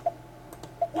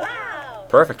 Wow!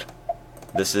 Perfect.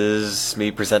 This is me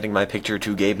presenting my picture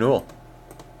to Gabe Newell.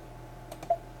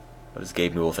 What does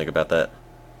Gabe Newell think about that?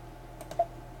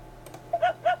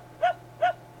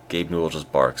 Gabe Newell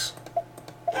just barks.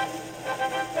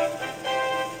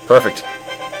 Perfect.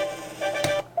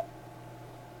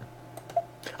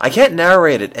 I can't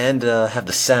narrate it and have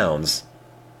the sounds.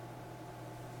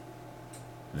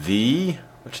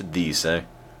 What should these say?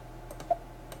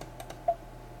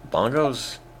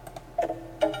 Bongos?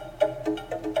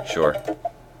 Sure.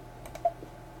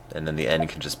 And then the end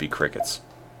can just be crickets.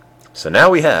 So now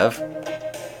we have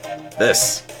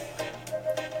this.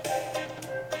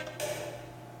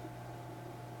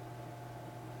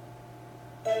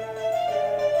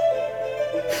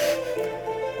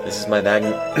 This is my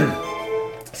magnum.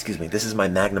 Excuse me. This is my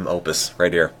magnum opus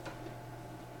right here.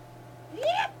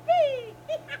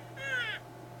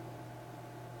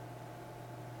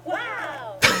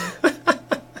 Wow!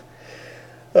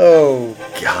 Oh,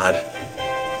 God.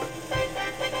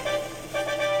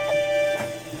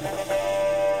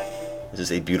 This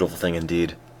is a beautiful thing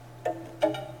indeed.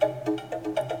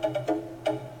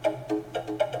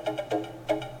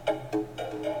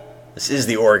 This is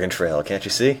the Oregon Trail, can't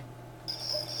you see?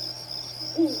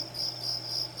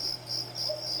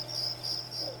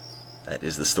 That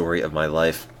is the story of my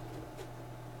life.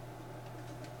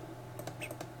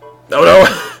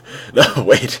 Oh no! No,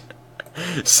 wait.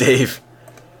 Save.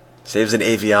 Saves an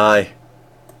AVI.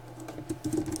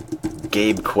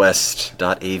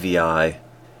 GabeQuest.avi.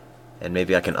 And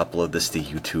maybe I can upload this to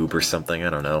YouTube or something, I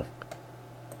don't know.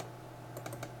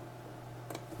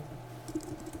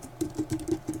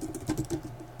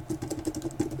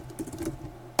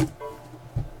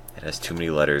 It has too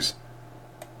many letters.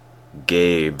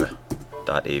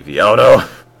 Gabe.avi. Oh no!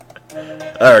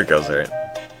 There it goes, alright.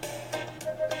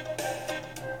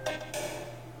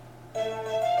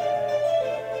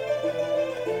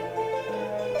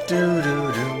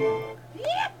 Do-do-do.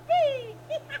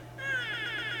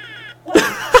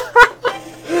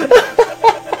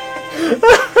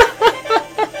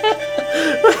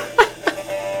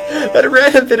 That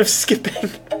random bit of skipping.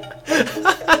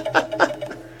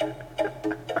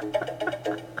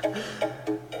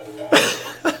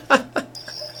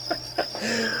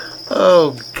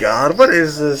 Oh God, what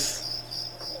is this?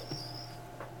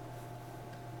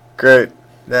 Great.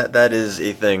 That is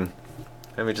a thing.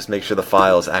 Let me just make sure the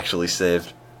file is actually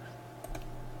saved.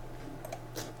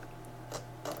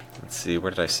 Let's see,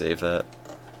 where did I save that?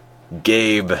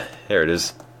 Gabe. There it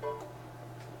is.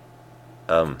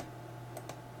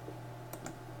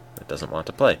 It doesn't want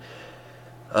to play.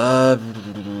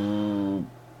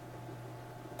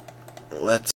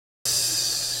 Let's...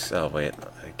 Oh, wait.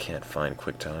 I can't find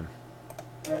QuickTime.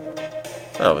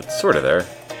 Oh, it's sort of there.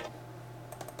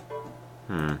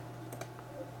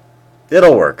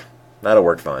 It'll work. That'll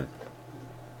work fine.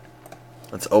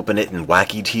 Let's open it in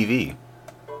Wacky TV.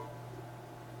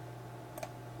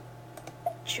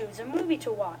 Choose a movie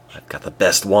to watch. I've got the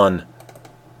best one.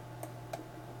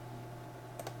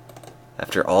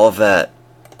 After all of that...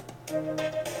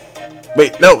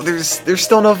 Wait, no, there's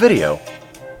still no video.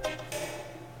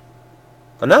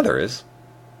 Oh, now there is.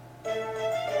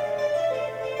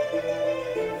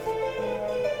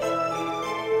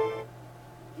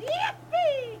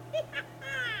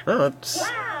 Oh, it's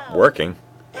working.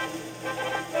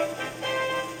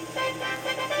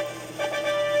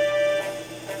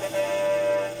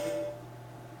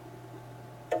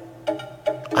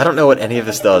 I don't know what any of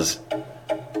this does.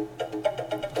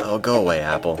 Oh, go away,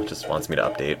 Apple. It just wants me to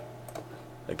update.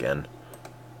 Again.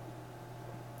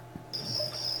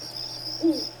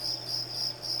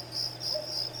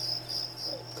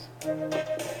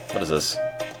 What is this?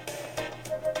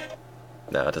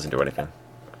 No, it doesn't do anything.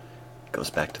 It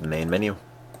goes back to the main menu.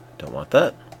 Don't want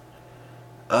that.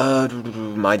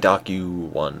 My Docu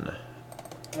 1.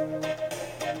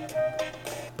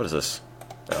 What is this?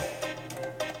 Oh.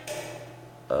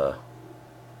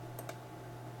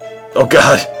 Oh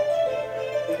god!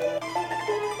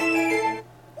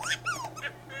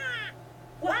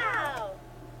 Wow!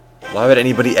 Why would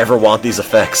anybody ever want these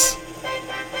effects?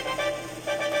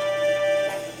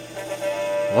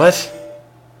 What?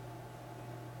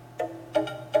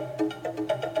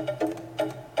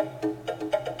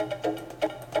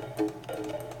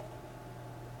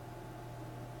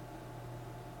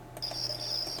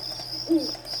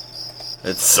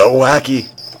 It's so wacky.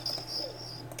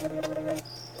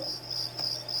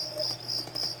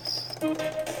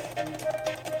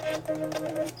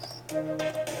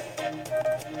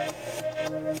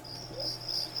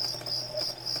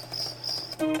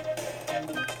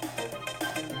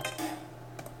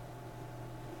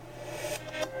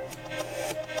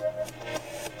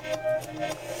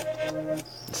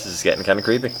 This is getting kind of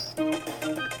creepy.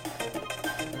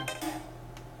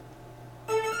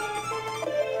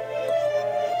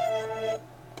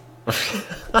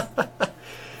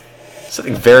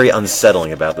 Something very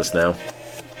unsettling about this now.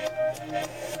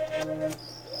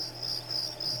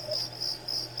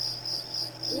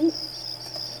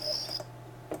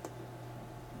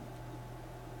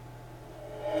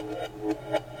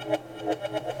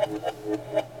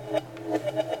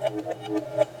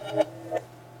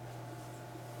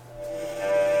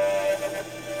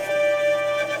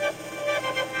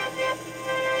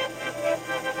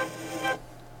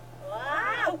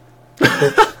 Wow!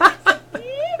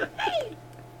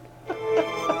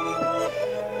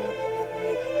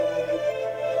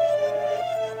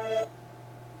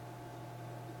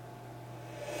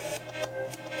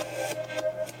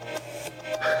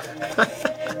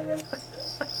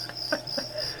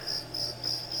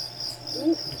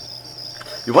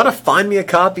 You want to find me a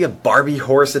copy of Barbie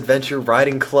Horse Adventure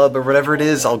Riding Club or whatever it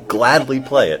is? I'll gladly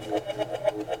play it.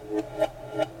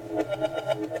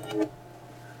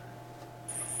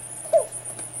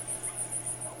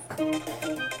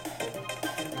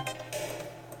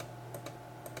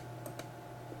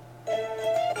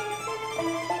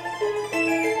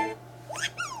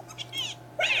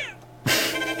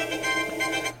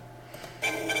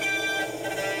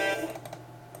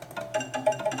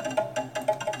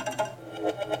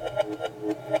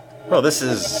 Well, this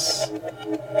is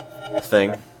a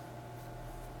thing.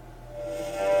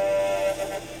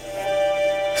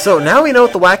 So now we know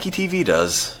what the Wacky TV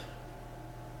does.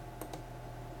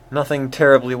 Nothing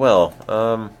terribly well.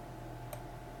 I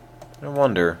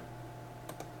wonder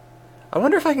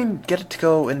if I can get it to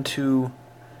go into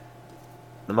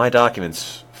the My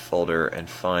Documents folder and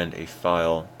find a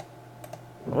file.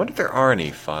 I wonder if there are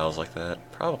any files like that.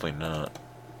 Probably not.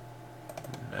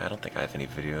 I don't think I have any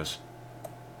videos.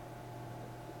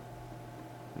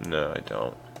 No, I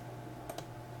don't.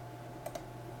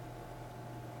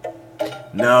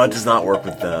 No, it does not work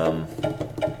with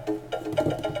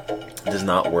it does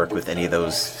not work with any of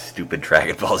those stupid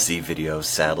Dragon Ball Z videos,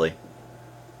 sadly.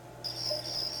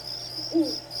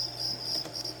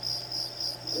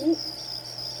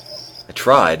 I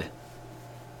tried.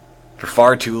 For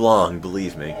far too long,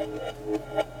 believe me.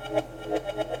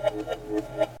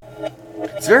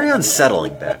 It's very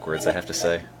unsettling backwards, I have to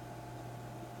say.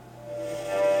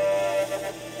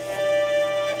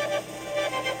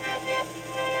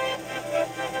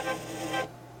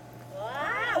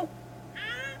 Wow!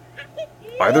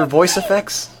 Are there voice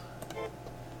effects?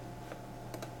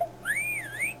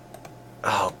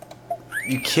 Oh,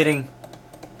 you kidding? You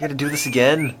gotta do this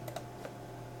again?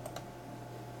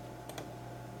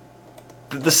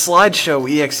 The slideshow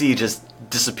EXE just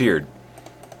disappeared.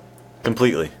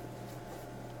 Completely.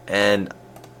 And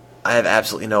I have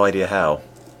absolutely no idea how.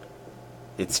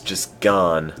 It's just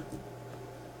gone.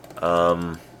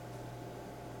 I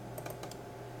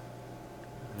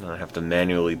have to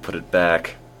manually put it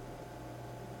back.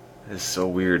 This is so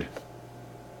weird.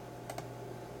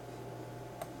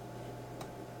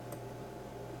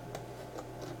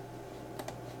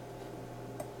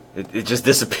 It just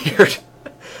disappeared.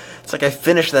 It's like I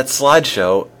finished that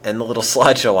slideshow, and the little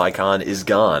slideshow icon is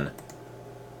gone.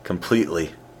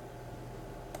 Completely.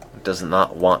 It does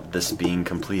not want this being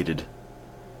completed.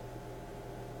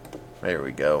 There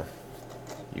we go.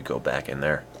 You go back in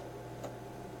there.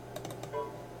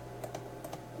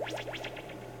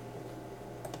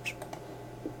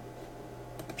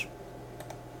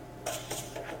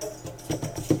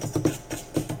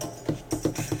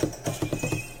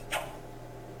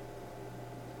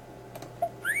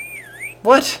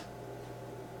 What?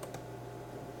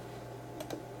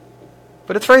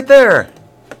 But it's right there.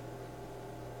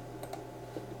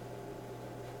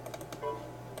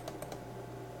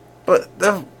 But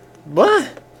the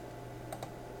what?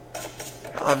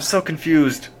 I'm so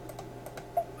confused.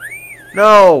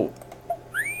 No.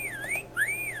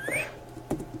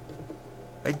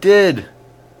 I did.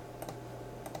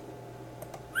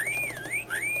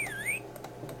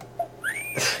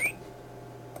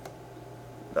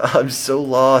 I'm so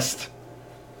lost.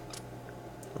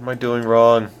 What am I doing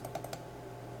wrong?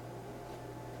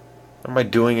 What am I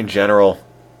doing in general?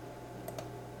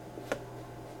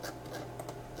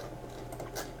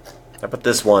 How about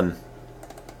this one?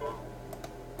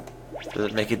 Does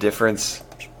it make a difference?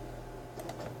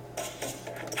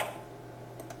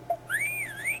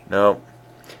 No.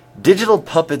 Digital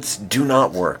puppets do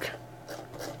not work.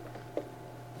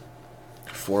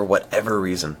 For whatever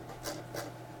reason.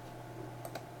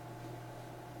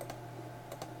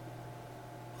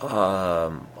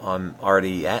 I'm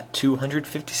already at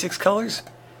 256 colors.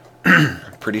 I'm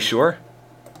pretty sure.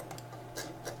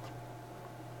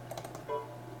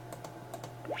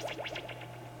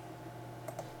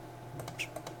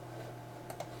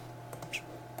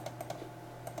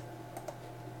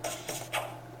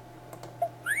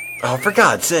 Oh, for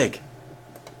God's sake.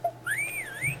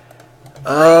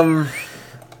 I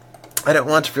don't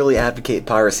want to really advocate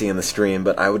piracy in the stream,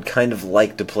 but I would kind of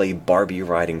like to play Barbie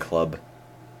Riding Club.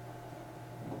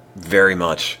 Very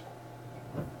much.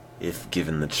 If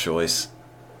given the choice.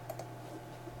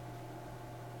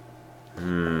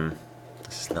 This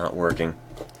is not working.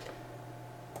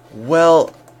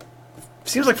 Well,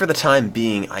 seems like for the time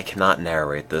being I cannot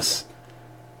narrate this.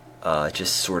 It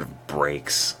just sort of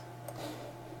breaks.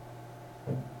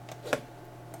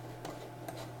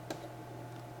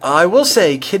 I will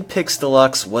say KidPix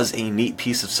Deluxe was a neat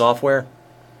piece of software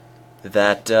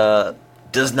that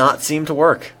does not seem to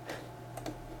work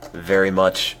very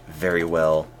much, very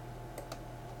well,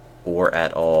 or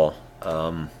at all.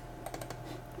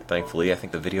 Thankfully, I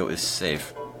think the video is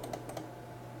safe.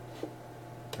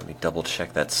 Let me double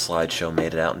check that slideshow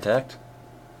made it out intact.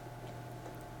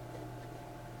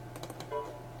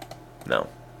 No.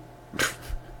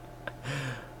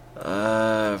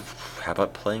 How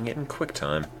about playing it in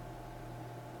QuickTime?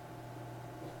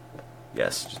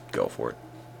 Yes, just go for it.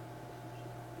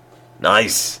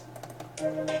 Nice!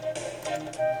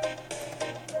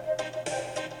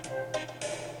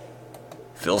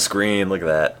 Fill screen, look at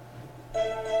that.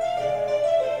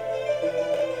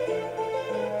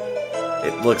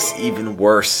 It looks even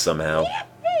worse somehow.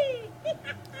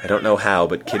 I don't know how,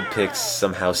 but KidPix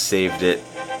somehow saved it.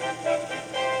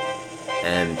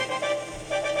 And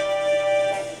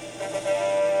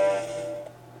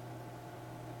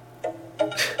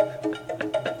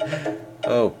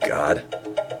oh God.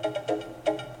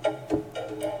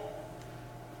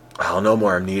 Oh, no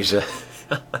more amnesia.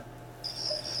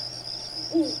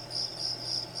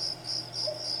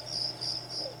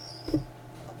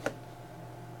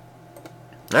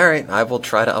 Alright, I will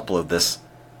try to upload this.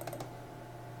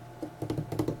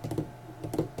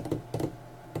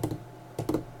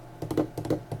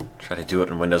 Try to do it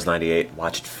in Windows 98.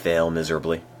 Watch it fail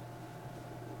miserably.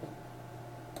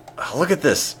 Oh, look at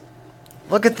this.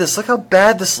 Look at this. Look how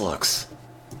bad this looks.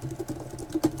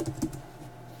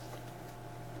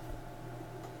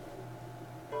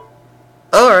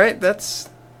 Alright, it's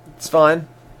fine.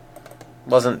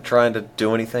 Wasn't trying to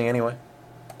do anything anyway.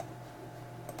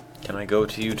 Can I go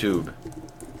to YouTube?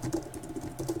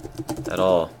 At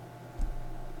all?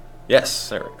 Yes,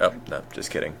 there we go. Oh, no, just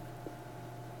kidding.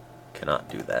 Cannot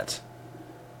do that.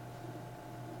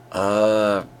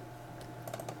 I'm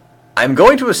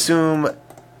going to assume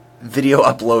video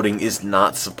uploading is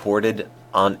not supported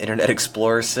on Internet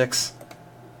Explorer 6.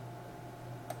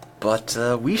 But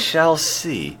we shall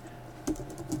see.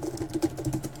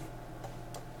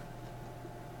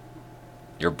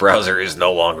 Your browser is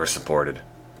no longer supported.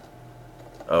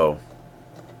 Oh.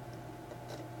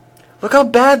 Look how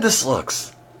bad this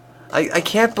looks! I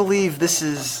can't believe this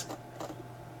is...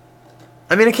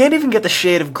 I mean, I can't even get the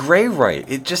shade of gray right.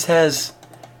 It just has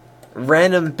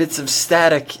random bits of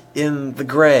static in the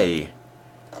gray.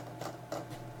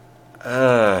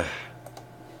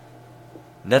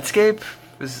 Netscape?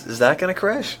 Is that gonna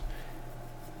crash?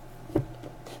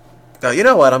 Oh, you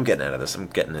know what? I'm getting out of this. I'm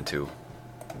getting into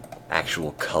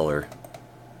actual color.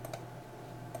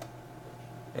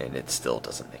 And it still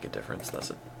doesn't make a difference,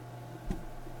 does it?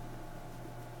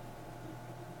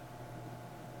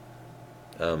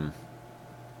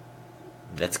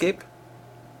 Netscape?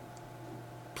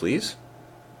 Please?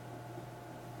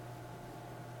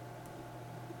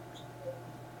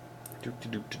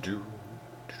 Do.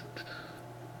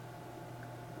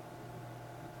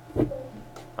 I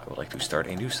would like to start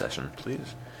a new session,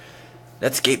 please.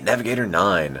 Netscape Navigator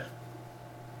 9.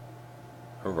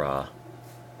 Hurrah.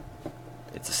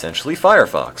 It's essentially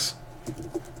Firefox.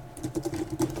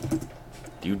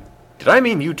 Did I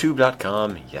mean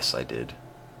YouTube.com? Yes, I did.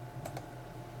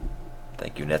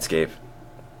 Thank you, Netscape.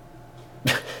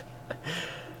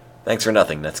 Thanks for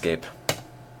nothing, Netscape.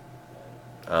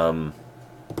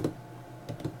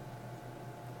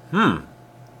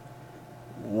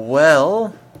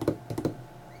 Well...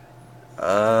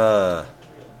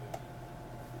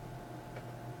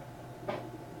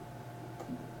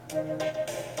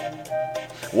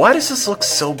 Why does this look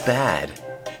so bad?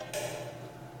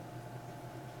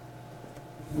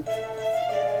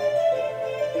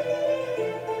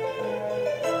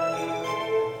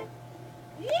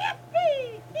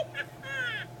 Yippee!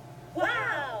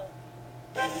 Wow!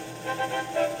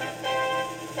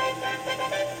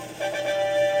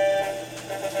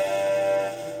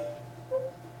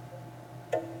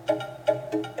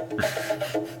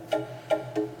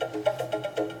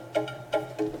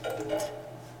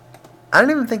 I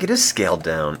don't even think it is scaled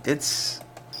down. It's...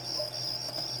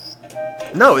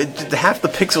 No, half the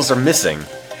pixels are missing.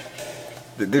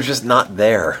 They're just not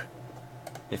there,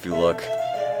 if you look.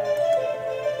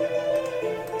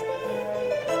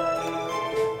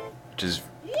 Which is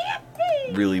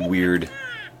really weird.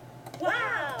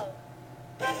 Wow!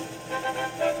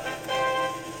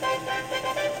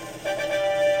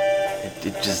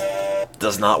 It just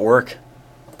does not work.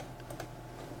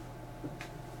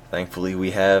 Thankfully,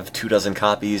 we have 24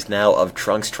 copies now of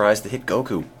Trunks Tries to Hit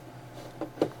Goku.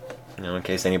 You know, in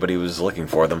case anybody was looking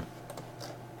for them.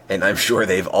 And I'm sure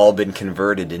they've all been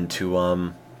converted into,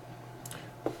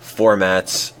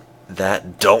 formats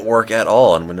that don't work at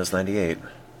all on Windows 98.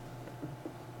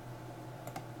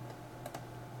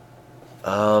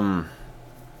 Alright,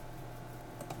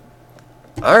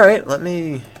 let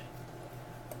me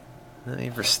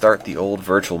restart the old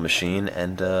virtual machine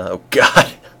and, oh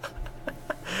god!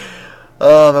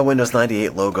 Oh, my Windows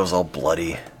 98 logo's all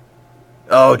bloody.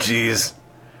 Oh, jeez.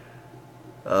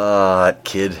 That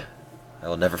kid. I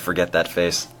will never forget that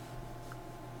face.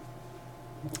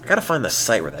 I gotta find the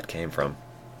site where that came from.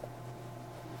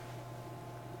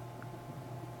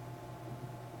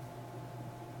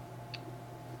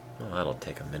 Oh, that'll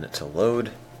take a minute to load.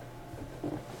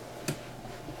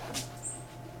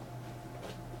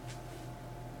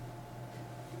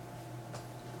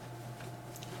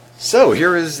 So,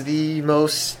 here is the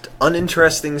most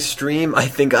uninteresting stream I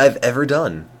think I've ever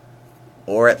done.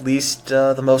 Or at least,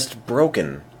 the most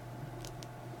broken.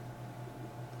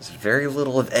 There's very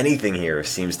little of anything here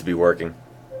seems to be working.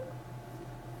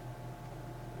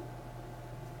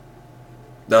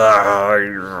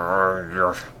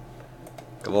 Go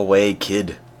away,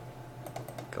 kid.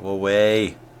 Go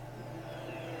away.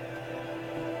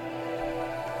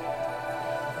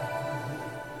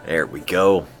 There we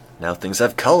go. Now things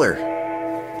have color.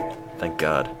 Thank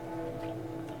God.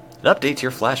 An update to your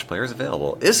Flash player is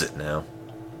available. Is it now?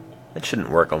 It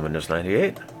shouldn't work on Windows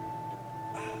 98.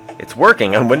 It's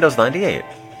working on Windows 98.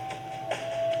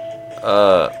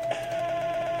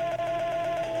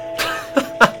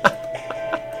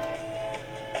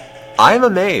 I'm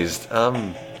amazed.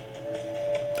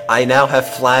 I now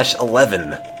have Flash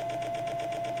 11.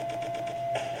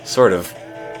 Sort of.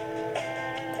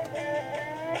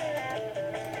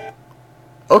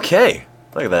 Okay,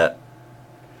 look at that.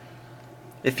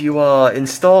 If you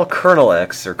install kernel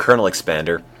X or kernel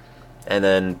expander and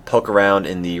then poke around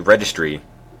in the registry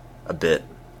a bit,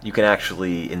 you can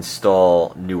actually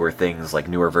install newer things like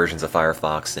newer versions of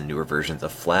Firefox and newer versions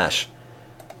of Flash,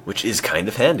 which is kind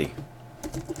of handy.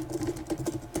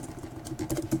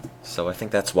 So I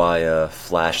think that's why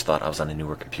Flash thought I was on a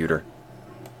newer computer.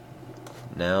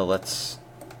 Now let's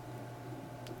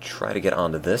try to get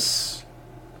onto this.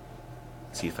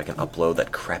 Let's See if I can upload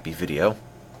that crappy video.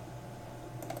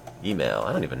 Email,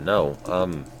 I don't even know. I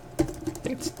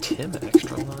think it's Tim at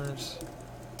Extra Lives.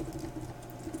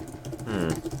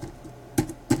 I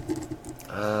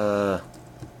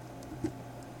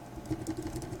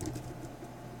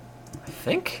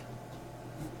think?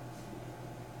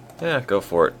 Yeah, go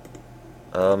for it.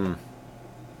 Upload!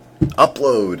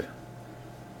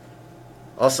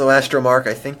 Also, Astromark,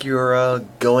 I think you're,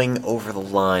 going over the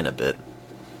line a bit.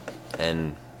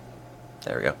 And,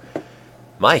 there we go.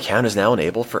 My account is now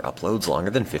enabled for uploads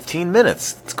longer than 15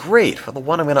 minutes. It's great, for the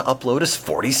one I'm gonna upload is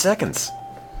 40 seconds.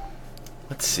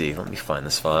 Let's see, let me find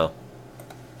this file.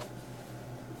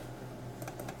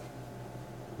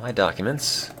 My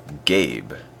documents,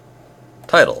 Gabe.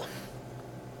 Title: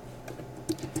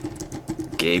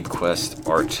 Gabe Quest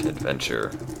Art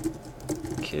Adventure.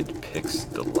 Kid Pix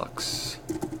Deluxe.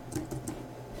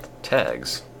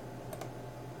 Tags.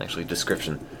 Actually,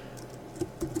 description.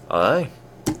 I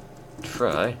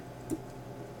try.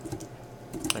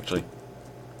 Actually.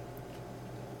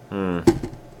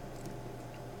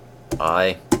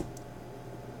 I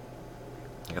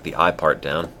got the I part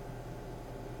down.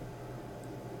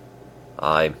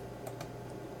 I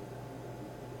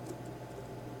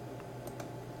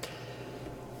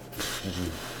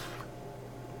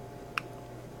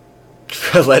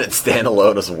let it stand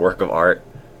alone as a work of art.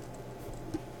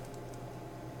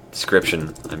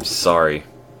 Description: I'm sorry.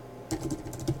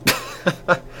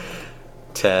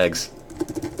 Tags: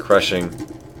 crushing,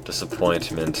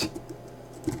 disappointment,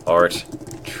 art,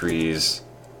 trees,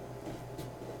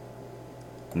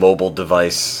 mobile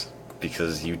device,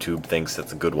 because YouTube thinks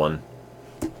that's a good one.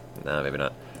 Nah, maybe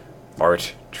not.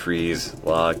 Art, trees,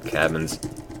 log cabins,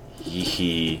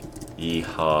 yee-hee,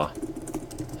 yee-haw,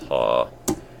 haw.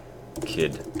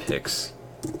 Kid Pix,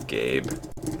 Gabe,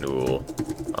 Newell,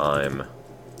 I'm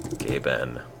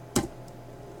Gaben.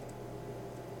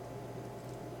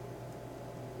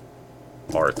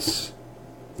 Arts,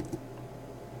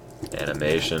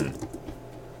 animation,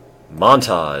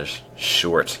 montage,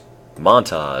 short,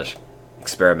 montage,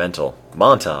 experimental,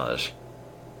 montage,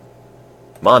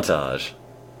 montage.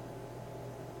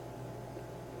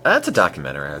 That's a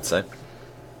documentary, I'd say.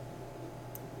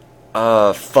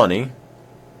 Funny,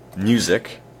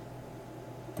 music,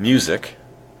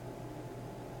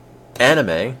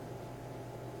 anime,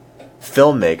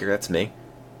 filmmaker, that's me,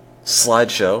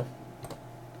 slideshow,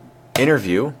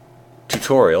 interview,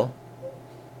 tutorial,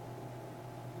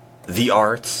 the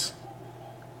arts,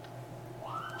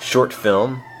 short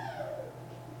film,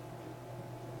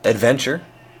 adventure,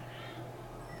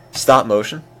 stop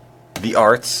motion, the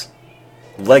arts,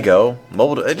 Lego,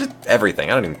 mobile, just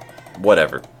everything. I don't even,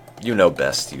 whatever. You know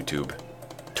best, YouTube.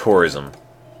 Tourism,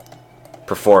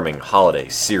 performing, holiday,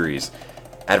 series,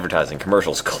 advertising,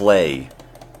 commercials, clay,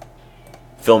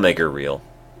 filmmaker reel.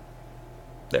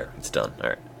 There, it's done.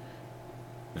 Alright.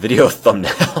 Video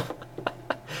thumbnail.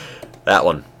 That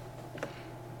one.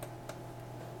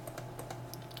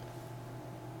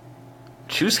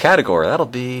 Choose category. That'll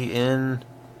be in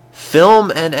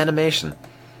film and animation.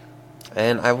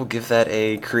 And I will give that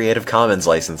a Creative Commons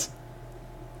license.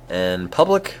 And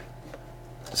public,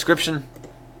 description,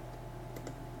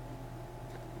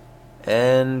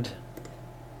 and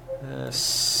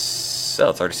so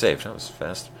it's already saved. That was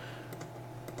fast.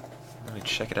 Let me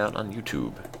check it out on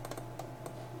YouTube.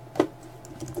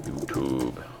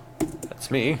 YouTube. That's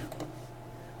me.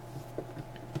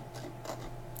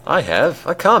 I have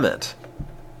a comment.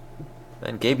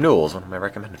 And Gabe Newell is one of my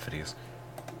recommended videos.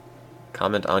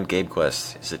 Comment on Gabe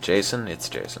Quest. Is it Jason? It's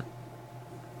Jason.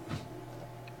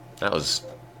 That was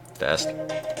fast.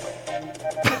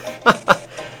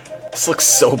 This looks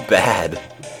so bad.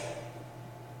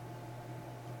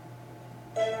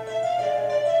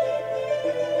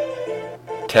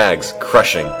 Tags,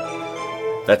 crushing.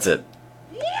 That's it.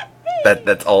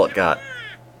 That's all it got.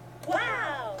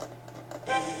 Wow!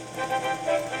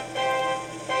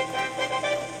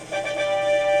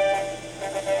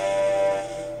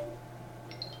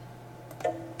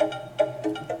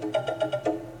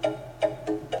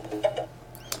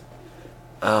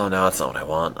 Oh, no, that's not what I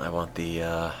want. I want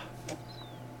the,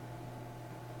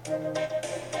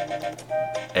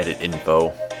 edit info.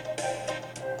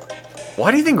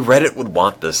 Why do you think Reddit would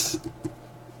want this?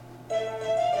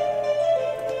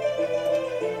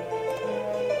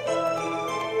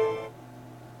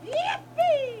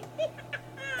 Yippee!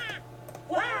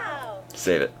 Wow!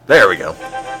 Save it. There we go.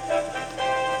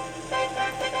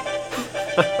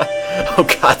 Oh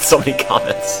god, so many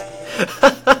comments.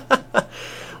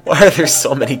 Why are there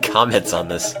so many comments on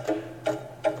this?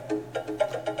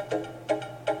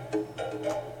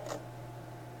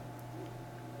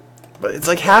 But it's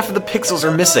like half of the pixels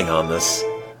are missing on this.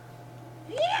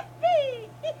 Yippee!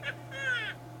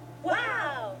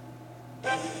 Wow!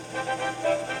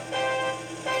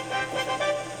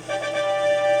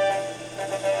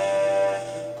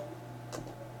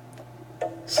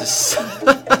 This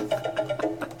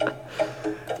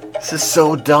is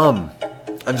so dumb.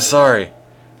 I'm sorry.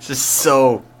 This is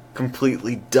so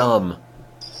completely dumb.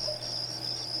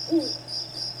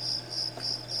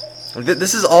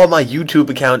 This is all my YouTube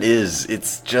account is.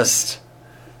 It's just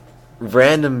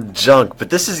random junk. But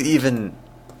this is even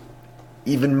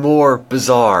more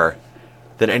bizarre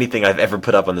than anything I've ever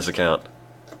put up on this account.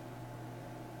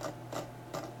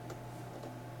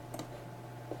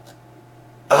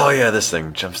 Oh yeah, this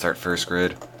thing. Jumpstart first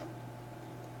grade.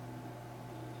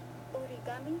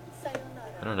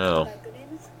 I don't know.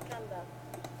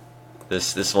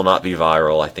 This will not be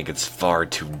viral. I think it's far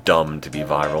too dumb to be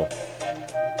viral.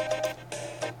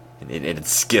 And it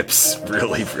skips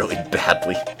really, really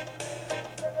badly.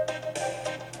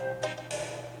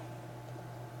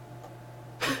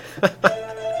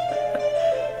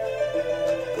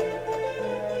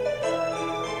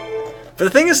 But the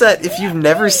thing is that if you've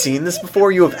never seen this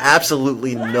before, you have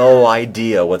absolutely no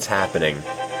idea what's happening.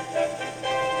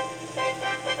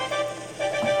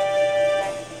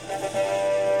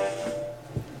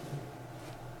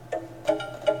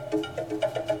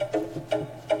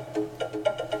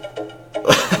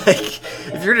 Like,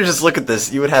 if you were to just look at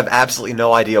this, you would have absolutely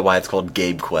no idea why it's called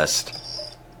Gabe Quest.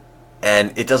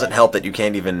 And it doesn't help that you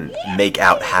can't even make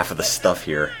out half of the stuff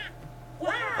here.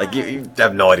 Like, you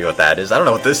have no idea what that is. I don't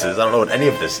know what this is. I don't know what any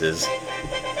of this is.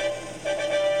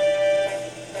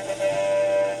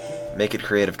 Make it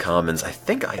Creative Commons. I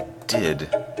think I did.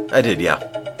 I did, yeah.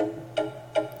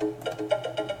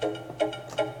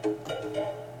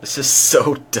 This is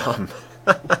so dumb.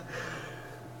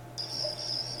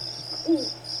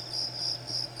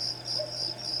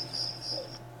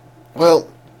 Well,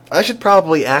 I should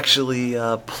probably actually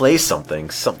play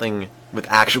something with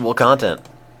actual content.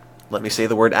 Let me say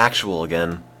the word actual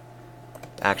again.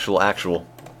 Actual. Hey,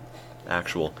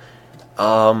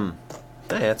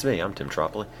 that's me. I'm Tim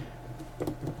Tropoli.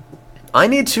 I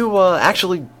need to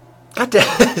actually... God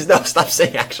damn. No, stop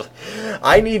saying actually.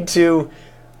 I need to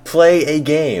play a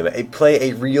game.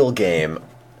 Play a real game.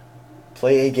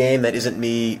 Play a game that isn't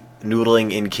me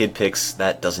noodling in kid pics.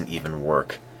 That doesn't even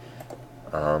work.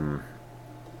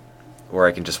 Or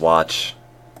I can just watch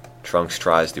Trunks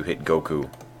tries to hit Goku.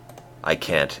 I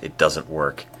can't. It doesn't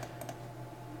work.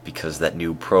 Because that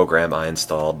new program I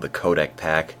installed, the codec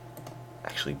pack,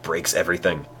 actually breaks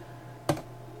everything.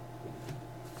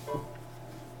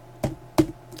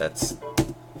 That's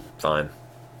fine.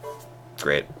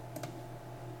 Great.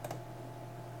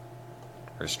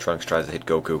 Where's Trunks tries to hit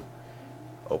Goku?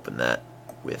 Open that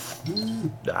with...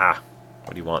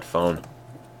 what do you want, phone?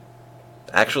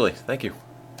 Actually, thank you.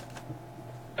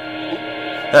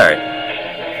 Alright.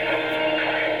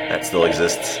 That still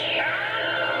exists.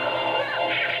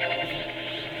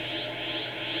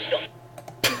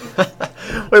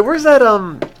 Wait, where's that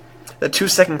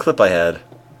 2-second clip I had?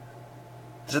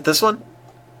 Is it this one?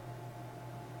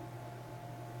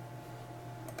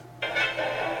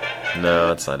 No,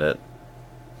 that's not it.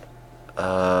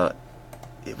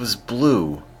 It was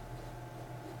blue.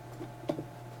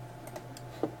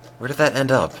 Where did that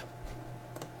end up?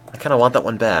 I kind of want that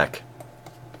one back.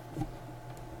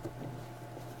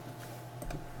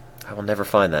 I will never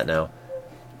find that now.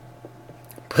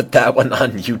 Put that one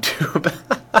on YouTube.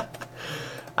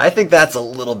 I think that's a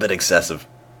little bit excessive.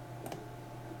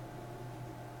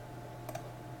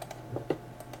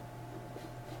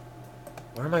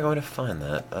 Where am I going to find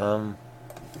that?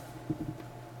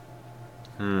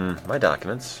 My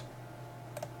documents.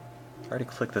 I already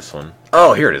clicked this one.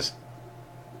 Oh, here it is.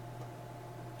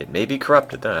 It may be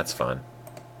corrupted. No, that's fine.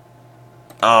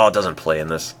 Oh, it doesn't play in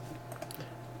this.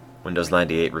 Windows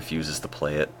 98 refuses to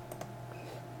play it.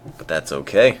 But that's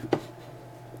okay.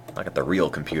 I got the real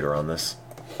computer on this.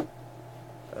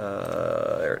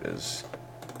 There it is.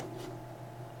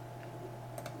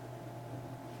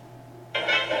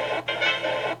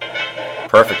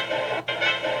 Perfect.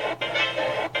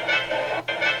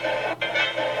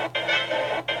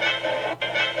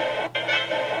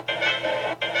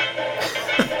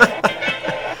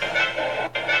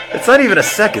 It's not even a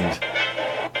second.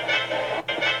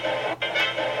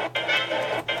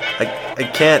 I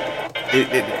can't.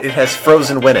 It has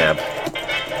frozen Winamp.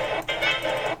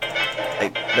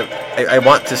 I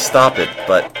want to stop it,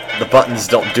 but the buttons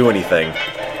don't do anything.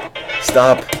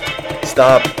 Stop.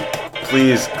 Stop.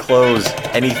 Please close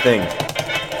anything.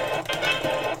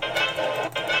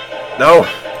 No,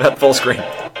 not full screen.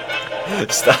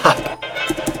 Stop.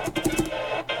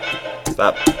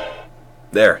 Stop.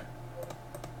 There.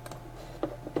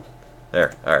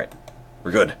 There. Alright.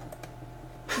 We're good.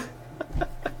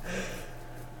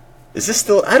 Is this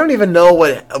still... I don't even know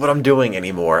what I'm doing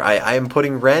anymore. I am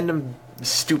putting random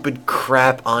stupid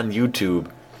crap on YouTube.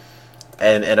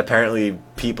 And apparently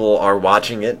people are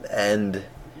watching it, and...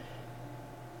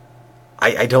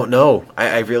 I don't know.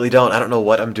 I really don't. I don't know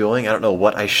what I'm doing. I don't know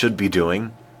what I should be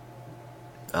doing.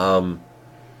 I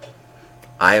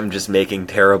am just making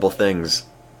terrible things.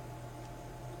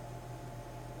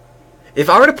 If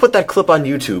I were to put that clip on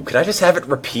YouTube, could I just have it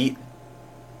repeat?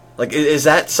 Like, is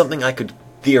that something I could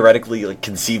theoretically, like,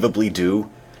 conceivably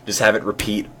do? Just have it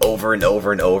repeat over and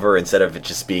over and over instead of it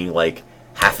just being, like,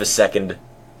 half a second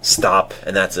stop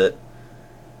and that's it?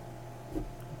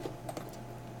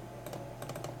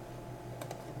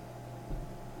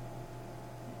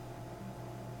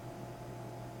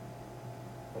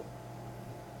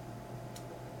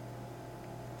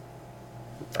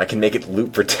 I can make it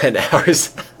loop for 10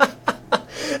 hours.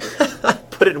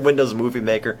 Put it in Windows Movie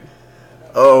Maker.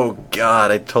 Oh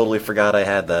god, I totally forgot I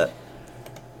had that.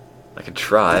 I could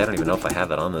try. I don't even know if I have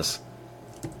that on this.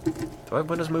 Do I have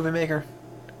Windows Movie Maker?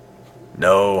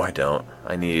 No, I don't.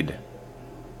 I need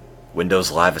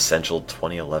Windows Live Essential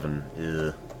 2011.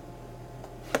 Ugh.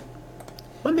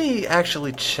 Let me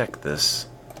actually check this.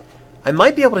 I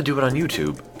might be able to do it on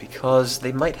YouTube, because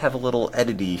they might have a little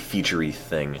edity featurey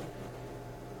thing.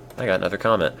 I got another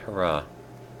comment. Hurrah.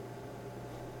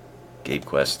 Gabe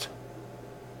Quest.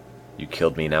 You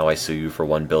killed me, now I sue you for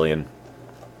 1 billion.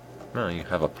 Oh, you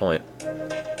have a point.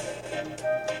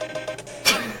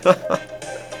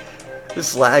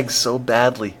 This lags so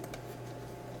badly.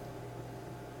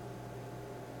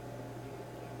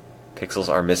 Pixels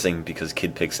are missing because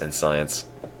kid pics and science.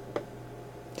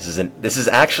 This is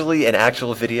actually an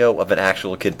actual video of an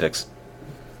actual kid pics.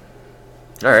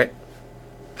 Alright.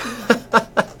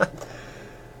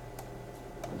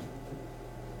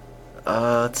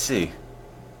 Let's see.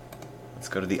 Let's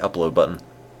go to the upload button.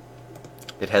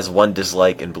 It has 1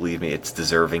 dislike, and believe me, it's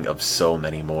deserving of so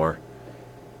many more.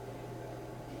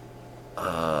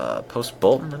 Post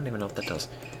Bolton? I don't even know what that does.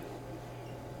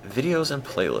 Videos and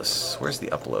playlists. Where's the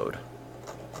upload?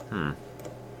 Am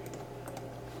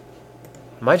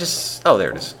I just... Oh,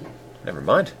 there it is. Never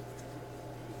mind.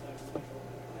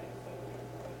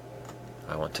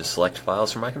 I want to select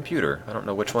files from my computer. I don't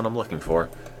know which one I'm looking for.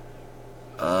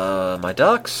 My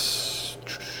docs...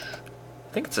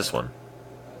 I think it's this one.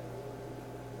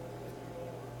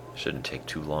 Shouldn't take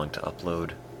too long to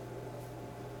upload.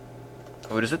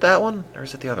 Oh, is it that one? Or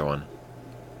is it the other one?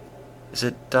 Is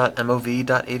it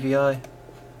 .mov.avi? I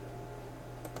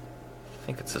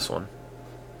think it's this one.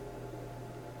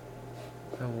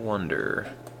 I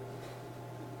wonder...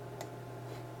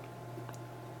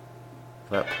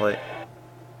 Will that play?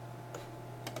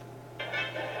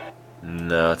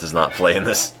 No, it does not play in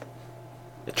this.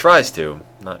 It tries to.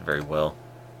 Not very well.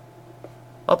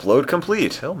 Upload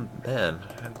complete. Oh, man.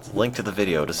 It's linked to the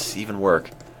video. Does this even work?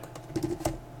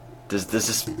 Does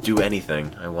this do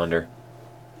anything, I wonder?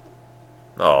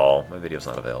 Oh, my video's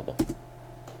not available.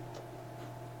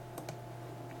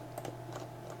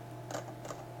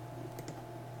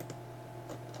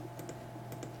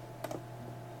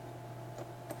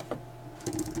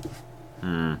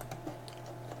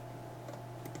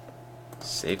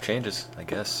 Save changes, I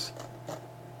guess.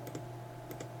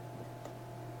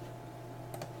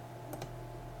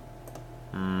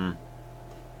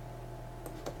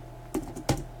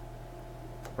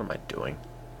 What am I doing?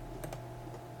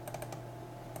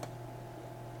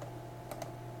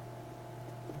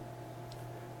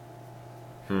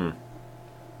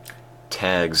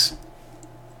 Tags.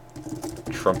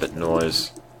 Trumpet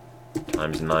noise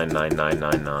times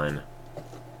 99999.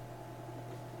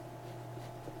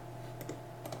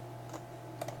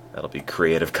 That'll be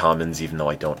Creative Commons, even though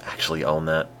I don't actually own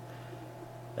that.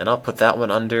 And I'll put that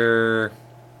one under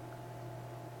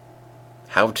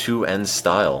How to and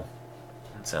Style.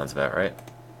 That sounds about right.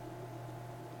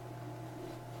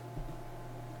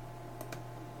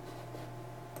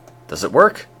 Does it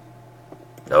work?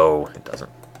 No, it doesn't.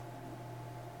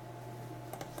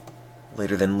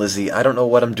 Later than Lizzie. I don't know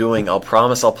what I'm doing. I'll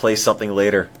promise I'll play something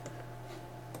later.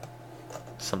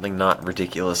 Something not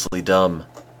ridiculously dumb.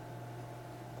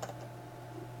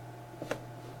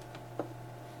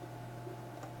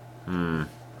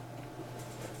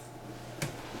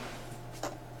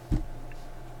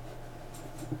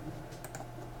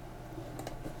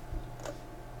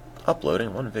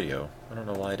 Uploading one video. I don't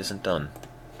know why it isn't done.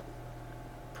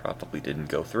 Probably didn't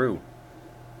go through.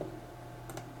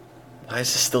 Why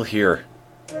is this still here?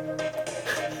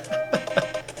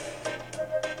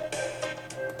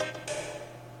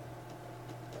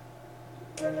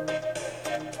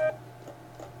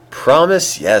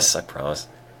 promise? Yes, I promise.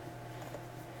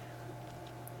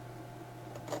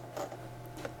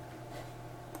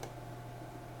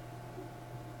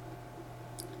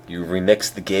 You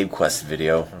remixed the Gabe Quest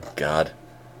video. Oh, God.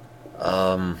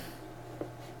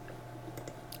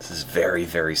 This is very,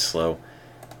 very slow.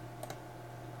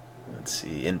 Let's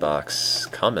see.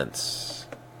 Inbox. Comments.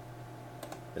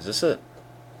 Is this it?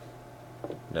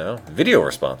 No? Video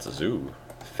responses. Ooh.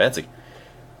 Fancy.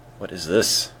 What is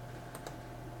this?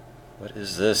 What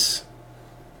is this?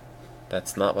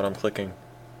 That's not what I'm clicking.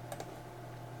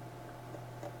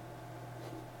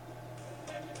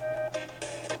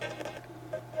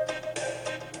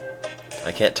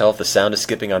 I can't tell if the sound is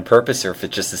skipping on purpose or if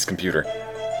it's just this computer.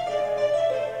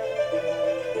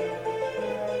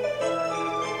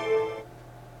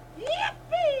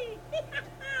 Yippee!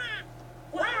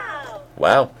 Wow!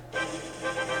 Wow.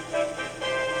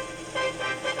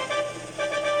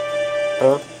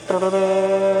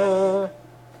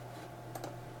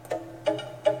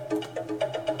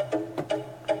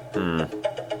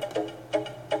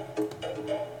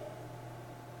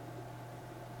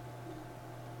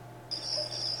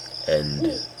 End.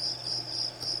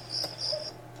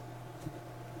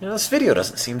 You know, this video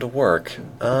doesn't seem to work.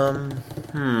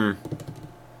 I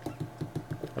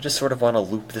just sort of want to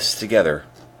loop this together,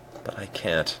 but I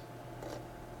can't.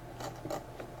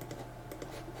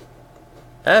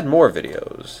 Add more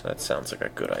videos. That sounds like a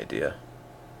good idea.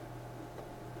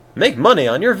 Make money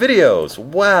on your videos!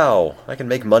 Wow! I can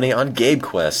make money on Gabe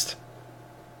Quest.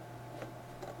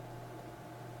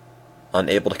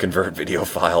 Unable to convert video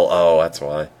file. Oh, that's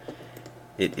why.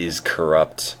 It is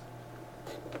corrupt.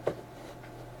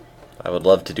 I would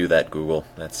love to do that, Google.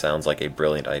 That sounds like a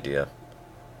brilliant idea.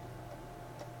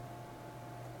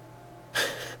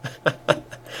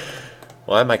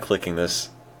 Why am I clicking this?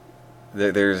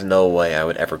 There's no way I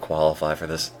would ever qualify for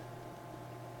this.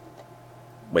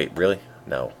 Wait, really?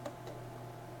 No.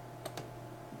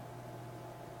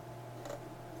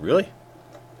 Really?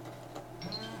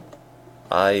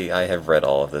 I have read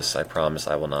all of this. I promise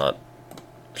I will not.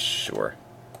 Sure.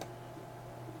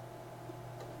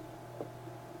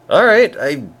 Alright,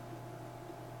 I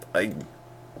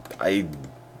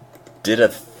did a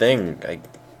thing.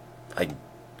 I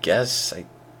guess.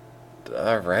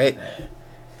 Alright.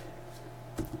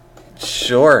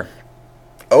 Sure.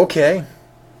 Okay.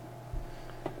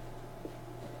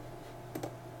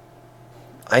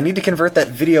 I need to convert that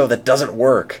video that doesn't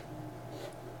work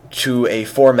to a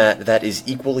format that is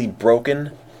equally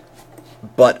broken,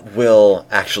 but will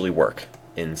actually work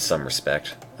in some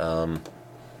respect.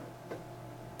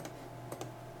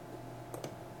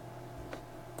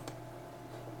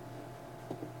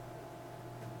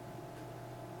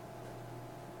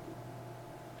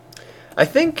 I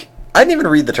think, I didn't even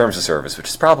read the terms of service, which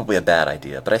is probably a bad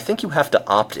idea, but I think you have to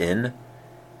opt in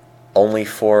only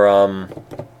for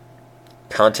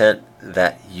content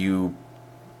that you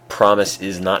promise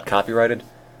is not copyrighted.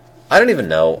 I don't even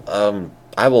know.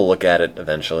 I will look at it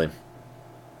eventually.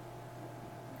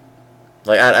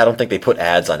 Like, I don't think they put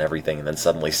ads on everything and then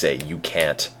suddenly say, you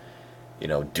can't, you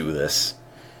know, do this.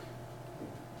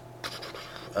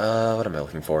 What am I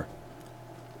looking for?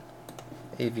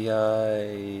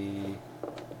 AVI...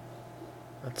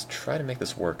 Let's try to make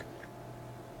this work.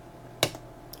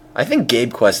 I think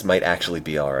Gabe Quest might actually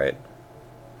be alright.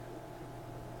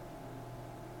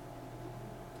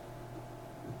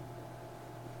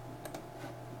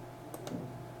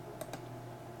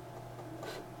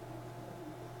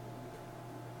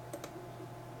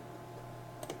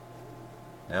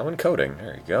 Now encoding.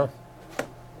 There you go.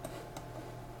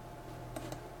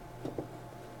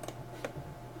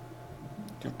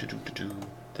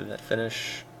 Did that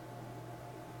finish?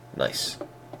 Nice.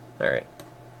 Alright.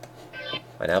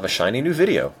 I now have a shiny new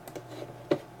video,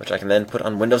 which I can then put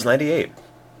on Windows 98.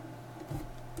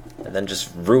 And then just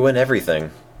ruin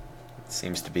everything. It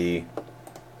seems to be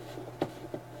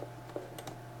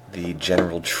the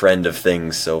general trend of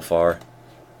things so far.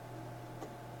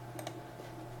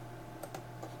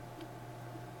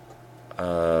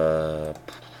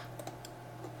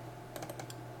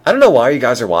 I don't know why you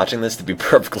guys are watching this, to be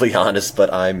perfectly honest,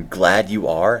 but I'm glad you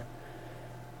are.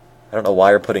 I don't know why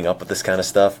you're putting up with this kind of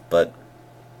stuff, but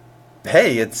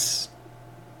hey, it's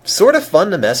sort of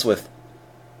fun to mess with.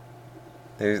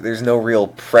 There's no real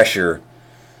pressure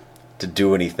to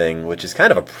do anything, which is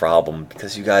kind of a problem,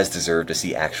 because you guys deserve to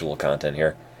see actual content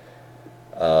here.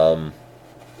 And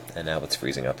now it's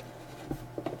freezing up.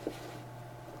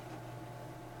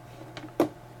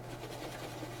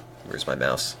 Where's my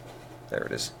mouse? There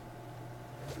it is.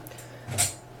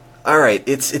 Alright,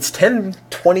 it's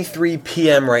 10:23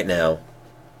 p.m. right now.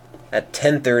 At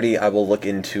 10:30, I will look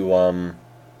into,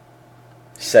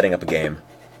 setting up a game.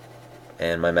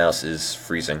 And my mouse is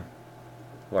freezing.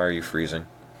 Why are you freezing?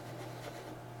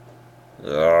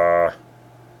 Ugh.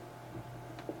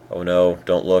 Oh no,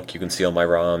 don't look. You can see all my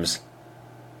ROMs.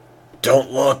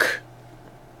 Don't look!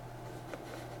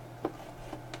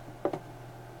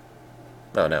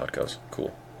 Oh, now it goes.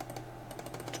 Cool.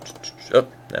 Oh,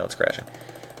 now it's crashing.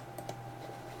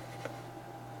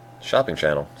 Shopping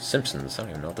channel. Simpsons. I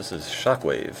don't even know what this is.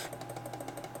 Shockwave.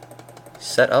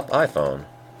 Set up iPhone.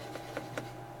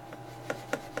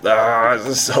 Ah, this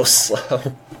is so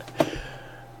slow.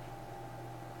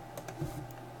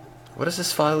 What is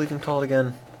this file even called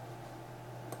again?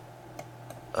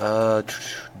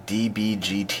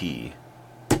 DBGT.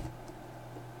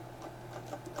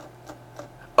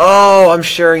 Oh, I'm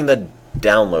sharing the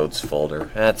downloads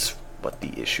folder. That's what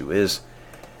the issue is.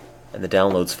 And the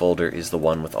downloads folder is the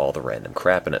one with all the random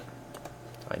crap in it.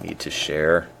 I need to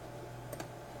share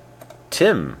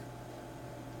Tim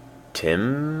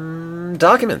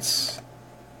documents.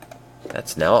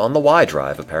 That's now on the Y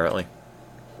drive, apparently.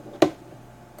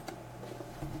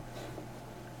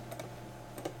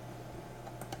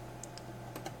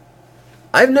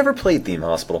 I've never played Theme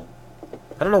Hospital.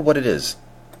 I don't know what it is.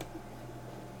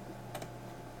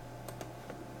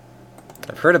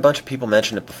 I've heard a bunch of people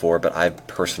mention it before, but I've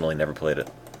personally never played it.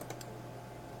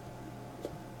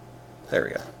 There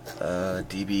we go.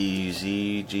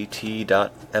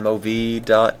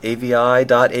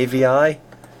 dbzgt.mov.avi.avi.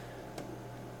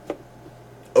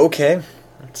 Okay.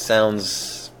 That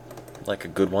sounds like a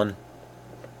good one.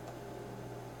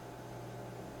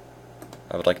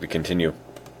 I would like to continue,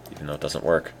 even though it doesn't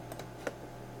work.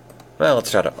 Well,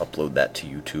 let's try to upload that to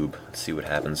YouTube. Let's see what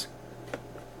happens.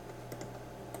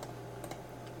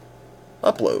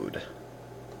 Upload.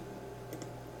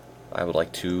 I would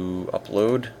like to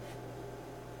upload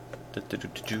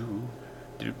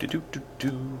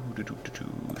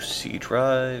C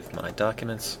drive, my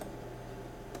documents.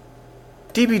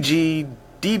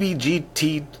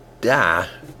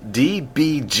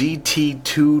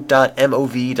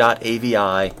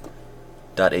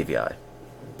 dbgt2.mov.avi.avi.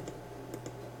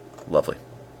 Lovely.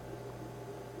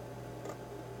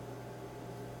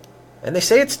 And they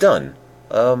say it's done.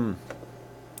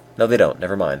 No, they don't.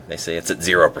 Never mind. They say it's at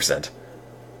 0%.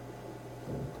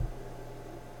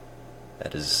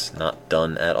 That is not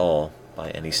done at all by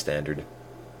any standard.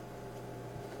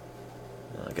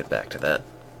 I'll get back to that.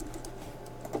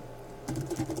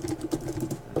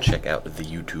 Check out the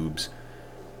YouTubes.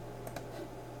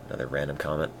 Another random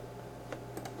comment.